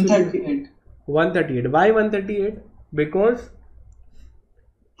 Cutoff price will be 138. 138. Why 138? Because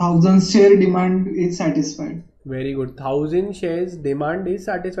 1000 share demand is satisfied. very good. 1000 shares demand is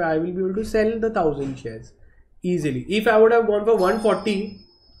satisfied. I will be able to sell the 1000 shares easily. If I would have gone for 140,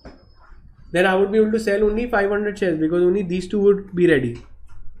 then I would be able to sell only 500 shares because only these two would be ready.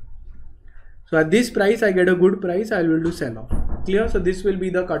 So at this price, I get a good price, I will be able to sell off. Clear? So this will be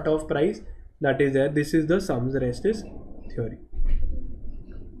the cutoff price that is there. This is the sums rest is theory.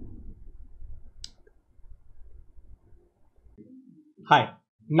 Hi.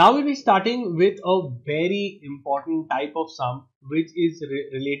 Now we'll be starting with a very important type of sum which is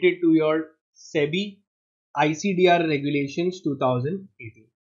related to your SEBI ICDR regulations 2018.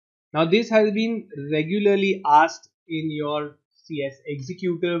 Now this has been regularly asked in your CS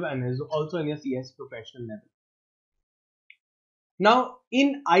executive and is also in your CS professional level. Now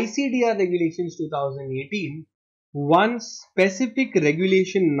in ICDR regulations 2018, one specific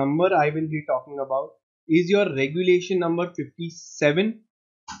regulation number I will be talking about is your regulation number 57,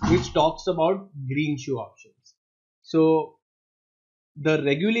 which talks about green shoe options. So the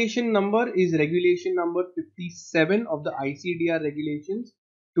regulation number is regulation number 57 of the ICDR regulations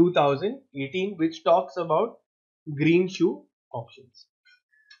 2018, which talks about green shoe options.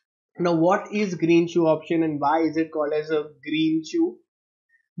 Now what is green shoe option and why is it called as a green shoe?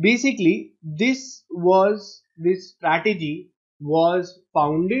 Basically this strategy was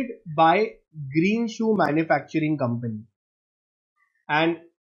founded by green shoe manufacturing company, and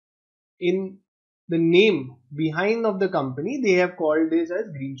in the name behind of the company they have called this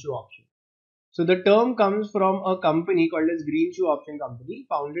as green shoe option. So the term comes from a company called as Green Shoe Option Company,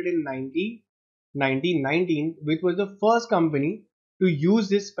 founded in 1919, which was the first company to use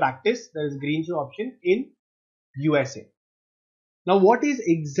this practice, that is green shoe option, in USA. Now what is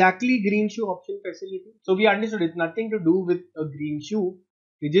exactly green shoe option facility? So we understood it's nothing to do with a green shoe,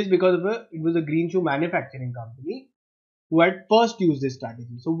 it's just because of it was a green shoe manufacturing company who had first used this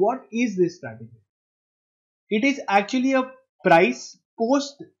strategy. So what is this strategy? It is actually a price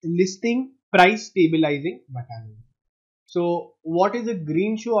post listing price stabilizing mechanism. So what is a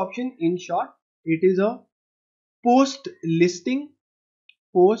green shoe option? In short, it is a post listing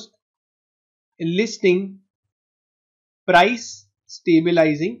price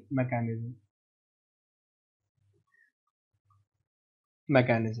stabilizing mechanism.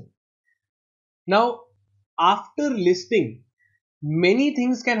 Now after listing, many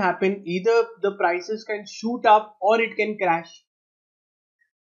things can happen. Either the prices can shoot up or it can crash.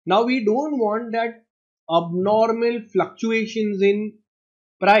 Now we don't want that abnormal fluctuations in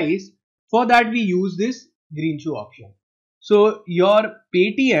price. For that we use this green shoe option. So your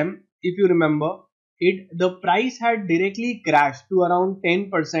Paytm, if you remember, the price had directly crashed to around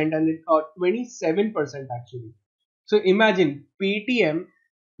 10% and it got 27% actually. So imagine Paytm,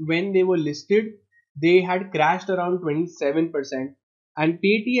 when they were listed, they had crashed around 27%, and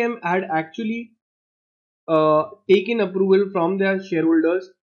Paytm had actually taken approval from their shareholders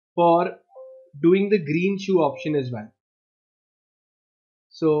for doing the green shoe option as well.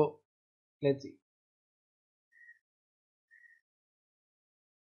 So let's see.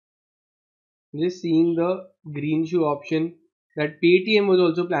 Just seeing the green shoe option that Paytm was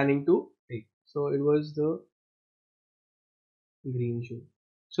also planning to take. So it was the green shoe.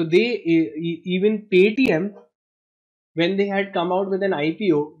 So they even Paytm, when they had come out with an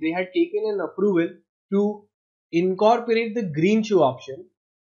IPO, they had taken an approval to incorporate the green shoe option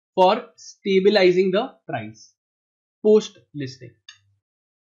for stabilizing the price post listing.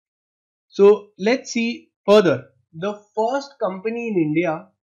 So let's see further. The first company in India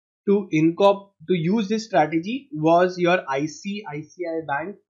to use this strategy was your ICICI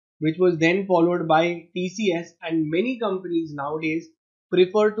Bank, which was then followed by TCS, and many companies nowadays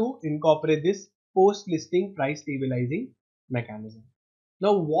prefer to incorporate this post listing price stabilizing mechanism.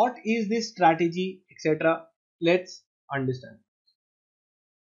 Now what is this strategy, etc.? Let's understand.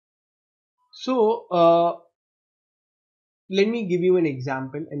 So let me give you an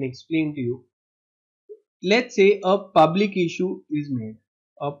example and explain to you. Let's say a public issue is made.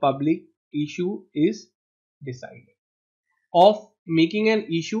 A public issue is decided of making an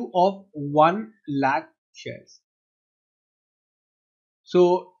issue of 1 lakh shares. So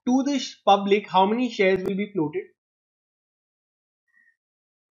to the public, how many shares will be floated?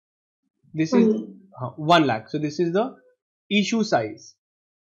 This is 1 lakh. So this is the issue size.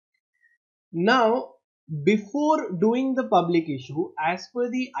 Now, before doing the public issue, as per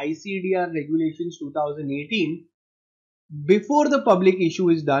the ICDR regulations 2018, before the public issue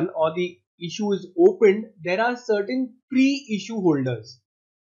is done or the issue is opened, there are certain pre-issue holders.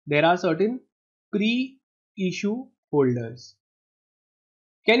 There are certain pre-issue holders.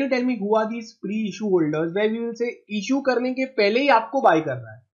 Can you tell me who are these pre-issue holders? Where we will say issue करने के पहले ही आपको buy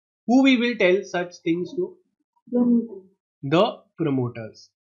करना है. Who we will tell such things to? The promoters.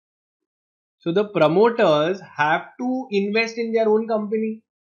 So the promoters have to invest in their own company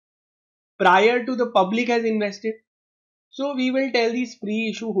prior to the public has invested. So we will tell these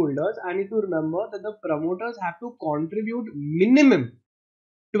pre-issue holders, and you need to remember that the promoters have to contribute minimum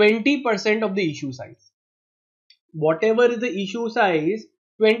 20% of the issue size. Whatever is the issue size,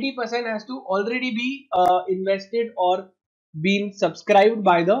 20% has to already be invested or been subscribed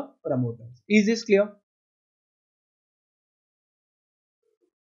by the promoters. Is this clear?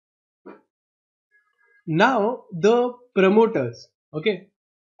 Now the promoters, okay,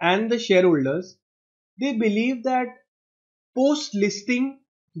 and the shareholders, they believe that post listing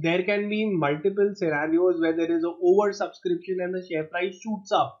there can be multiple scenarios where there is an oversubscription and the share price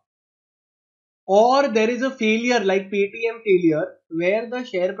shoots up, or there is a failure like Paytm failure where the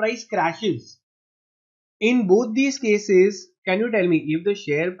share price crashes. In both these cases, can you tell me if the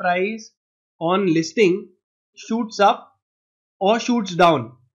share price on listing shoots up or shoots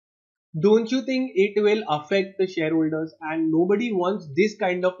down? Don't you think it will affect the shareholders, and nobody wants this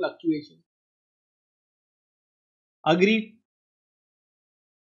kind of fluctuation? Agreed?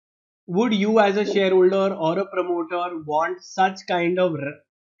 Would you as a shareholder or a promoter want such kind of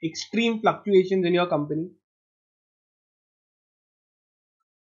extreme fluctuations in your company?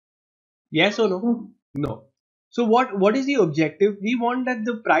 Yes or no? No. So what is the objective? We want that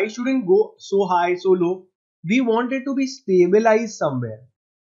the price shouldn't go so high, so low. We want it to be stabilized somewhere.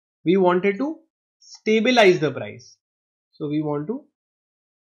 We wanted to stabilize the price. So we want to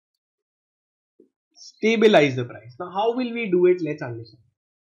stabilize the price. Now how will we do it? Let's understand.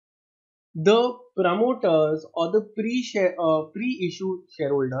 The promoters or the pre-issue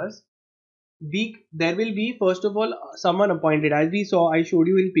shareholders, there will be first of all someone appointed. As we saw, I showed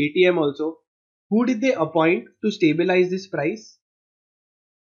you in Paytm also. Who did they appoint to stabilize this price?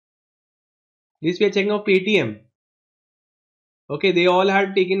 This we are checking of Paytm. Okay, they all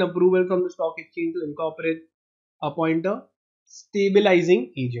had taken approval from the stock exchange to incorporate, appoint a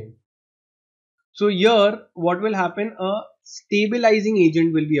stabilizing agent. So here what will happen? A stabilizing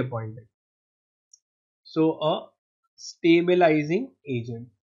agent will be appointed. So a stabilizing agent.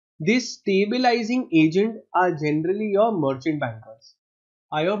 This stabilizing agent are generally your merchant bankers.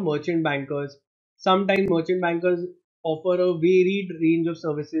 Are your merchant bankers. Sometimes merchant bankers offer a varied range of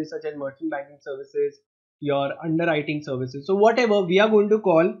services such as merchant banking services, your underwriting services. So whatever, we are going to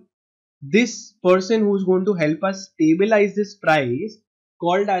call this person who is going to help us stabilize this price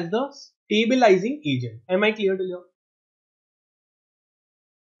called as the stabilizing agent. Am I clear to you?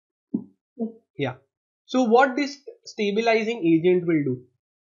 Yeah. So what this stabilizing agent will do?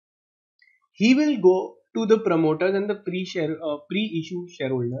 He will go to the promoters and the pre-issue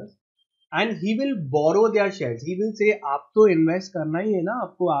shareholders, and he will borrow their shares. He will say, "आपको invest करना ही है ना,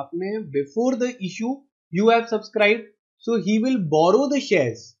 आपको आपने before the issue you have subscribed." So he will borrow the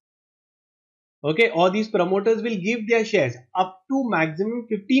shares. Okay, or these promoters will give their shares up to maximum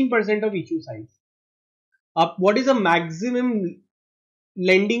 15% of issue size. What is the maximum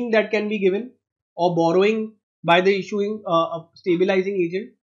lending that can be given or borrowing by the issuing stabilizing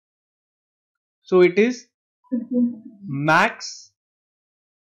agent? So it is max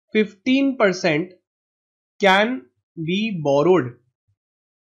 15% can be borrowed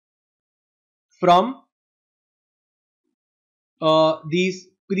from these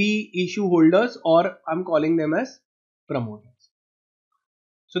pre-issue holders, or I'm calling them as promoters.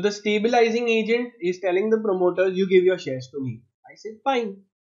 So the stabilizing agent is telling the promoters, you give your shares to me. I said fine.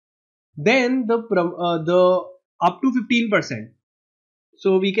 Then the up to 15%.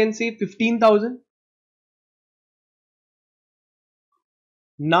 So we can say 15,000.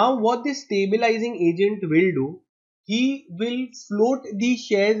 Now what this stabilizing agent will do, he will float these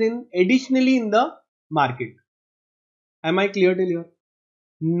shares in additionally in the market. Am I clear till here?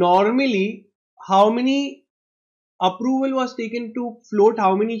 Normally, how many approval was taken to float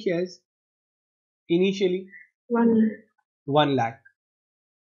how many shares initially? 1 lakh.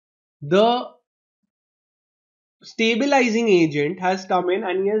 The stabilizing agent has come in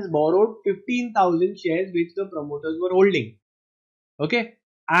and he has borrowed 15,000 shares which the promoters were holding. Okay,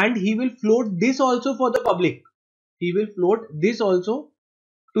 and he will float this also for the public. He will float this also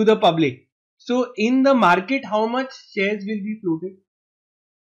to the public. So in the market, how much shares will be floated?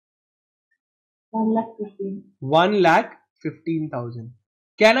 1,15,000. 1,15,000.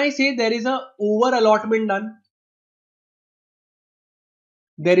 Can I say there is a over allotment done?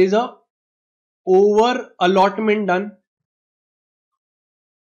 There is a over allotment done.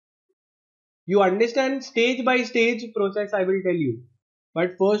 You understand stage by stage process, I will tell you.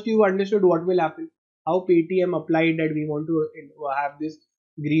 But first you understood what will happen. How Paytm applied that we want to have this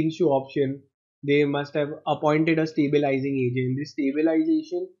green shoe option. They must have appointed a stabilizing agent. This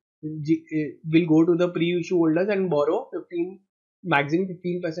stabilization will go to the pre-issue holders and borrow maximum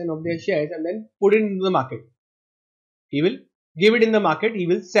 15% of their shares and then put it into the market. He will give it in the market. He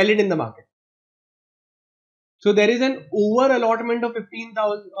will sell it in the market. So there is an over allotment of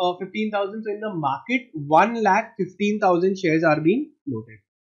 15,000. So in the market, 1,15,000 shares are being floated.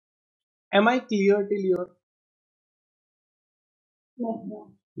 Am I clear till here? Yes, sir.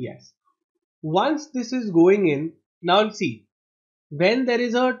 Yes. Once this is going in, now see, when there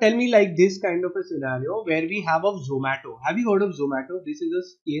is a, tell me like this kind of a scenario where we have of Zomato. Have you heard of Zomato? This is a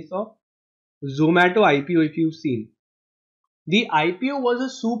case of Zomato IPO if you've seen. The IPO was a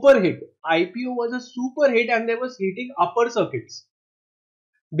super hit. IPO was a super hit and they was hitting upper circuits.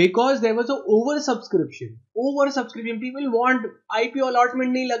 Because there was a oversubscription. People want IPO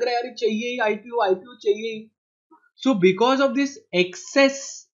allotment नहीं लग रहा यार चाहिए IPO चाहिए. So because of this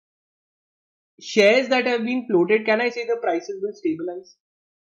excess shares that have been floated, can I say the prices will stabilize?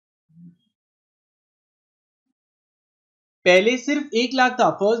 पहले सिर्फ 1 लाख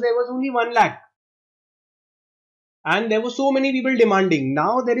था. First there was only 1 lakh. And there were so many people demanding.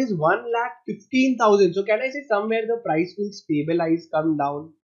 Now there is 1,15,000. So can I say somewhere the price will stabilize, come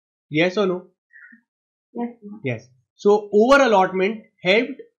down? Yes or no? Yes, sir. Yes. So over allotment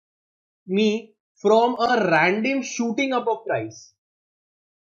helped me from a random shooting up of price.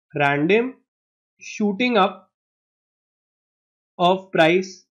 Random shooting up of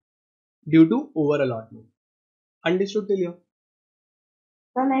price due to over allotment. Understood till here?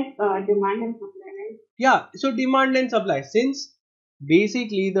 So like demand and supply, right? Yeah. So demand and supply. Since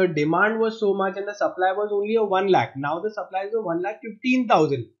basically the demand was so much and the supply was only a 1 lakh. Now the supply is a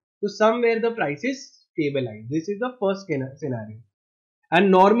 1,15,000. So somewhere the price is stabilized. This is the first scenario. And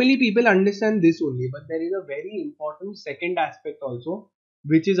normally people understand this only, but there is a very important second aspect also,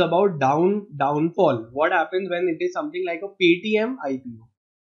 which is about downfall. What happens when it is something like a Paytm IPO?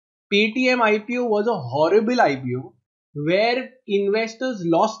 Paytm IPO was a horrible IPO where investors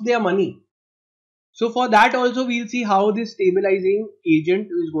lost their money. So for that also we'll see how this stabilizing agent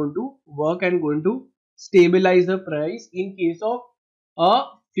is going to work and going to stabilize the price in case of a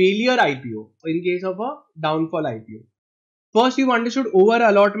failure IPO, in case of a downfall IPO. First, you've understood over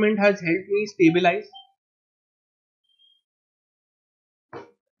allotment has helped me stabilize.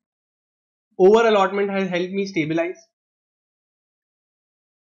 Over allotment has helped me stabilize.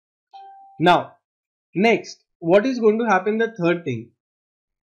 Now, next, what is going to happen? The third thing.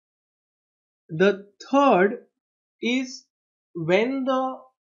 The third is when the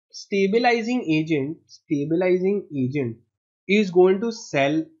stabilizing agent is going to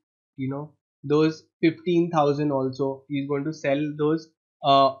sell, those 15,000 also. He is going to sell those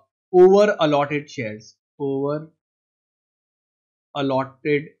over allotted shares. Over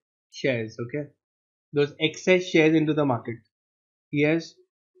allotted shares, okay, those excess shares into the market. Yes,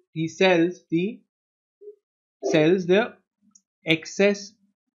 he sells the excess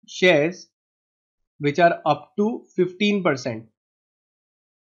shares which are up to 15%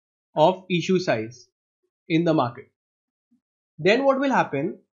 of issue size in the market. Then what will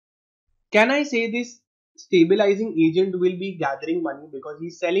happen? Can I say this stabilizing agent will be gathering money because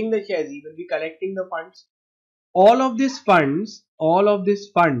he's selling the shares, he will be collecting the funds. All of these funds,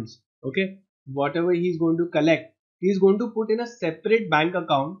 okay, whatever he's going to collect, he's going to put in a separate bank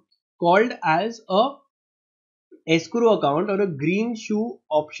account called as a escrow account or a green shoe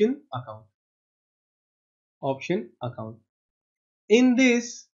option account. In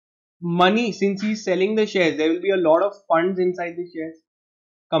this money, since he's selling the shares, there will be a lot of funds inside the shares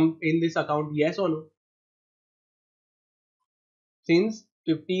come in this account. Yes or no? Since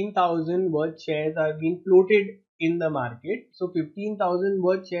 15,000 worth shares are being floated in the market, so 15,000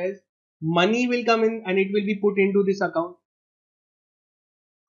 worth shares, money will come in and it will be put into this account.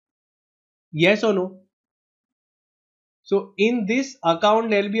 Yes or no? So in this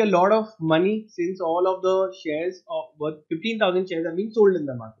account there will be a lot of money since all of the shares of worth 15,000 shares are being sold in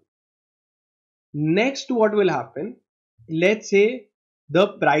the market. Next, what will happen? Let's say the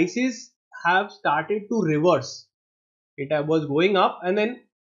prices have started to reverse. It was going up and then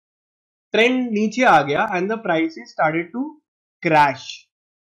trend नीचे आ गया and the prices started to crash.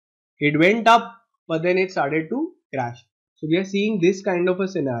 It went up but then it started to crash. So we are seeing this kind of a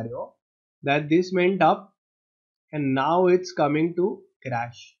scenario that this went up and now it's coming to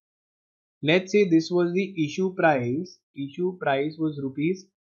crash. Let's say this was the issue price. Issue price was rupees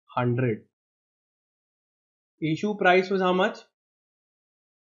 100. Issue price was how much?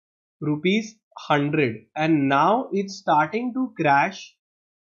 Rupees 100. And now it's starting to crash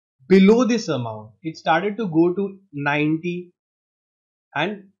below this amount. It started to go to 90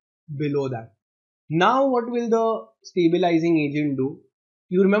 and below that. Now what will the stabilizing agent do?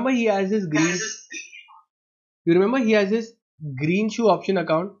 You remember he has this green. You remember he has this green shoe option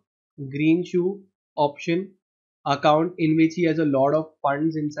account. Green shoe option account in which he has a lot of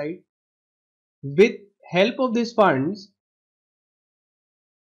funds inside. With help of these funds,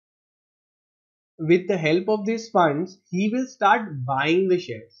 he will start buying the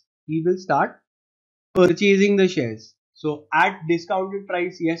shares. He will start purchasing the shares. So at discounted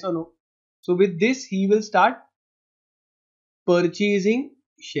price, yes or no? So with this, he will start purchasing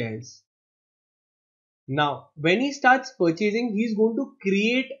shares. Now, when he starts purchasing, he is going to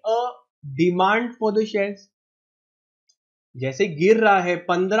create a demand for the shares. जैसे गिर रहा है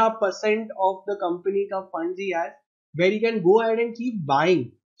 15% of the company का funds he has, where he can go ahead and keep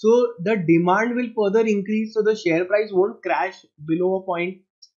buying. So the demand will further increase, so the share price won't crash below a point.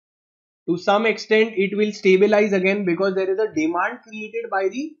 To some extent, it will stabilize again because there is a demand created by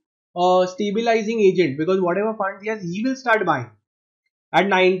the stabilizing agent, because whatever funds he has, he will start buying at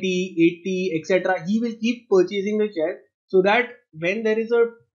 90, 80, etc. He will keep purchasing the shares so that when there is a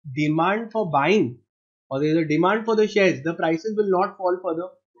demand for buying or there is a demand for the shares, the prices will not fall further.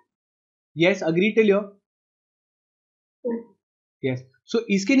 Yes, agree till here? Yes. So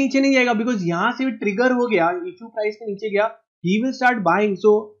इसके नीचे नहीं जाएगा because यहाँ से trigger हो गया, issue price के नीचे गया, he will start buying.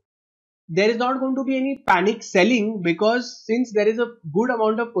 So there is not going to be any panic selling, because since there is a good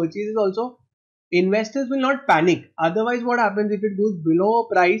amount of purchases also, investors will not panic. Otherwise what happens if it goes below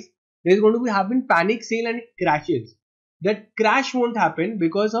a price, there is going to be happen panic sale and it crashes. That crash won't happen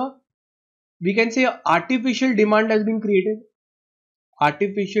because of, we can say, artificial demand has been created.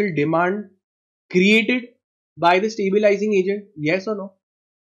 Artificial demand created by the stabilizing agent, yes or no?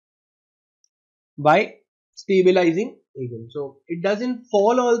 By stabilizing agent. So it doesn't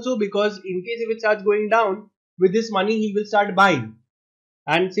fall also, because in case if it starts going down, with this money he will start buying.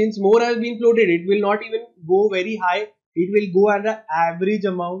 And since more has been floated, it will not even go very high. It will go at the average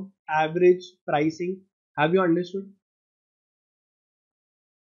amount, average pricing. Have you understood?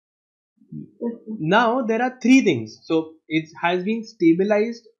 Now there are three things. So it has been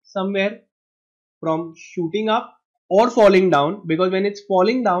stabilized somewhere from shooting up or falling down, because when it's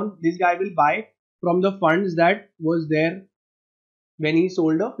falling down, this guy will buy from the funds that was there when he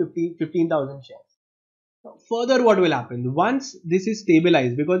sold a 15,000 shares. Further, what will happen once this is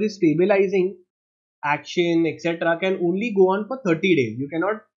stabilized, because this stabilizing action etc. can only go on for 30 days. You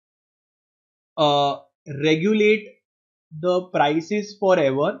cannot regulate the prices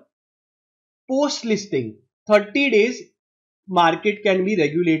forever. Post listing 30 days, market can be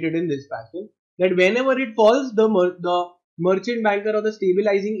regulated in this fashion that whenever it falls, the merchant banker or the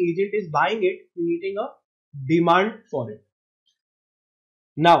stabilizing agent is buying it, creating a demand for it.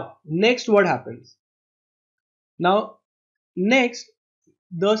 Now next, what happens? Now next,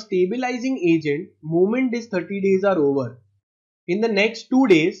 the stabilizing agent, moment these 30 days are over, in the next 2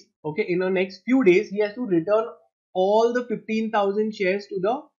 days, okay, in the next few days, he has to return all the 15,000 shares to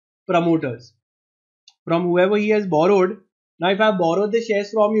the promoters from whoever he has borrowed. Now if I have borrowed the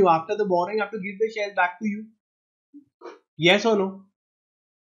shares from you, after the borrowing I have to give the shares back to you. Yes or no?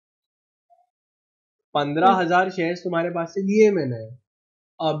 15,000 shares तुम्हारे पास से लिए मैंने,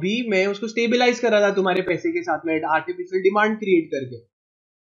 अभी मैं उसको stabilise कर रहा था तुम्हारे पैसे के साथ में, आर्टिफिशियल डिमांड क्रिएट करके,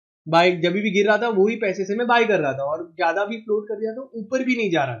 बाय जब भी गिर रहा था वही पैसे से मैं बाय कर रहा था, और ज्यादा भी फ्लोट कर दिया तो ऊपर भी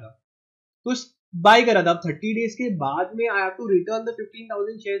नहीं जा रहा था, तो बाय कर रहा था. अब 30 डेज के बाद में I have to return the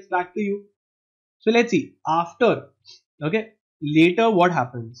 15,000 shares back to you. So let's see after, okay, later what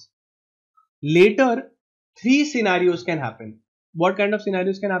happens? Later 3 scenarios can happen. What kind of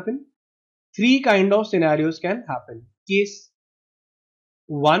scenarios can happen? 3 kind of scenarios can happen. Case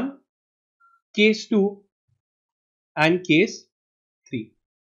 1, case 2 and case 3.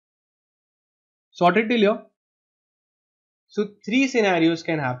 Sorted till here? So 3 scenarios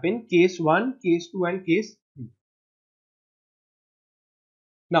can happen: case 1, case 2 and case 3.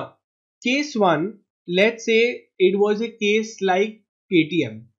 Now case 1, let's say it was a case like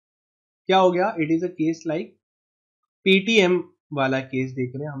Paytm. क्या हो गया? It is a case like Paytm वाला case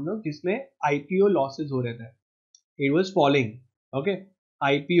देख रहे हैं हम लोग, जिसमें IPO लॉसेस हो रहे थे. it was falling. Okay,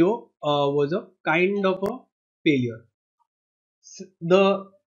 IPO was a kind of a failure. The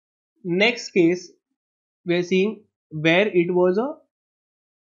next case we're seeing where it was a,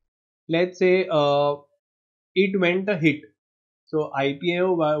 let's say, it went a hit. So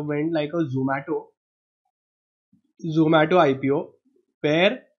IPO went like a Zomato IPO,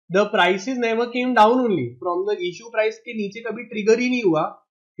 where the prices never came down, only from the issue price के नीचे कभी trigger ही नहीं हुआ,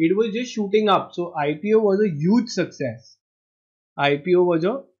 it was just shooting up. So IPO was a huge success. IPO was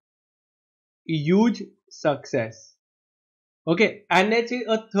a huge success. Okay, and let's say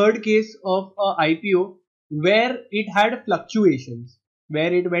a third case of a IPO where it had fluctuations,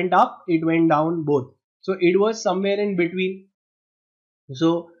 where it went up, it went down both. So it was somewhere in between.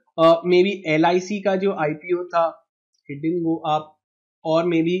 So maybe LIC का जो IPO था, it didn't go up, or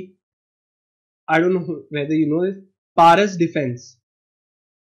maybe I don't know whether you know this, Paras Defense.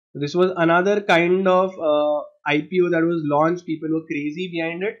 This was another kind of IPO that was launched. People were crazy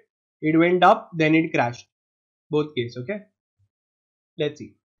behind it. It went up, then it crashed. Both cases, okay? Let's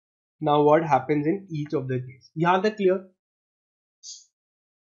see. Now what happens in each of the cases. Yahan tak clear?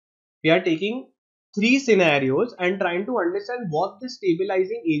 We are taking 3 scenarios and trying to understand what the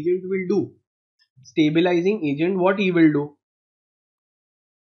stabilizing agent will do. Stabilizing agent, what he will do?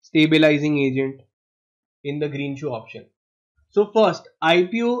 Stabilizing agent in the green shoe option. So first,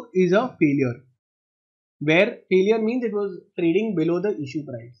 IPO is a failure, where failure means it was trading below the issue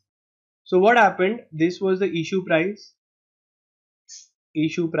price. So what happened? This was the issue price.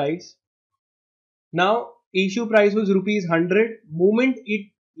 Issue price. Now issue price was rupees 100. Moment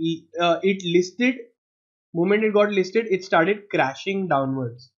it listed, moment it got listed, it started crashing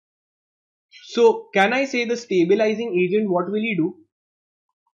downwards. So can I say the stabilizing agent, what will he do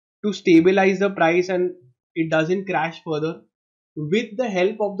to stabilize the price and it doesn't crash further? With the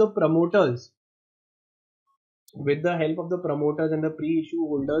help of the promoters, with the help of the promoters and the pre-issue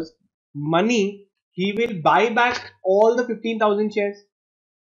holders money, he will buy back all the 15,000 shares.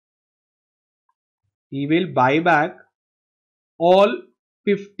 He will buy back all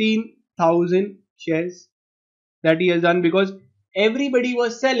 15,000 shares that he has done, because everybody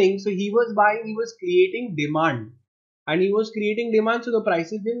was selling, so he was buying, he was creating demand, and he was creating demand, so the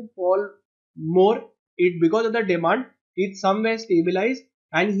prices didn't fall more. It, because of the demand, it somewhere stabilized,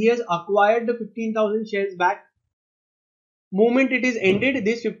 and he has acquired the 15,000 shares back. Moment it is ended,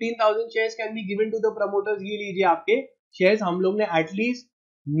 this 15,000 shares can be given to the promoters. ये लीजिए आपके shares, हम लोग ने at least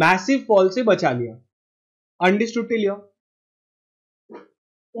massive fall से बचा लिया. Understood till here?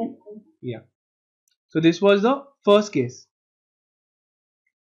 Yes. Yeah. So this was the first case.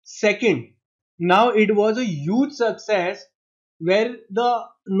 Second, now it was a huge success where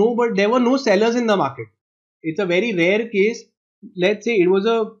there were no sellers in the market. It's a very rare case. Let's say it was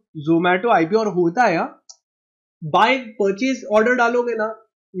a Zomato IPO, और होता है buy purchase order डालोगे ना,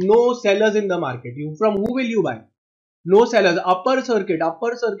 no sellers in the market. You from who will you buy? No sellers. Upper circuit.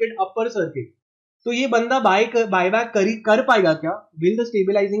 तो ये बंदा buy back कर पाएगा क्या? Will the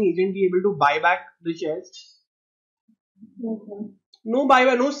stabilizing agent be able to buy back the shares? Okay. No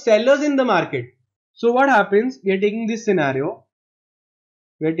buyback, no sellers in the market. So what happens? We are taking this scenario.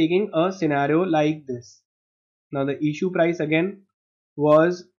 We are taking a scenario like this. Now the issue price again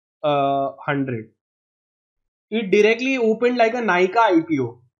was 100. It directly opened like a Nykaa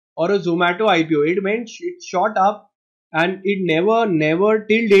IPO or a Zomato IPO. It shot up, and it never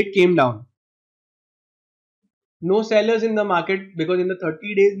till date came down. No sellers in the market, because in the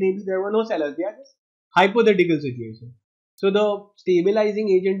 30 days maybe there were no sellers. They are just hypothetical situation. So the stabilizing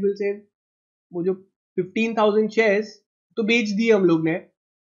agent will say, वो जो 15,000 shares तो बेच दिए हम लोग ने,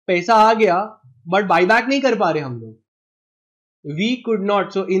 पैसा आ गया, but buyback नहीं कर पा रहे हम लोग. We could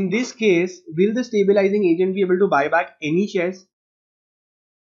not. So in this case, will the stabilizing agent be able to buy back any shares?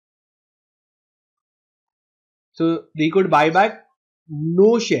 So they could buy back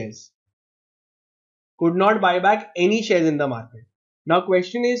no shares. Could not buy back any shares in the market. Now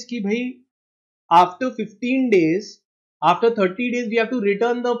question is कि भाई, after 15 days, after 30 days, we have to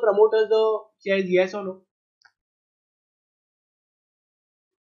return the promoters the shares, yes or no?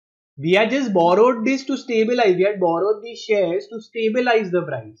 We had just borrowed this to stabilize. We had borrowed these shares to stabilize the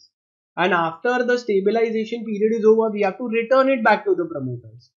price. And after the stabilization period is over, we have to return it back to the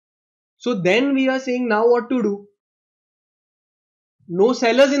promoters. So then we are saying now what to do? No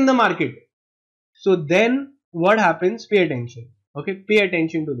sellers in the market. So then what happens? Pay attention. Okay, pay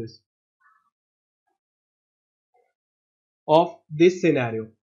attention to this. Of this scenario.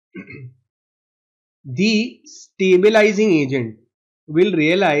 The stabilizing agent will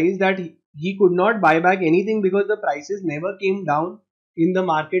realize that he could not buy back anything because the prices never came down in the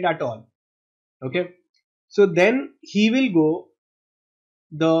market at all. Okay. So then he will go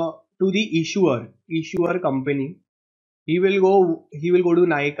to the issuer company. He will go to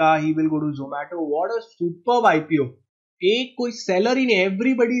Nykaa, he will go to Zomato. What a superb IPO. एक कोई seller in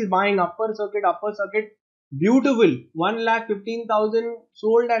everybody is buying upper circuit. Beautiful. 1,15,000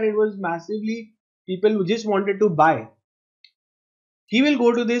 sold and it was massively, people who just wanted to buy. He will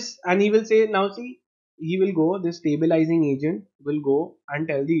go to this and he will say, now see, this stabilizing agent will go and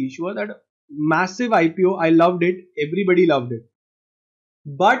tell the issuer that massive IPO, I loved it, everybody loved it.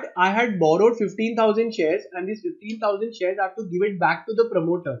 But I had borrowed 15,000 shares and these 15,000 shares I have to give it back to the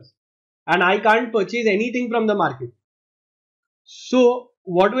promoters. And I can't purchase anything from the market. So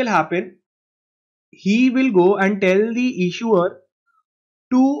what will happen? He will go and tell the issuer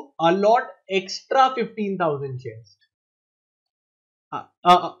to allot extra 15,000 shares.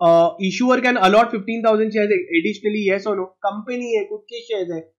 Issuer can allot 15,000 shares additionally, yes or no? Company है, खुद के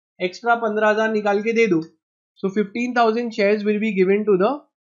shares है, extra 15,000 निकाल के दे दो. So 15,000 shares will be given to the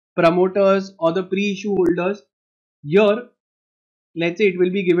promoters or the pre-issue holders. Here, let's say it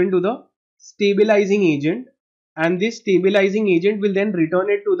will be given to the stabilizing agent, and this stabilizing agent will then return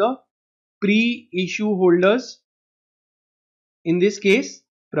it to the pre-issue holders, in this case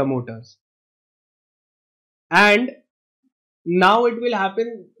promoters. And now it will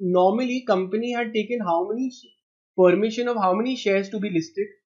happen, normally company had taken how many permission of how many shares to be listed?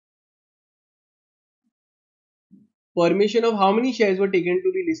 Permission of how many shares were taken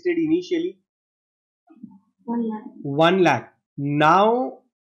to be listed initially? 1 lakh. 1 lakh. Now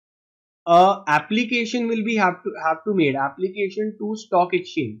a application will be have to made application to stock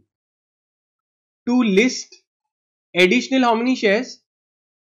exchange to list additional how many shares?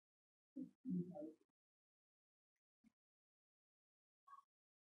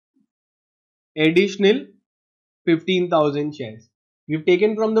 Additional 15,000 shares. We've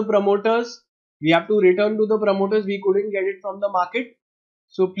taken from the promoters. We have to return to the promoters. We couldn't get it from the market.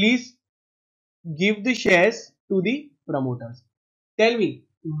 So please give the shares to the promoters. Tell me,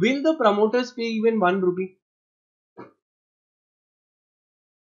 will the promoters pay even 1 rupee?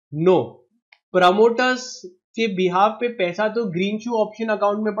 No. Promoters के behalf पे पैसा तो green शू option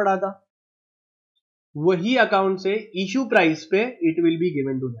account में पड़ा था, वही account से issue price पे it will be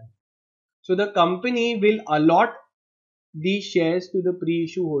given to them. So the company will allot these shares to the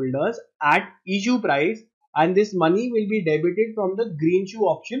pre-issue holders at issue price, and this money will be debited from the green shoe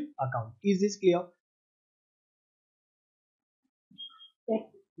option account. Is this clear? Yes.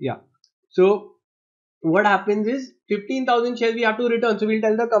 Yeah. So what happens is 15,000 shares we have to return. So we'll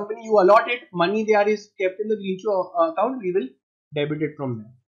tell the company, you allot it, money there is kept in the green shoe account, we will debit it from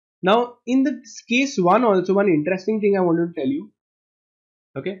there. Now in the case 1 also, one interesting thing I wanted to tell you.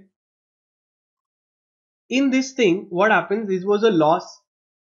 Okay. In this thing, what happens, this was a loss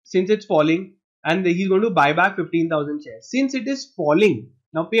since it's falling, and he's going to buy back 15,000 shares. Since it is falling,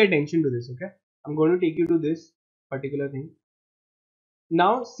 now pay attention to this, okay? I'm going to take you to this particular thing.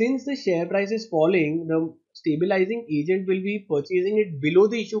 Now, since the share price is falling, the stabilizing agent will be purchasing it below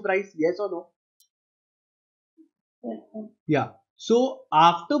the issue price, yes or no? Yes. Yeah. So,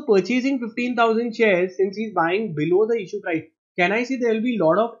 after purchasing 15,000 shares, since he's buying below the issue price, can I see there will be a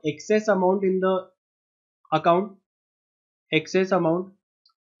lot of excess amount in the account? Excess amount,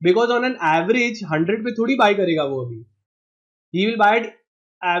 because on an average 100 पे थोड़ी buy करेगा वो अभी, he will buy at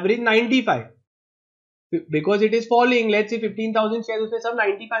average 95, because it is falling. Let's say 15,000 shares उसने सब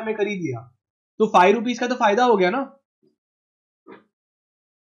 95 में खरीद लिया, तो 5 rupees का तो फायदा हो गया ना.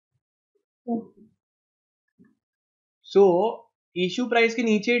 So issue price के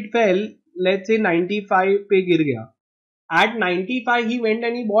नीचे it fell, let's say 95 पे गिर गया. At 95 he went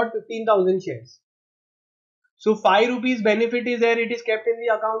and he bought 15,000 shares. So 5 rupees benefit is there, it is kept in the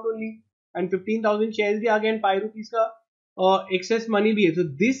account only, and 15,000 shares भी आ गए, and 5 rupees का excess money भी है. So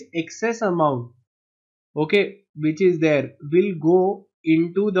this excess amount, okay, which is there, will go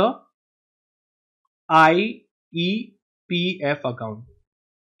into the IEPF account,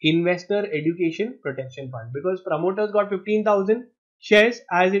 Investor Education Protection Fund, because promoters got 15,000 shares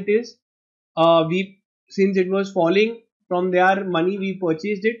as it is. Since it was falling, from their money we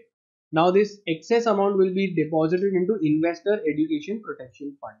purchased it. Now this excess amount will be deposited into Investor Education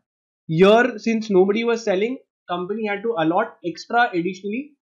Protection Fund. Here, since nobody was selling, company had to allot extra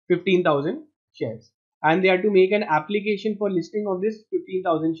additionally 15,000 shares, and they had to make an application for listing of this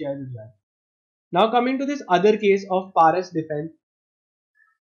 15,000 shares as well. Now coming to this other case of Paras Defense,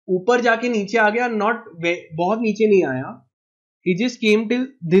 ऊपर जाके नीचे आ गया, not बहुत नीचे नहीं आया, he just came till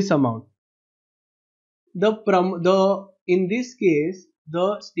this amount. In this case,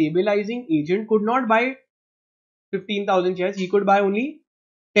 the stabilizing agent could not buy 15,000 shares, he could buy only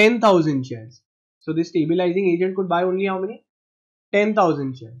 10,000 shares. So this stabilizing agent could buy only how many?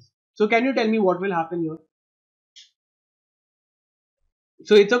 10,000 shares. So can you tell me what will happen here?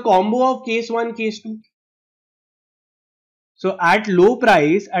 So it's a combo of case 1, case 2. So at low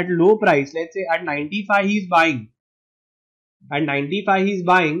price, let's say at 95 he is buying. At 95 he is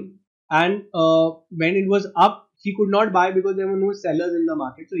buying, and when it was up, he could not buy because there were no sellers in the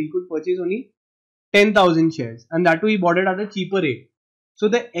market. So he could purchase only 10,000 shares, and that too he bought it at a cheaper rate. So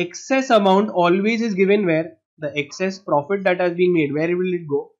the excess amount always is given where? The excess profit that has been made, where will it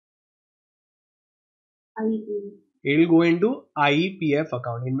go? It will go into IEPF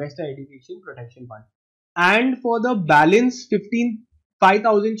account, Investor Education Protection Fund. And for the balance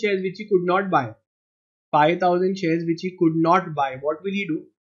 5,000 shares which he could not buy, 5,000 shares which he could not buy, what will he do?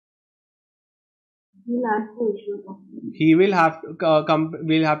 He will have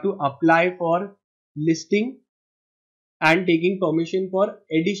to apply for listing and taking permission for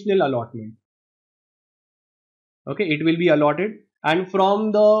additional allotment. Okay, it will be allotted, and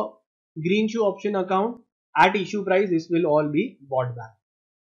from the green shoe option account at issue price, this will all be bought back.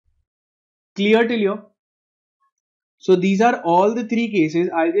 Clear till here? So these are all the 3 cases.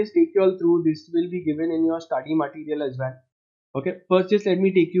 I'll just take you all through. This will be given in your study material as well. Okay, first just let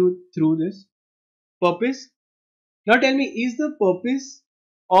me take you through this. Purpose. Now tell me, is the purpose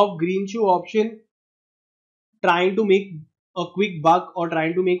of green shoe option trying to make a quick buck or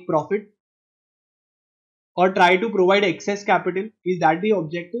trying to make profit or try to provide excess capital? Is that the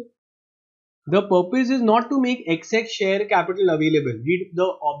objective? The purpose is not to make excess share capital available.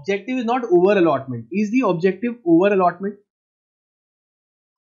 The objective is not over allotment. Is the objective over allotment?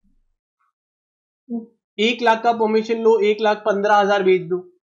 1 lakh का permission लो, 1,15,000 बेच दो,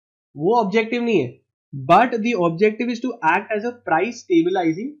 वो objective नहीं है. But the objective is to act as a price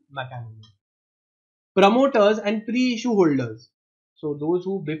stabilizing mechanism. Promoters and pre-issue holders. So those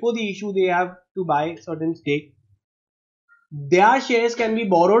who before the issue they have to buy certain stake. Their shares can be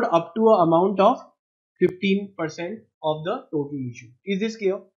borrowed up to an amount of 15% of the total issue. Is this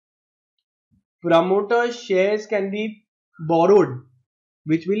clear? Promoter shares can be borrowed,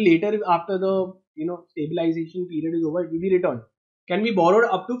 which will later, after the stabilization period is over, it will be returned. Can be borrowed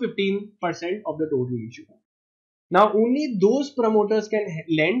up to 15% of the total issue. Now only those promoters can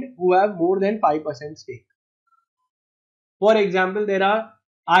lend who have more than 5% stake. For example,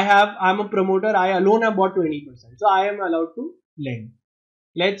 I'm a promoter, I alone have bought 20%. So I am allowed to lend.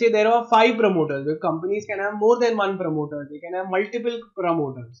 Let's say there are 5 promoters. The companies can have more than 1 promoter. They can have multiple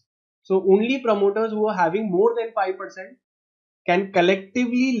promoters. So only promoters who are having more than 5% can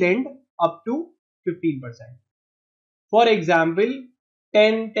collectively lend up to 15%. For example,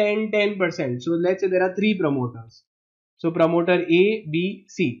 10%. So let's say there are 3 promoters. So promoter A, B,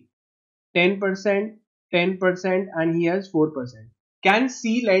 C. 10%, 10%, and he has 4%. Can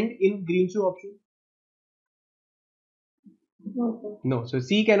C lend in green shoe option? No. So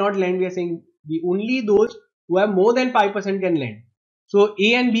C cannot lend. We are saying only those who have more than 5% can lend. So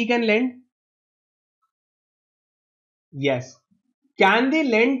A and B can lend? Yes. Can they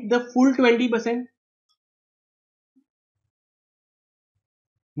lend the full 20%?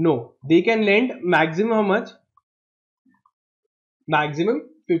 No. They can lend maximum how much? Maximum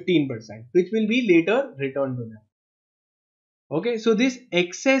 15%, which will be later returned to them. Okay, so this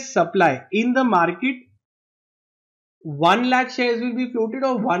excess supply in the market, 1 lakh shares will be floated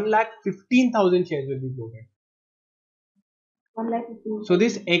or 1,15,000 shares will be floated. 1,15,000. So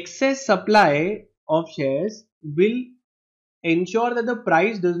this excess supply of shares will ensure that the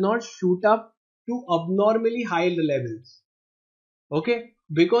price does not shoot up to abnormally high levels. Okay,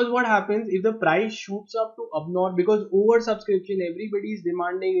 because what happens if the price shoots up to abnormal, because oversubscription, everybody is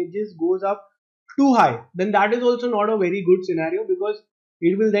demanding, it just goes up too high, then that is also not a very good scenario because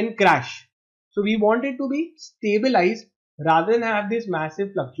it will then crash. So we want it to be stabilized rather than have this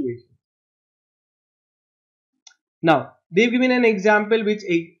massive fluctuation. Now they've given an example which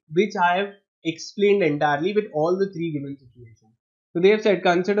I have explained entirely with all the 3 given situations. So they have said,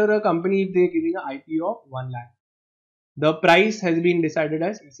 consider a company if they are giving an IPO of 1 lakh. The price has been decided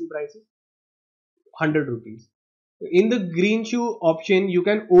as issue price is 100 rupees. In the green shoe option, you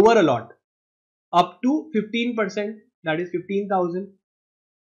can over allot up to 15%, that is 15,000.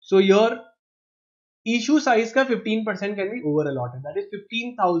 So your issue size ka 15% can be over allotted, that is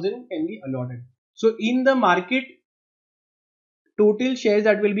 15,000 can be allotted. So in the market, total shares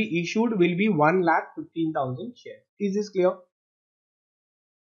that will be issued will be 1,15,000 shares. Is this clear?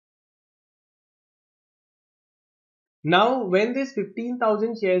 Now when this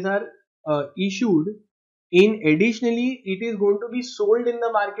 15,000 shares are issued, additionally it is going to be sold in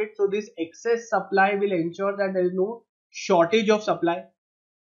the market. So this excess supply will ensure that there is no shortage of supply.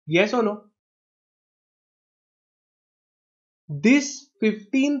 Yes or no? This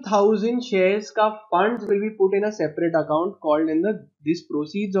 15,000 shares ka funds will be put in a separate account called in this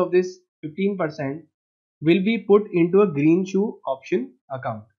proceeds of this 15% will be put into a green shoe option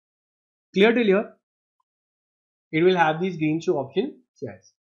account. Clear till here? It will have these green shoe option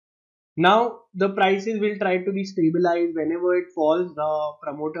shares. Now the prices will try to be stabilized. Whenever it falls, the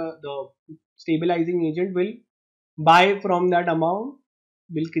promoter, the stabilizing agent will buy from that amount,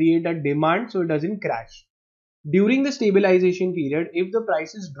 will create a demand so it doesn't crash. During the stabilization period, if the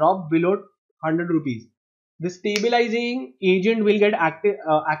prices drop below 100 rupees, the stabilizing agent will get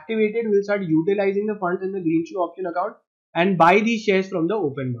activated, will start utilizing the funds in the green shoe option account and buy these shares from the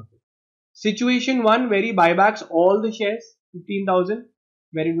open market. Situation 1, where he buybacks all the shares, 15,000,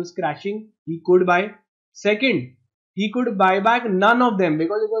 where it was crashing, he could buy. Second, he could buy back none of them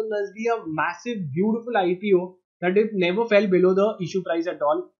because it was must be a massive, beautiful IPO that it never fell below the issue price at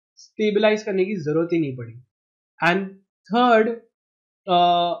all. Stabilize करने की जरूरत ही नहीं पड़ी. And third,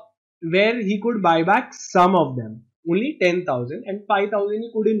 where he could buy back some of them, only 10,000, and 5,000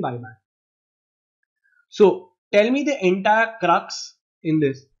 he couldn't buy back. So tell me the entire crux in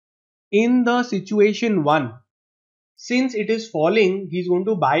this. In the situation 1, since it is falling, he is going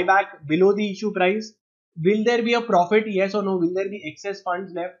to buy back below the issue price. Will there be a profit? Yes or no? Will there be excess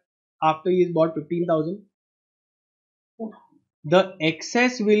funds left after he has bought 15,000? The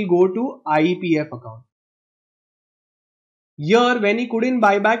excess will go to IPF account. Here, when he couldn't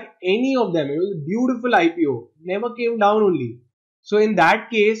buy back any of them, it was a beautiful IPO, never came down only. So in that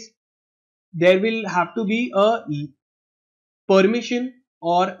case, there will have to be a permission,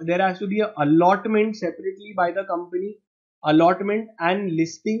 or there has to be a allotment separately by the company. Allotment and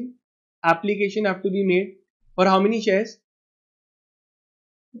listing application have to be made for how many shares?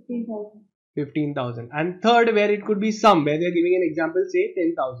 15,000. 15,000. And third, where it could be some, where they are giving an example, say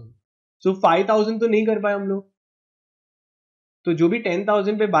 10,000. So 5,000 तो नहीं कर पाए हम लोग. तो जो भी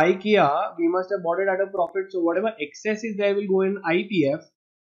 10,000 पे buy किया, we must have bought it at a profit. So whatever excess is there will go in IPF,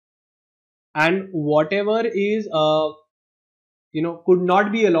 and whatever is could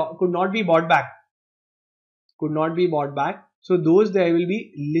not be bought back. Could not be bought back. So those there will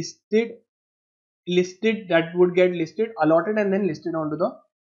be listed that would get listed, allotted, and then listed onto the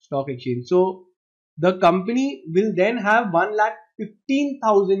stock exchange. So the company will then have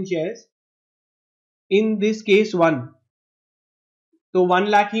 1,15,000 shares in this case 1. So 1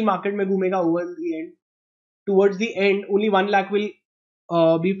 lakh he market में घूमेगा over the end. Towards the end, only 1 lakh will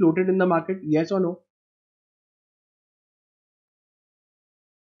be floated in the market. Yes or no?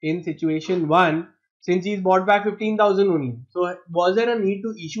 In situation 1, since he's bought back 15,000 only, so was there a need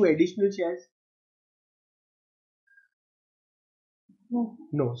to issue additional shares? No.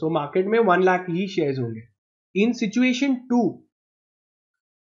 No. So market में 1 lakh ही shares होंगे. In situation 2,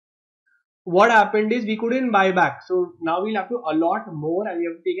 what happened is we couldn't buy back. So now we'll have to allot more, and we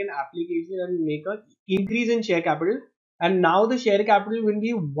have to take an application and make an increase in share capital. And now the share capital will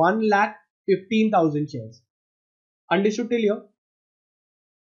be 1,15,000 shares. Understood till here?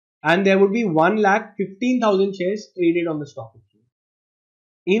 And there would be 1,15,000 shares traded on the stock exchange.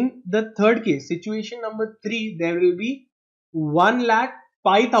 In the third case, situation number 3, there will be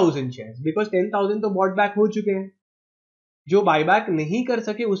 1,05,000 shares because 10,000 तो bought back हो चुके हैं. जो buyback नहीं कर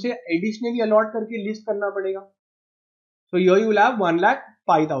सके उसे additionally allot करके list करना पड़ेगा. So here you will have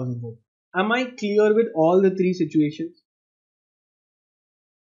 1,05,000. Am I clear with all the 3 situations?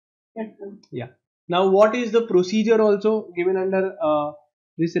 Yes, sir. Yeah. Now what is the procedure also given under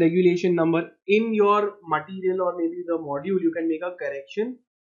this regulation number? In your material or maybe the module you can make a correction.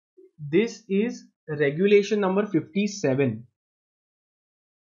 This is regulation number 57.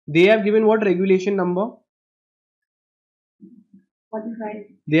 They have given what regulation number? 45.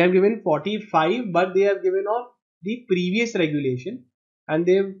 They have given 45, but they have given off the previous regulation and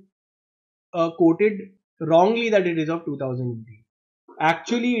they have quoted wrongly that it is of 2018.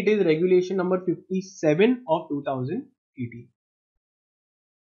 Actually, it is regulation number 57 of 2018.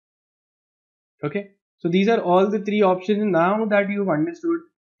 Okay, so these are all the 3 options. Now that you've understood,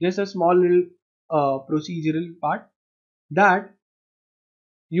 just a small little procedural part, that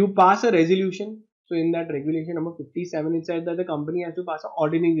you pass a resolution. So in that regulation number 57, it said that the company has to pass an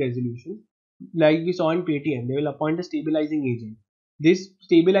ordinary resolution, like we saw in Paytm. They will appoint a stabilizing agent. This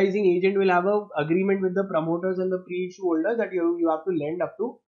stabilizing agent will have an agreement with the promoters and the pre-issue holders that you have to lend up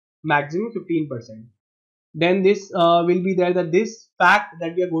to maximum 15%. Then this will be there, that this fact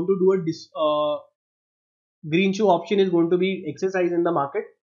that we are going to do a green shoe option is going to be exercised in the market.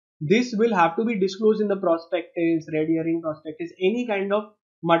 This will have to be disclosed in the prospectus, red herring prospectus, any kind of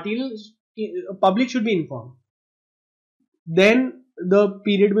material. Public should be informed. Then the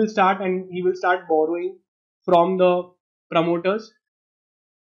period will start and he will start borrowing from the promoters.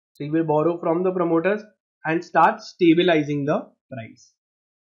 So he will borrow from the promoters and start stabilizing the price.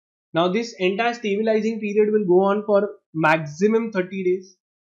 Now this entire stabilizing period will go on for maximum 30 days.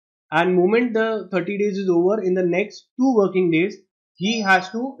 And moment the 30 days is over, in the next 2 working days, he has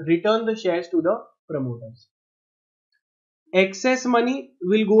to return the shares to the promoters. Excess money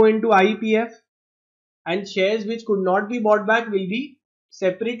will go into IPF, and shares which could not be bought back will be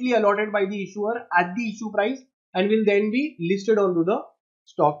separately allotted by the issuer at the issue price and will then be listed onto the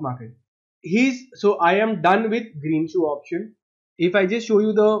stock market. So I am done with green shoe option. If I just show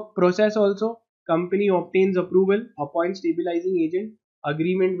you the process also, company obtains approval, appoints stabilizing agent,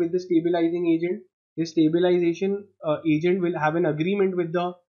 agreement with the stabilizing agent. The stabilization agent will have an agreement with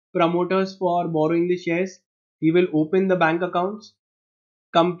the promoters for borrowing the shares. He will open the bank accounts.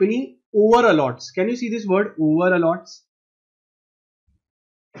 Company over allots. Can you see this word over allots?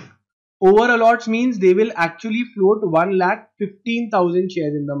 Over allots means they will actually float 1,15,000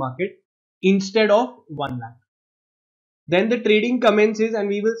 shares in the market instead of 1 lakh. Then the trading commences and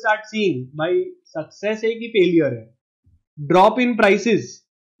we will start seeing by success hai ki failure hai. Drop in prices.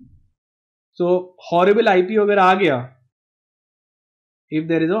 So horrible IPO agar aa gaya, if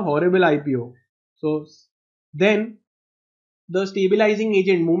there is a horrible IPO, so then the stabilizing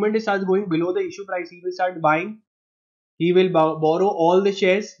agent, moment it starts going below the issue price, he will start buying. He will borrow all the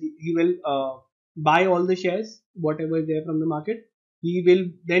shares. He will buy all the shares, whatever is there from the market. He will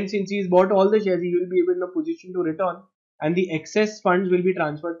then, since he's bought all the shares, he will be able in a position to return, and the excess funds will be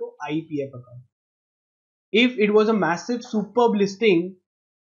transferred to IPF account. If it was a massive superb listing,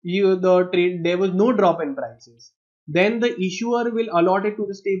 there was no drop in prices, then the issuer will allot it to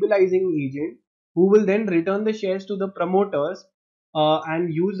the stabilizing agent, who will then return the shares to the promoters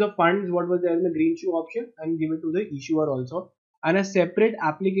and use the funds what was there in the green shoe option and give it to the issuer also, and a separate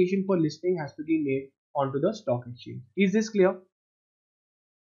application for listing has to be made onto the stock exchange. Is this clear?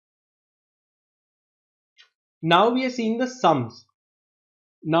 Now we are seeing the sums.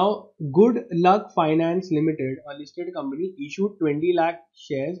 Now Good Luck Finance Limited, a listed company, issued 20 lakh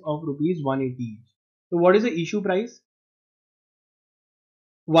shares of rupees 180 each. So what is the issue price?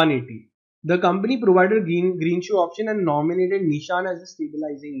 180. The company provided green shoe option and nominated Nishan as a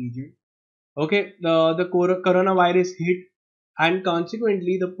stabilizing agent. Okay, the coronavirus hit, and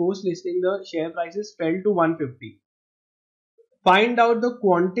consequently the post listing the share prices fell to 150. Find out the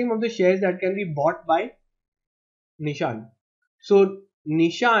quantum of the shares that can be bought by Nishan. So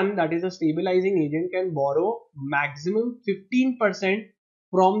Nishan, that is a stabilizing agent, can borrow maximum 15%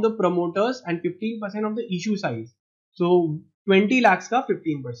 from the promoters and 15% of the issue size. So 20 lakhs का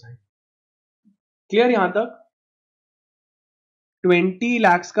 15%. Clear यहाँ तक? 20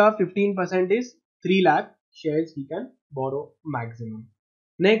 lakhs का 15% is 3 lakh shares he can borrow maximum.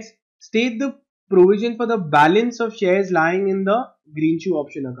 Next, state the provision for the balance of shares lying in the green shoe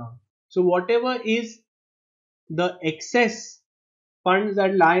option account. So whatever is the excess funds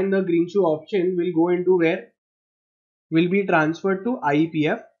that lie in the green shoe option will go into where? Will be transferred to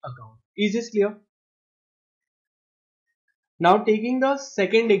IPF account. Is this clear? Now taking the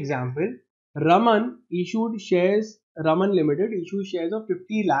second example, Raman Limited issued shares of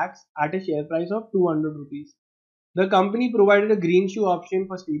 50 lakhs at a share price of 200 rupees. The company provided a green shoe option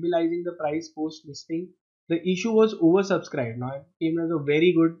for stabilizing the price post listing. The issue was oversubscribed. Now it came as a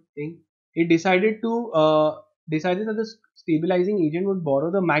very good thing. It decided that the stabilizing agent would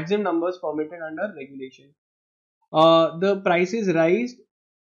borrow the maximum numbers permitted under regulation. The prices raised.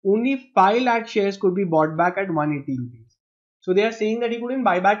 Only 5 lakh shares could be bought back at 180 rupees. So they are saying that he couldn't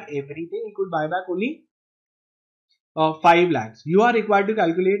buy back everything. He could buy back only 5 lakhs. You are required to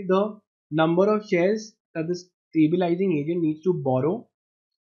calculate the number of shares that the stabilizing agent needs to borrow.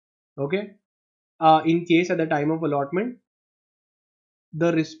 Okay. In case at the time of allotment,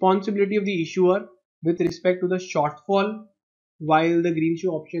 the responsibility of the issuer with respect to the shortfall while the green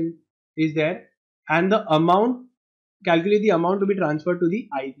shoe option is there, and the amount, calculate the amount to be transferred to the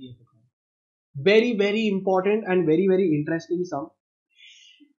IPF account. Very, very important and very, very interesting sum.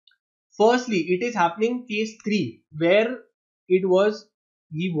 Firstly, it is happening case 3 where he was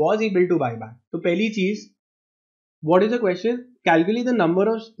able to buy back. So pehli cheez, what is the question? Calculate the number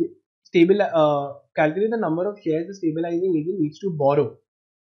of shares the stabilizing agent needs to borrow.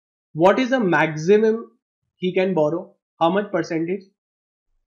 What is the maximum he can borrow? How much percentage?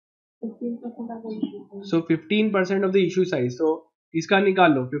 15% of the issue. So 15% of the issue size. So इसका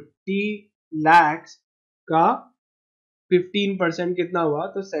निकाल लो, 50 lakhs का 15% कितना हुआ?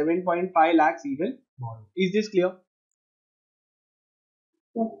 तो 7.5 lakhs he will borrow. Is this clear?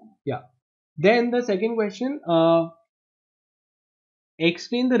 Yes. Yeah. Then the second question,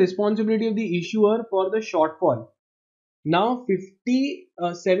 explain the responsibility of the issuer for the shortfall. Now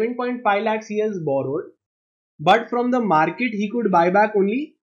 7.5 lakhs he has borrowed, but from the market he could buy back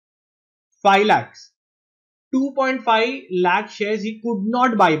only 5 lakhs. 2.5 lakh shares he could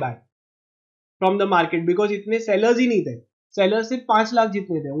not buy back from the market because इतने sellers ही नहीं थे. Sellers सिर्फ 5 लाख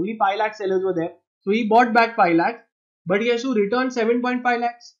जितने थे. Only 5 lakh sellers were there. So he bought back 5 lakhs, but he has to return 7.5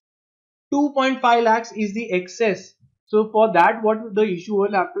 lakhs. 2.5 lakhs is the excess. So for that, what the issuer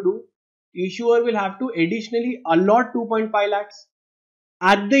will have to do? Issuer will have to additionally allot 2.5 lakhs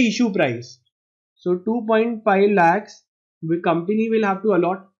at the issue price. So 2.5 lakhs the company will have to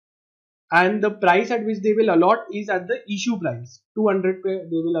allot, and the price at which they will allot is at the issue price. 200 पे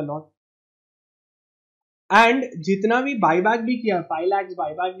they will allot. And जितना भी buyback भी किया, 5 lakhs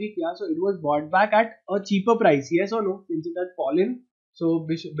buyback भी किया, so it was bought back at a cheaper price. Yes or no? Since it had fallen so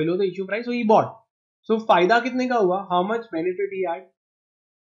below the issue price, so he bought. So फायदा कितने का हुआ? How much benefit he had?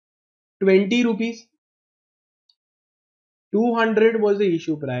 20 rupees. 200 was the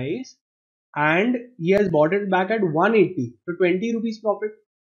issue price, and he has bought it back at 180. So 20 rupees profit.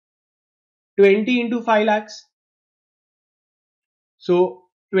 20 into 5 lakhs. So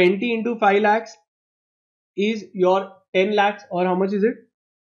 20 into 5 lakhs is your 10 lakhs, or how much is it?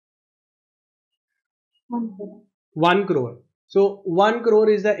 1 crore. 1 crore. So 1 crore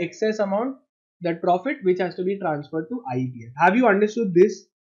is the excess amount, that profit which has to be transferred to IEPF. Have you understood this?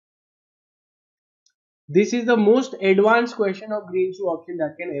 This is the most advanced question of green shoe option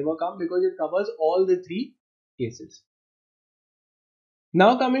that can ever come because it covers all the 3 cases.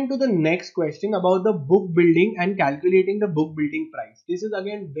 Now coming to the next question about the book building and calculating the book building price. This is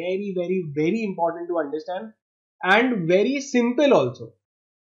again very important to understand and very simple also.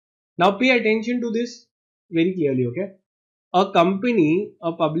 Now pay attention to this very clearly, okay? A company,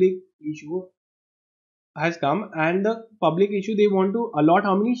 a public issue has come, and the public issue, they want to allot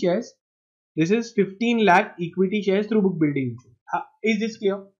how many shares? This is 15 lakh equity shares through book building issue. Is this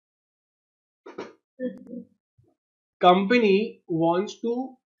clear? Company wants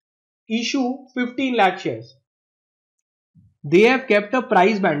to issue 15 lakh shares. They have kept a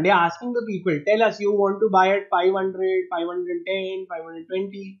price band. They are asking the people, tell us you want to buy at 500, 510,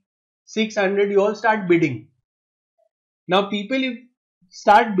 520, 600. You all start bidding. Now people if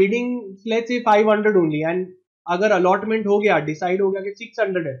start bidding, let's say 500 only, and अगर allotment हो गया, decide हो गया कि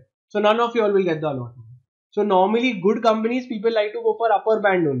 600 है, so none of you all will get the allotment. So normally good companies, people like to go for upper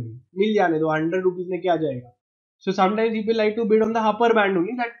band only. मिल जाने दो, 100 rupees में क्या जाएगा? So sometimes people like to bid on the upper band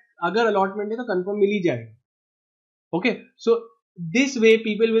only, that अगर allotment है तो confirm मिल ही जाएगा. Okay, so this way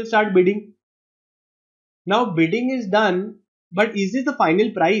people will start bidding. Now bidding is done, but is this the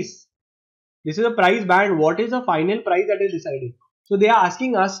final price? This is a price band. What is the final price that is decided? So they are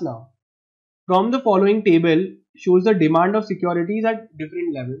asking us now. From the following table shows the demand of securities at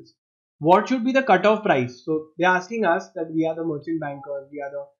different levels. What should be the cutoff price? So they are asking us, that we are the merchant bankers, we are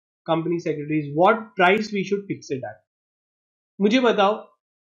the company secretaries, what price we should fix it at. मुझे बताओ,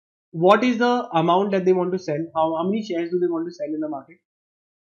 what is the amount that they want to sell? How many shares do they want to sell in the market?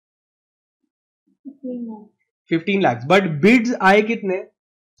 15 lakhs. 15 lakhs. But bids आए कितने?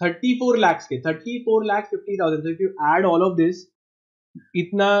 34 lakhs के. 34 lakhs 50,000. So if you add all of this,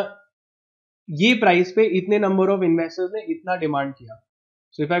 इतना ये price पे इतने number of investors ने इतना demand किया.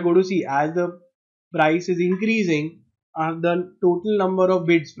 So if I go to see, as the price is increasing, the total number of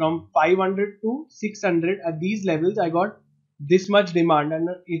bids from 500 to 600 at these levels, I got this much demand, and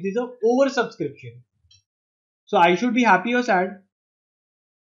it is a oversubscription. So I should be happy or sad?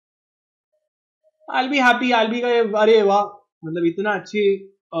 I'll be happy. I'll be अरे वाह, मतलब इतना अच्छे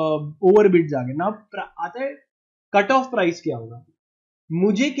over beads आ गए. ना आता है cut off price क्या होगा?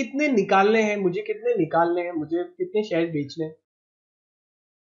 मुझे कितने निकालने हैं, मुझे कितने शेयर बेचने हैं?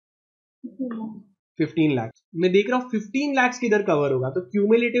 15 लाख. मैं देख रहा हूँ 15 लाख किधर कवर होगा, तो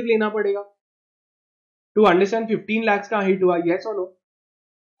क्यूमुलेटिव लेना पड़ेगा टू अंडरस्टैंड 15 लाख का हिट हुआ. यस और नो?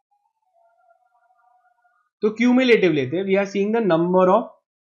 तो क्यूमुलेटिव लेते हैं. We are seeing the number of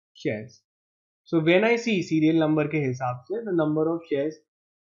shares. So when I see serial number के हिसाब से, the number of shares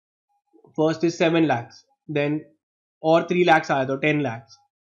first is 7 lakhs, then और 3 lakhs आया तो 10 lakhs,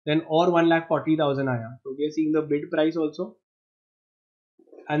 then और 1,40,000 आया. So we are seeing the bid price also,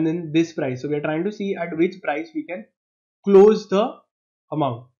 and then this price. So we are trying to see at which price we can close the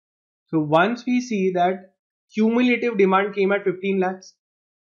amount. So once we see that cumulative demand came at 15 lakhs,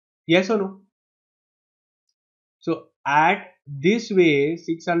 yes or no? So at this way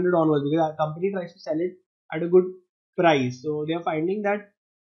 600 onwards, because our company tries to sell it at a good price, so they are finding that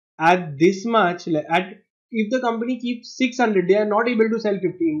at this much, if the company keeps 600, they are not able to sell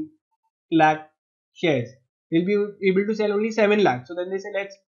 15 lakh shares. They'll be able to sell only 7 lakh. So then they say,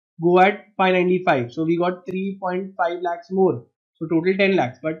 let's go at 595. So we got 3.5 lakhs more. So total 10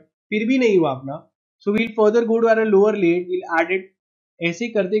 lakhs. But फिर भी नहीं हुआ अपना. So we'll further go to a lower rate. We'll add it. ऐसे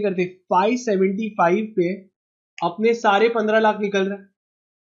करते करते 575 पे अपने सारे 15 लाख निकल रहे हैं.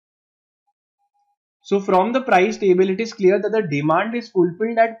 So from the price table, it is clear that the demand is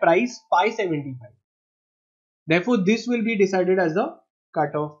fulfilled at price 575. Therefore, this will be decided as the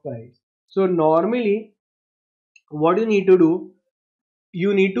cutoff price. So normally, what you need to do,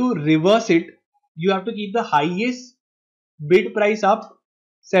 you need to reverse it. You have to keep the highest bid price up.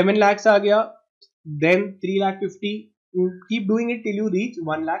 7 lakhs आ गया, then 3 lakh 50. You keep doing it till you reach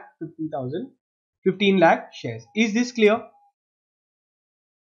 1 lakh 50,000, 15 lakh shares. Is this clear?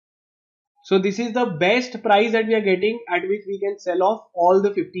 So this is the best price that we are getting at which we can sell off all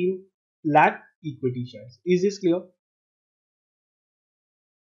the 15 lakh equity shares. Is this clear?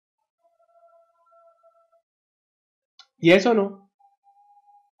 Yes or no?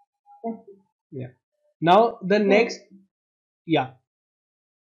 Yes. Yeah. Now the next, yeah.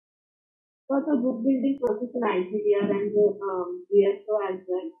 So the book building process in ICDR and the DSO as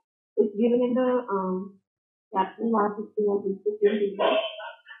well is given in the capital market system.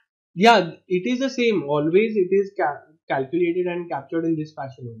 Yeah, it is the same. Always it is calculated and captured in this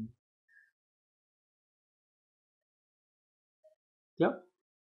fashion only. Yeah.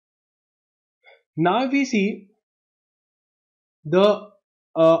 Now we see the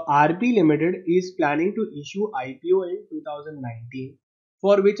RP Limited is planning to issue IPO in 2019,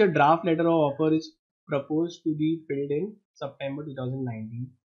 for which a draft letter of offer is proposed to be filled in September 2019.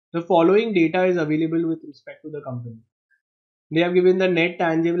 The following data is available with respect to the company. They have given the net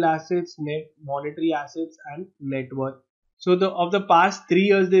tangible assets, net monetary assets, and net worth. So of the past 3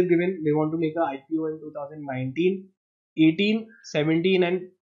 years they've given, they want to make a IPO in 2019, 18, 17 and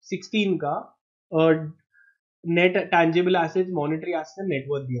 16 का net tangible assets, monetary assets and net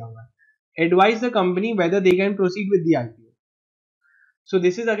worth दिया हुआ है. Advise the company whether they can proceed with the IPO. So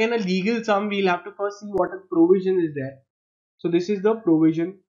this is again a legal sum. We'll have to first see what provision is there. So this is the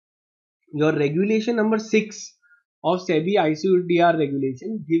provision. Your regulation number 6 of SEBI ICDR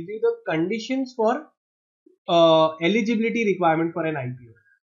regulation gives you the conditions for eligibility requirement for an IPO.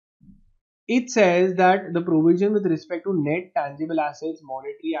 It says that the provision with respect to net tangible assets,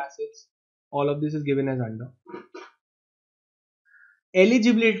 monetary assets, all of this is given as under.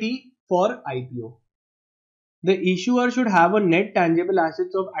 Eligibility for IPO. The issuer should have a net tangible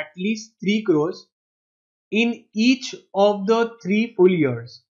assets of at least 3 crores in each of the 3 full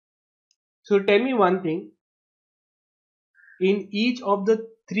years. So tell me one thing. In each of the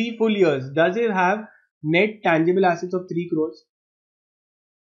 3 full years, does it have net tangible assets of 3 crores?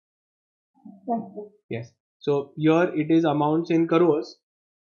 Yes. Yes. So here it is amounts in crores.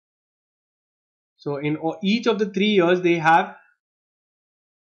 So in each of the 3 years, they have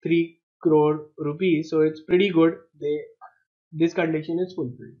 3 crore rupees. So it's pretty good. This condition is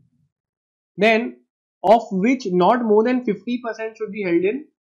fulfilled. Then, of which not more than 50% should be held in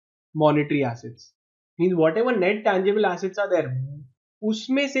monetary assets. Means whatever net tangible assets are there,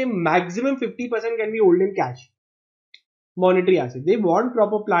 उसमें से maximum 50% can be held in cash. Monetary assets. They want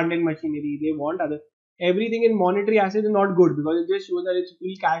proper plant and machinery. They want other. Everything in monetary assets is not good because it just shows that it's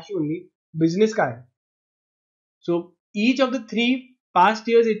full cash only. Business का है. So each of the 3 past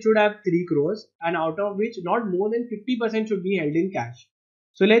years it should have 3 crores and out of which not more than 50% should be held in cash.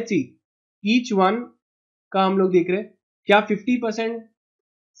 So let's see. Each one का हम लोग देख रहे हैं क्या 50%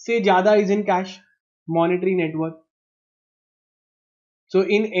 से ज़्यादा is in cash, monetary net worth. So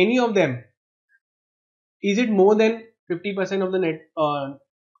in any of them, is it more than 50% of the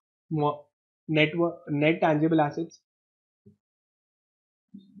net tangible assets?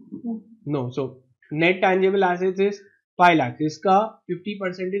 No. So net tangible assets is 5 lakhs. Iska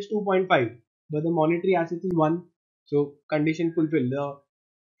 50% is 2.5, but the monetary assets is 1. So condition fulfilled.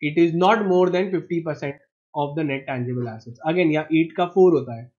 It is not more than 50% of the net tangible assets. Again, yeah, 8 का 4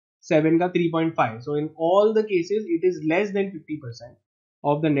 होता है, 7 का 3.5. So in all the cases, it is less than 50%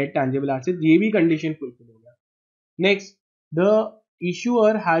 of the net tangible assets. ये भी condition fulfilled हो गया. Next, the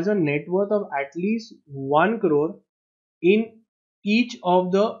issuer has a net worth of at least 1 crore in each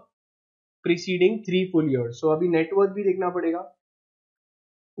of the preceding 3 full years. So अभी net worth भी देखना पड़ेगा.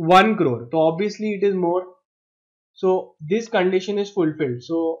 1 crore. So obviously it is more. So this condition is fulfilled.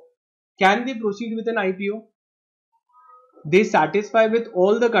 So can they proceed with an IPO? They satisfy with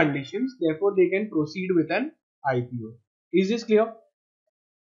all the conditions. Therefore, they can proceed with an IPO. Is this clear?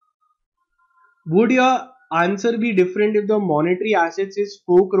 Would your answer be different if the monetary assets is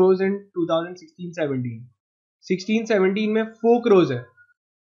 4 crores in 2016-17? 16-17 में 4 crores है.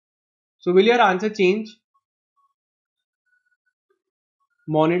 So will your answer change?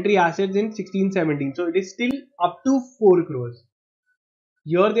 monetary assets in 16-17. So it is still up to 4 crores.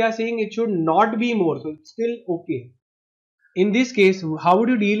 Here they are saying it should not be more, so it's still okay. In this case, how would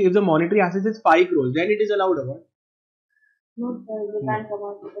you deal if the monetary assets is 5 crores? Then it is allowed or what? No, sir, you can't come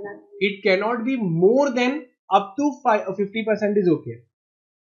out with an answer. It cannot be more than up to 50% is okay.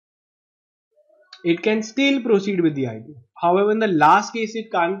 It can still proceed with the IPO. However, in the last case,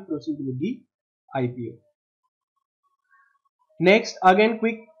 it can't proceed with the IPO. Next, again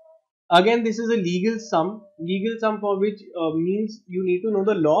this is a legal sum for which means you need to know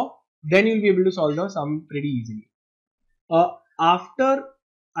the law, then you'll be able to solve the sum pretty easily. After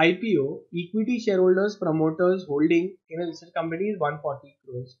IPO, equity shareholders, promoters holding in a listed company is 140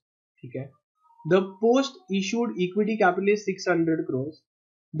 crores. Okay. The post issued equity capital is 600 crores.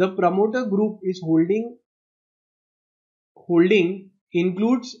 The promoter group is holding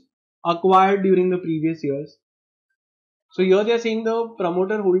includes acquired during the previous years. So here they are saying the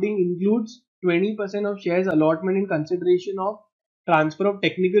promoter holding includes 20% of shares allotment in consideration of transfer of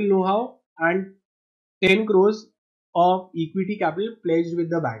technical know-how and 10 crores of equity capital pledged with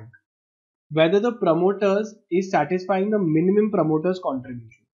the bank. Whether the promoters is satisfying the minimum promoters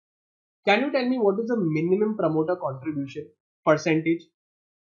contribution. Can you tell me what is the minimum promoter contribution percentage?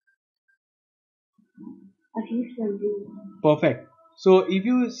 At least 20. Perfect. So if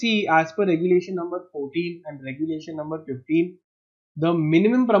you see as per regulation number 14 and regulation number 15, the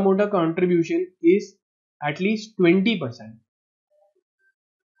minimum promoter contribution is at least 20%.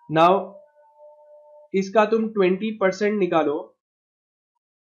 Now, इसका तुम 20% निकालो,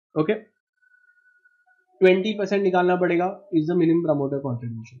 okay? 20% निकालना पड़ेगा is the minimum promoter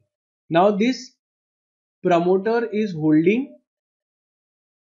contribution. Now this promoter is holding,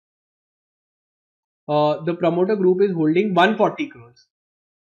 the promoter group is holding 140 crores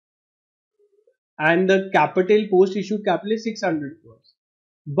and the capital post issued capital is 600 crores.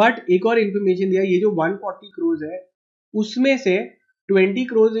 But एक और information दिया, ये जो 140 crores है उसमें से 20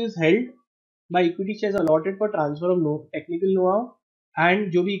 crores is held by equity shares allotted for transfer of technical know-how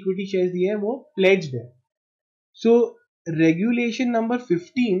and जो भी equity shares दिए हैं वो pledged है. So regulation number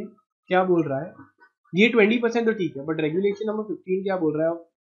 15 क्या बोल रहा है, ये 20% तो ठीक है, but regulation number 15 क्या बोल रहा है,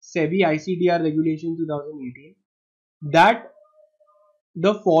 SEBI ICDR regulation 2018, that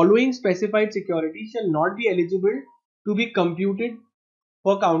the following specified securities shall not be eligible to be computed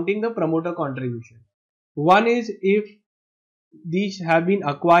for counting the promoter contribution. One is if these have been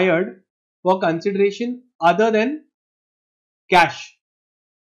acquired for consideration other than cash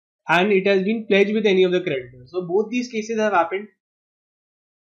and it has been pledged with any of the creditors. So both these cases have happened.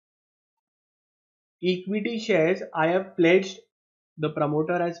 Equity shares I have pledged, the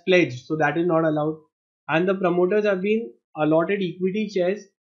promoter has pledged, so that is not allowed, and the promoters have been allotted equity shares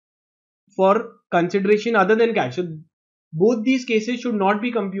for consideration other than cash. So both these cases should not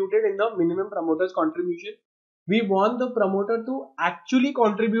be computed in the minimum promoter's contribution. We want the promoter to actually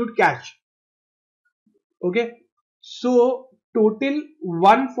contribute cash. Okay, so total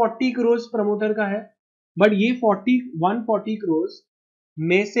 140 crores promoter का है, but ये 140 crores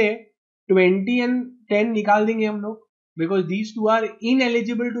में से 20 and 10 निकाल देंगे हम लोग, because these two are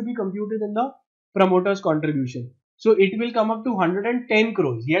ineligible to be computed in the promoter's contribution. So it will come up to 110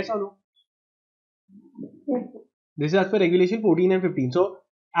 crores. Yes or no? Yes. This is as per regulation 14 and 15. So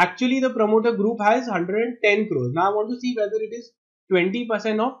actually the promoter group has 110 crores. Now I want to see whether it is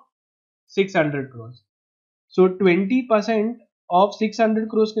 20% of 600 crores. So 20% of 600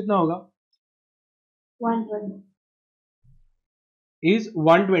 crores कितना होगा? 120. Is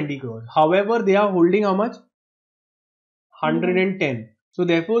 120 crores. However, they are holding how much? 110. So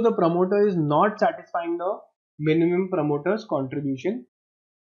therefore the promoter is not satisfying the minimum promoter's contribution.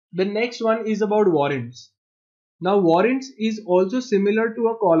 The next one is about warrants. Now warrants is also similar to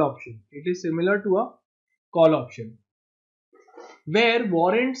a call option. It is similar to a call option, where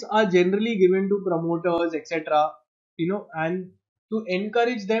warrants are generally given to promoters, etc. And to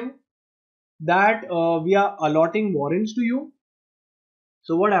encourage them that we are allotting warrants to you.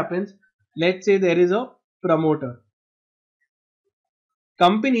 So what happens? Let's say there is a promoter.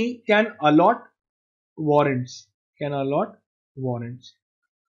 Company can allot warrants.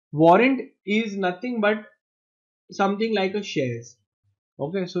 Warrant is nothing but something like a shares.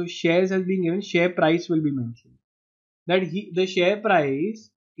 Okay, so shares has been given. Share price will be mentioned. That the share price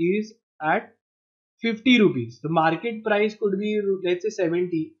is at 50 rupees. The market price could be, let's say,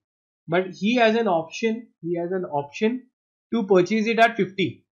 70, but he has an option to purchase it at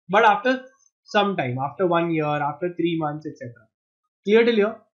 50, but after some time, after 1 year, after 3 months, etc. Clear till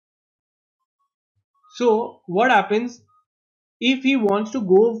here? So what happens if he wants to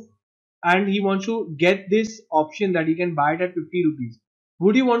go and he wants to get this option that he can buy it at 50 rupees,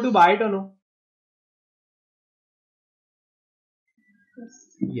 Would you want to buy it or no?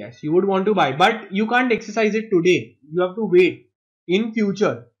 Yes, you would want to buy, but you can't exercise it today. You have to wait. In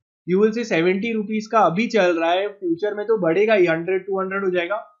future, you will say 70 rupees का अभी चल रहा है, future में तो बढ़ेगा ही 100, 200 हो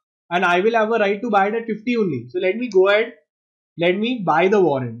जाएगा, and I will have a right to buy it at 50 only. So let me go ahead, let me buy the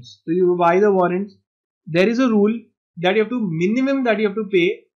warrants. So you buy the warrants. There is a rule that you have to, minimum that you have to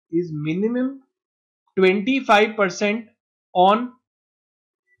pay is minimum 25% on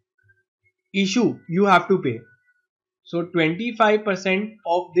issue you have to pay. So 25%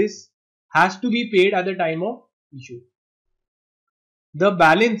 of this has to be paid at the time of issue. The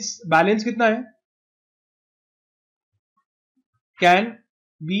balance कितना है? Can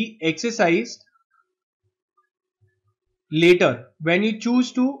be exercised later when you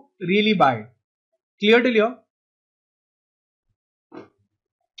choose to really buy it. Clear till here?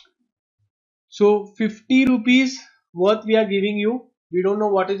 So 50 rupees worth we are giving you. We don't know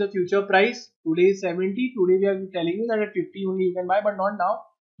what is the future price. Today is 70. Today we are telling you that at 50 only you can buy, but not now.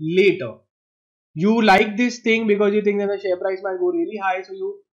 Later. You like this thing because you think that the share price might go really high, so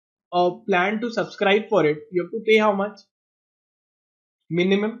you plan to subscribe for it. You have to pay how much?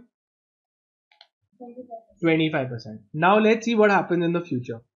 Minimum 25%. Now let's see what happens in the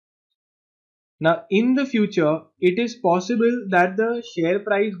future. Now in the future, it is possible that the share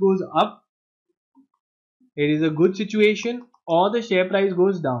price goes up. It is a good situation, or the share price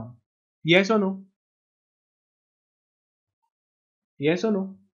goes down. Yes or no? Yes or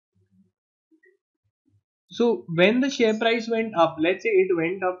no? So when the share price went up, let's say it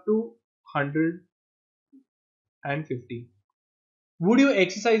went up to 150. Would you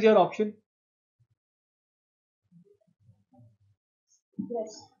exercise your option?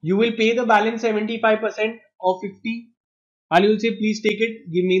 Yes. You will pay the balance 75% of 50, and you will say, please take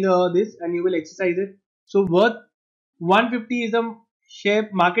it, give me this, and you will exercise it. So worth 150 is the share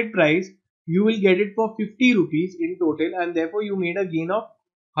market price. You will get it for 50 rupees in total, and therefore you made a gain of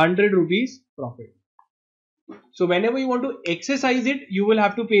 100 rupees profit. So whenever you want to exercise it, you will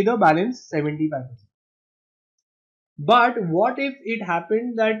have to pay the balance 75%. But what if it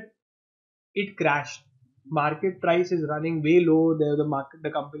happened that it crashed? Market price is running way low.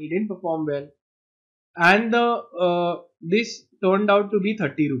 The company didn't perform well, and this turned out to be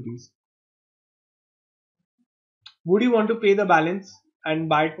 30 rupees. Would you want to pay the balance and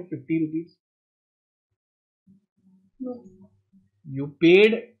buy it for 50 rupees? No. You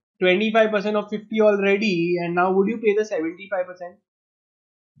paid 25% of 50 already, and now would you pay the 75%?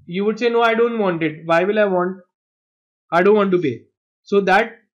 You would say, no, I don't want it. Why will I want? I don't want to pay. So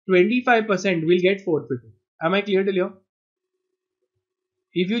that 25% will get forfeited. Am I clear till here?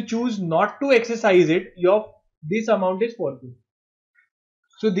 If you choose not to exercise it, this amount is forfeit.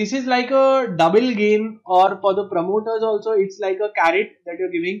 So this is like a double gain, or for the promoters also, it's like a carrot that you're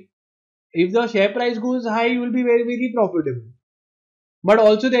giving. If the share price goes high, you will be very, very profitable. But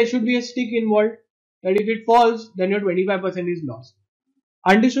also there should be a stick involved, that if it falls, then your 25% is lost.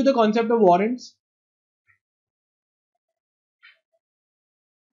 Understood the concept of warrants?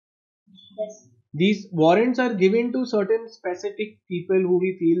 Yes. These warrants are given to certain specific people who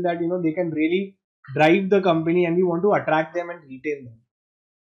we feel that they can really drive the company, and we want to attract them and retain them.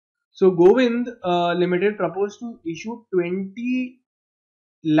 So Govind Limited proposed to issue 20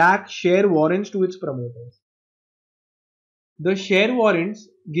 lakh share warrants to its promoters. The share warrants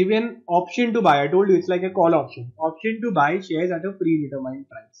give an option to buy. I told you it's like a call option. Option to buy shares at a predetermined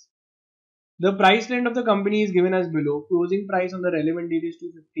price. The price trend of the company is given as below. Closing price on the relevant date is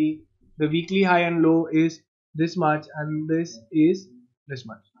 250. The weekly high and low is this much, and this is this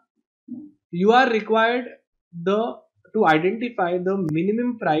much. You are required to identify the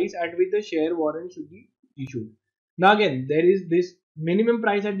minimum price at which the share warrant should be issued. Now again, there is this minimum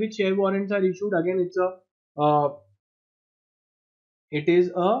price at which share warrants are issued. Again, it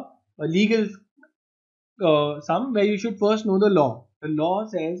is a legal sum where you should first know the law. The law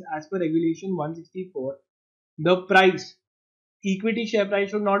says, as per regulation 164, the price, equity share price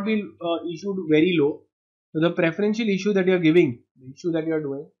should not be issued very low. So the preferential issue that you are giving, the issue that you are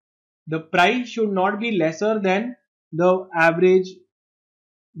doing, the price should not be lesser than the average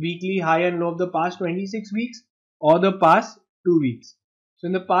weekly high and low of the past 26 weeks or the past 2 weeks. So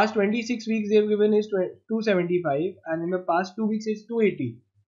in the past 26 weeks they have given is 275, and in the past 2 weeks is 280.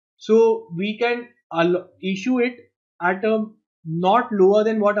 So we can issue it at a not lower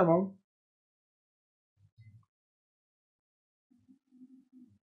than what amount?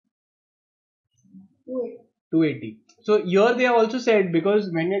 280. So here they have also said,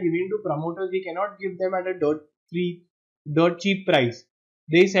 because when we are giving to promoters, we cannot give them at a dirt cheap price.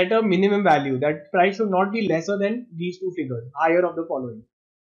 They set a minimum value. That price should not be lesser than these two figures, higher of the following.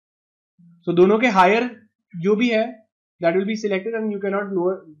 So दोनों के higher जो भी है that will be selected and you cannot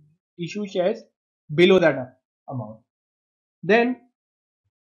issue shares below that amount. Then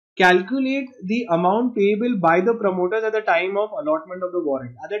calculate the amount payable by the promoters at the time of allotment of the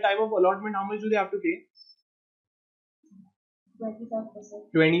warrant. At the time of allotment, how much do they have to pay?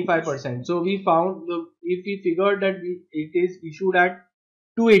 25%. 25%. So we found if we figured that it is issued at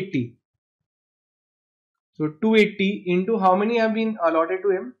 280. So 280 into how many have been allotted to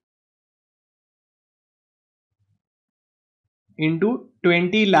him? Into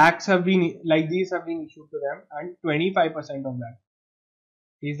 20 lakhs have been like these have been issued to them, and 25% of that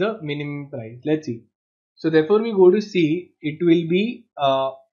is the minimum price. Let's see. So therefore we go to C. It will be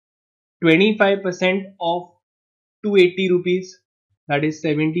 25% of 280 rupees, that is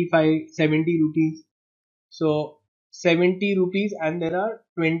 70 rupees. So 70 rupees, and there are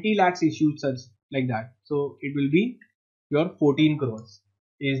 20 lakhs issued such like that. So it will be your 14 crores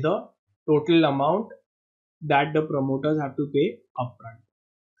is the total amount that the promoters have to pay upfront.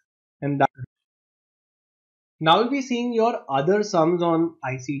 And that now we'll be seeing your other sums on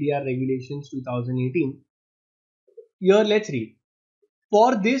ICDR regulations 2018. Here let's read.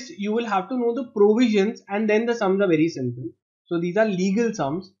 For this you will have to know the provisions, and then the sums are very simple. So these are legal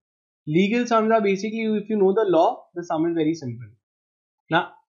sums. Legal sums are basically, if you know the law, the sum is very simple.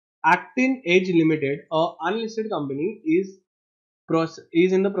 Now Actin Edge Limited, a unlisted company, is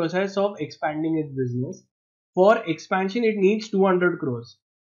in the process of expanding its business. For expansion it needs 200 crores.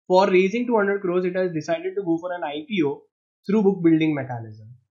 For raising 200 crores, it has decided to go for an IPO through book building mechanism.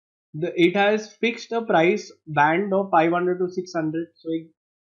 It has fixed a price band of 500 to 600. So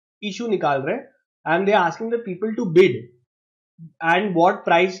issue nikal rahe, and they are asking the people to bid, and what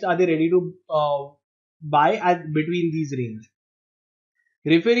price are they ready to buy at between these range.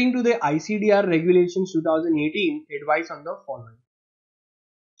 Referring to the ICDR regulations 2018, advice on the following.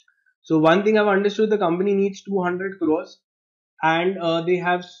 So one thing I've understood, the company needs 200 crores and they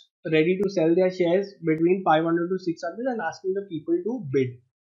have ready to sell their shares between 500 to 600 and asking the people to bid.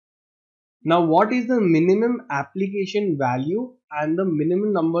 Now what is the minimum application value and the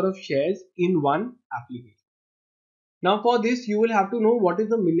minimum number of shares in one application? Now for this you will have to know what is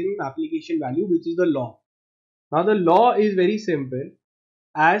the minimum application value, which is the law. Now the law is very simple.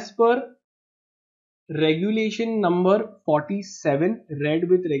 As per regulation number 47 read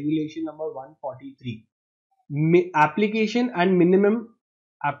with regulation number 143, application and minimum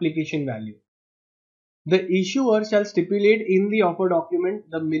application value. The issuer shall stipulate in the offer document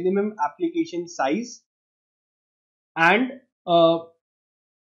the minimum application size and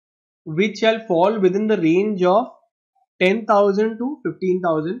which shall fall within the range of 10,000 to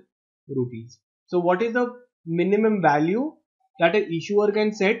 15,000 rupees. So what is the minimum value that an issuer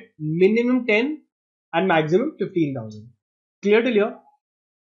can set? Minimum 10 and maximum 15,000. Clear till here?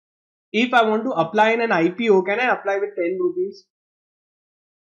 If I want to apply in an IPO, can I apply with 10 rupees?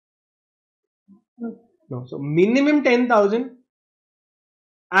 No. So minimum 10,000,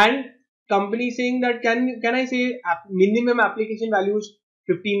 and company saying that can I say minimum application value is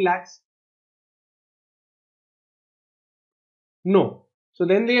 15 lakhs? No. So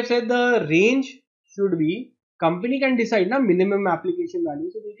then they have said the range should be, company can decide na minimum application value.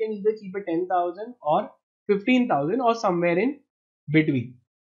 So they can either keep it 10,000 or 15,000 or somewhere in between.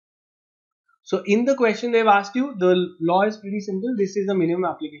 So in the question they've asked you, the law is pretty simple. This is the minimum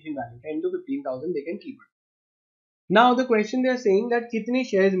application value, 10 to 15,000 they can keep it. Now the question they are saying that kitne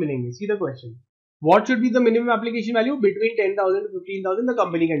shares milenge. See the question. What should be the minimum application value? Between 10,000 to 15,000 the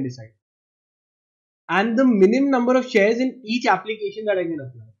company can decide. And the minimum number of shares in each application that I can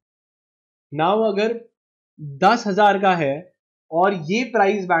apply. Now अगर 10,000 का है और ये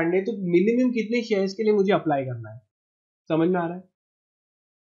price band है, तो minimum कितने shares के लिए मुझे अप्लाई करना है? समझ में आ रहा है?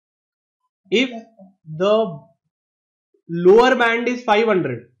 If the lower band is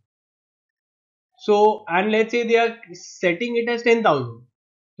 500, so and let's say they are setting it as 10,000,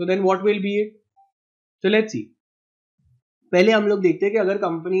 so then what will be it? So let's see. पहले हम लोग देखते हैं कि अगर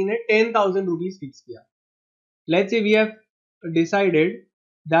कंपनी ने 10,000 rupees फिक्स किया. Let's say we have decided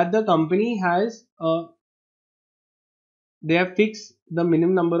that the company has they have fixed the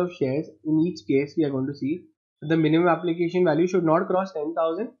minimum number of shares. In each case we are going to see the minimum application value should not cross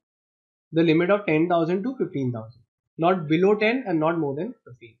 10,000. The limit of 10,000 to 15,000, not below 10 and not more than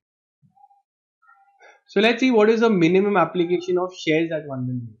 15. So let's see what is the minimum application of shares that one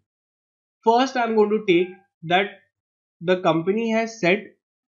will do. First I am going to take that the company has set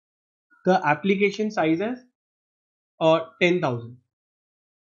the application size as 10,000.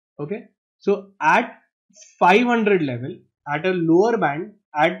 Okay, so at 500 level, at a lower band,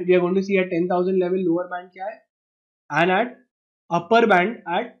 we are going to see at 10,000 level lower band kya hai, and at upper band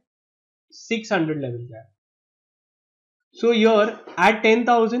at 600 level क्या है. So here at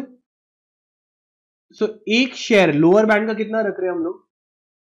 10,000, so एक share lower band का कितना रख रहे हैं हम लोग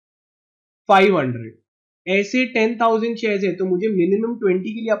 500. ऐसे 10,000 शेयर्स है तो मुझे मिनिमम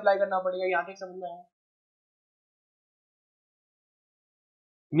 20 के लिए अप्लाई करना पड़ेगा. यहाँ तक समझ में आया.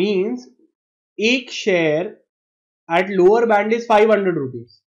 मीन्स एक share at lower band is 500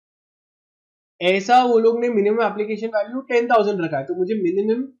 rupees. ऐसा वो लोग ने मिनिमम एप्लीकेशन वैल्यू 10,000 रखा है तो मुझे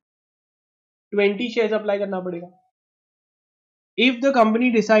मिनिमम 20 शेयर्स अप्लाई करना पड़ेगा. If the company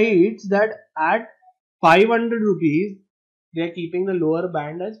decides that at 500 rupees they are keeping the lower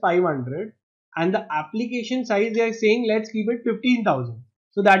band as 500 and the application size they are saying let's keep it 15,000.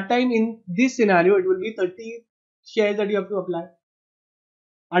 So that time in this scenario it will be 30 shares that you have to apply.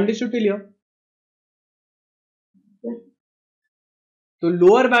 Understood till here? तो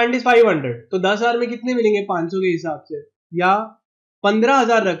lower band is 500 तो 10,000 में कितने मिलेंगे 500 के हिसाब से या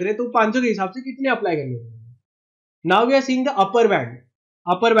 15,000 रख रहे तो 500 के हिसाब से कितने अप्लाई करने पड़ेंगे. Now we are seeing the upper band.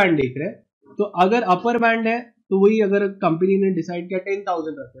 Upper band देख रहे हैं तो अगर अपर बैंड है तो वही अगर कंपनी ने डिसाइड किया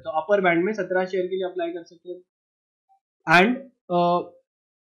 10,000 रखते हैं तो अपर बैंड में 17 शेयर के लिए अप्लाई कर सकते हैं. And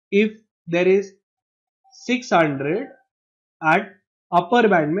if there is 600 at upper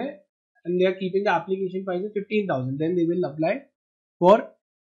band में and they are keeping the application price at 15,000 then they will apply for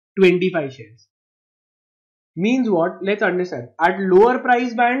 25 shares. Means what? Let's understand. At lower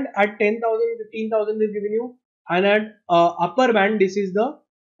price band at 10,000 15,000 is given you and at upper band this is the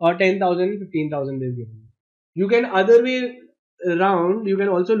 10,000 15,000 is given you. You can other way around you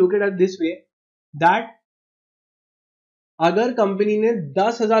can also look at it this way that अगर company ने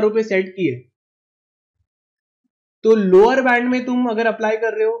 10,000 रुपए set किए तो lower band में तुम अगर apply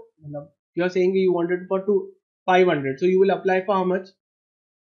कर रहे हो मतलब you are saying you wanted for 500 so you will apply for how much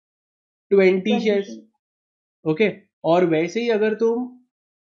 20 shares. Okay और वैसे ही अगर तुम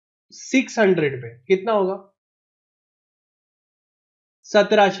 600 पे कितना होगा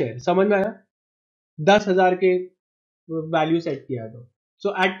 17 शेयर. समझ में आया. 10,000 के वैल्यू सेट किया तो सो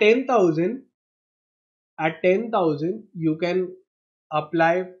eight 10,000 you can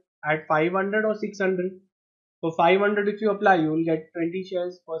apply at 500 or 600. For 500 if you apply you will get 20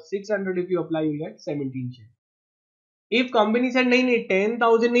 shares. For 600 if you apply you will get 17 shares. If company said नहीं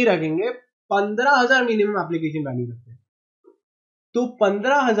 10,000 नहीं रखेंगे 15,000 मिनिमम एप्लीकेशन वैल्यू रखते हैं तो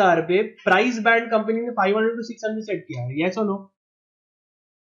 15,000 पे प्राइस बैंड कंपनी ने 500 to 600 set किया है. यस और नो.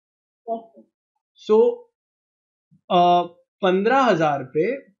 सो 15,000 पे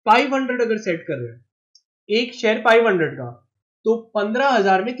 500 अगर सेट कर रहे हैं एक शेयर 500 का तो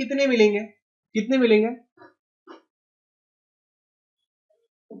 15,000 में कितने मिलेंगे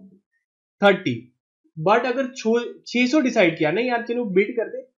 30. बट अगर 600 डिसाइड किया नहीं यार चलो बिड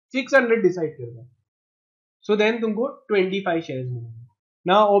करते 600 डिसाइड कर दो सो देन तुमको 25 शेयर्स मिलेंगे.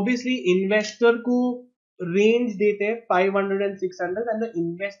 नाउ ऑब्वियसली इन्वेस्टर को रेंज देते हैं 500 and 600 and the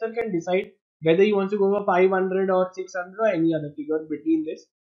investor can decide whether he wants to go for 500 or 600 or any other figure between this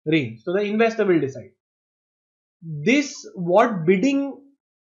range. So the investor will decide. This what bidding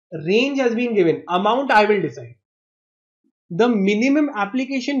range has been given amount I will decide. The minimum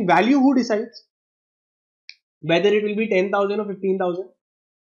application value who decides whether it will be 10,000 or 15,000.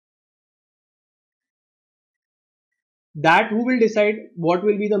 That who will decide what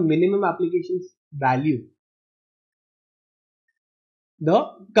will be the minimum application value. The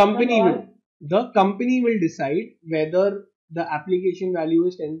company will decide whether the application value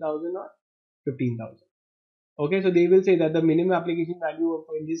is 10,000 or 15,000. Okay, so they will say that the minimum application value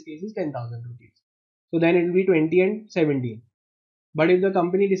in this case is 10,000 rupees. So then it will be 20 and 17. But if the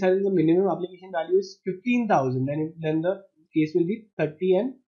company decides the minimum application value is 15,000, then the case will be 30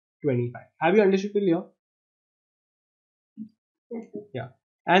 and 25. Have you understood till here? Yeah.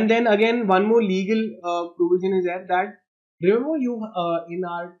 And then again, one more legal provision is there that remember you in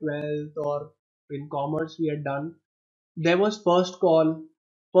our 12th or in commerce we had done, there was first call.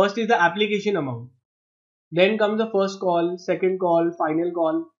 First is the application amount. Then comes the first call, second call, final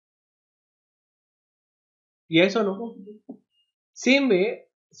call. Yes or no? Same way,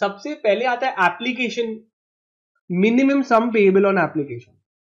 सबसे पहले आता है application minimum sum payable on application.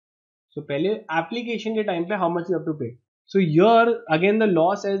 So पहले application के time पे how much you have to pay. So here again the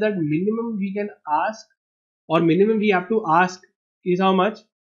law says that minimum we can ask or minimum we have to ask is how much?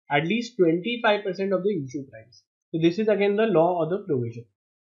 At least 25% of the issue price. So this is again the law or the provision.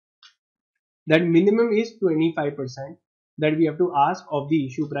 That minimum is 25% that we have to ask of the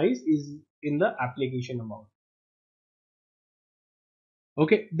issue price is in the application amount.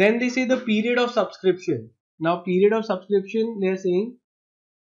 Okay, then they say the period of subscription. Now period of subscription they are saying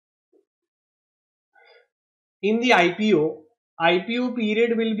in the IPO IPO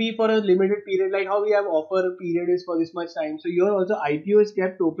period will be for a limited period, like how we have offer period is for this much time. So here also IPO is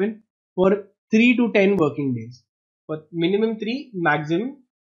kept open for 3 to 10 working days. For minimum 3, maximum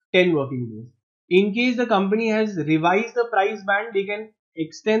 10 working days. In case the company has revised the price band, they can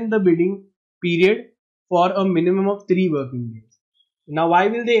extend the bidding period for a minimum of 3 working days. Now, why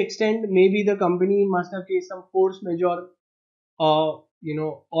will they extend? Maybe the company must have faced some force majeure, or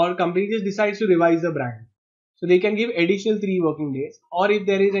company just decides to revise the brand. So they can give additional 3 working days. Or if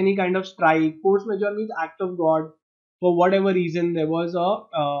there is any kind of strike, force majeure means act of God. For whatever reason, there was a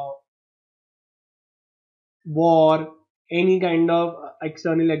war, any kind of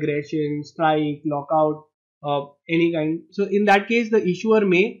external aggression, strike, lockout, any kind. So in that case, the issuer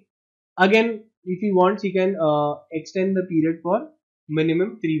may, again, if he wants, he can extend the period for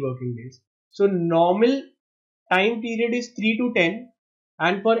minimum 3 working days. So normal time period is 3 to 10,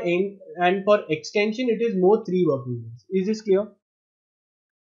 and for extension it is more 3 working days. Is this clear?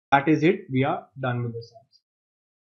 That is it. We are done with this.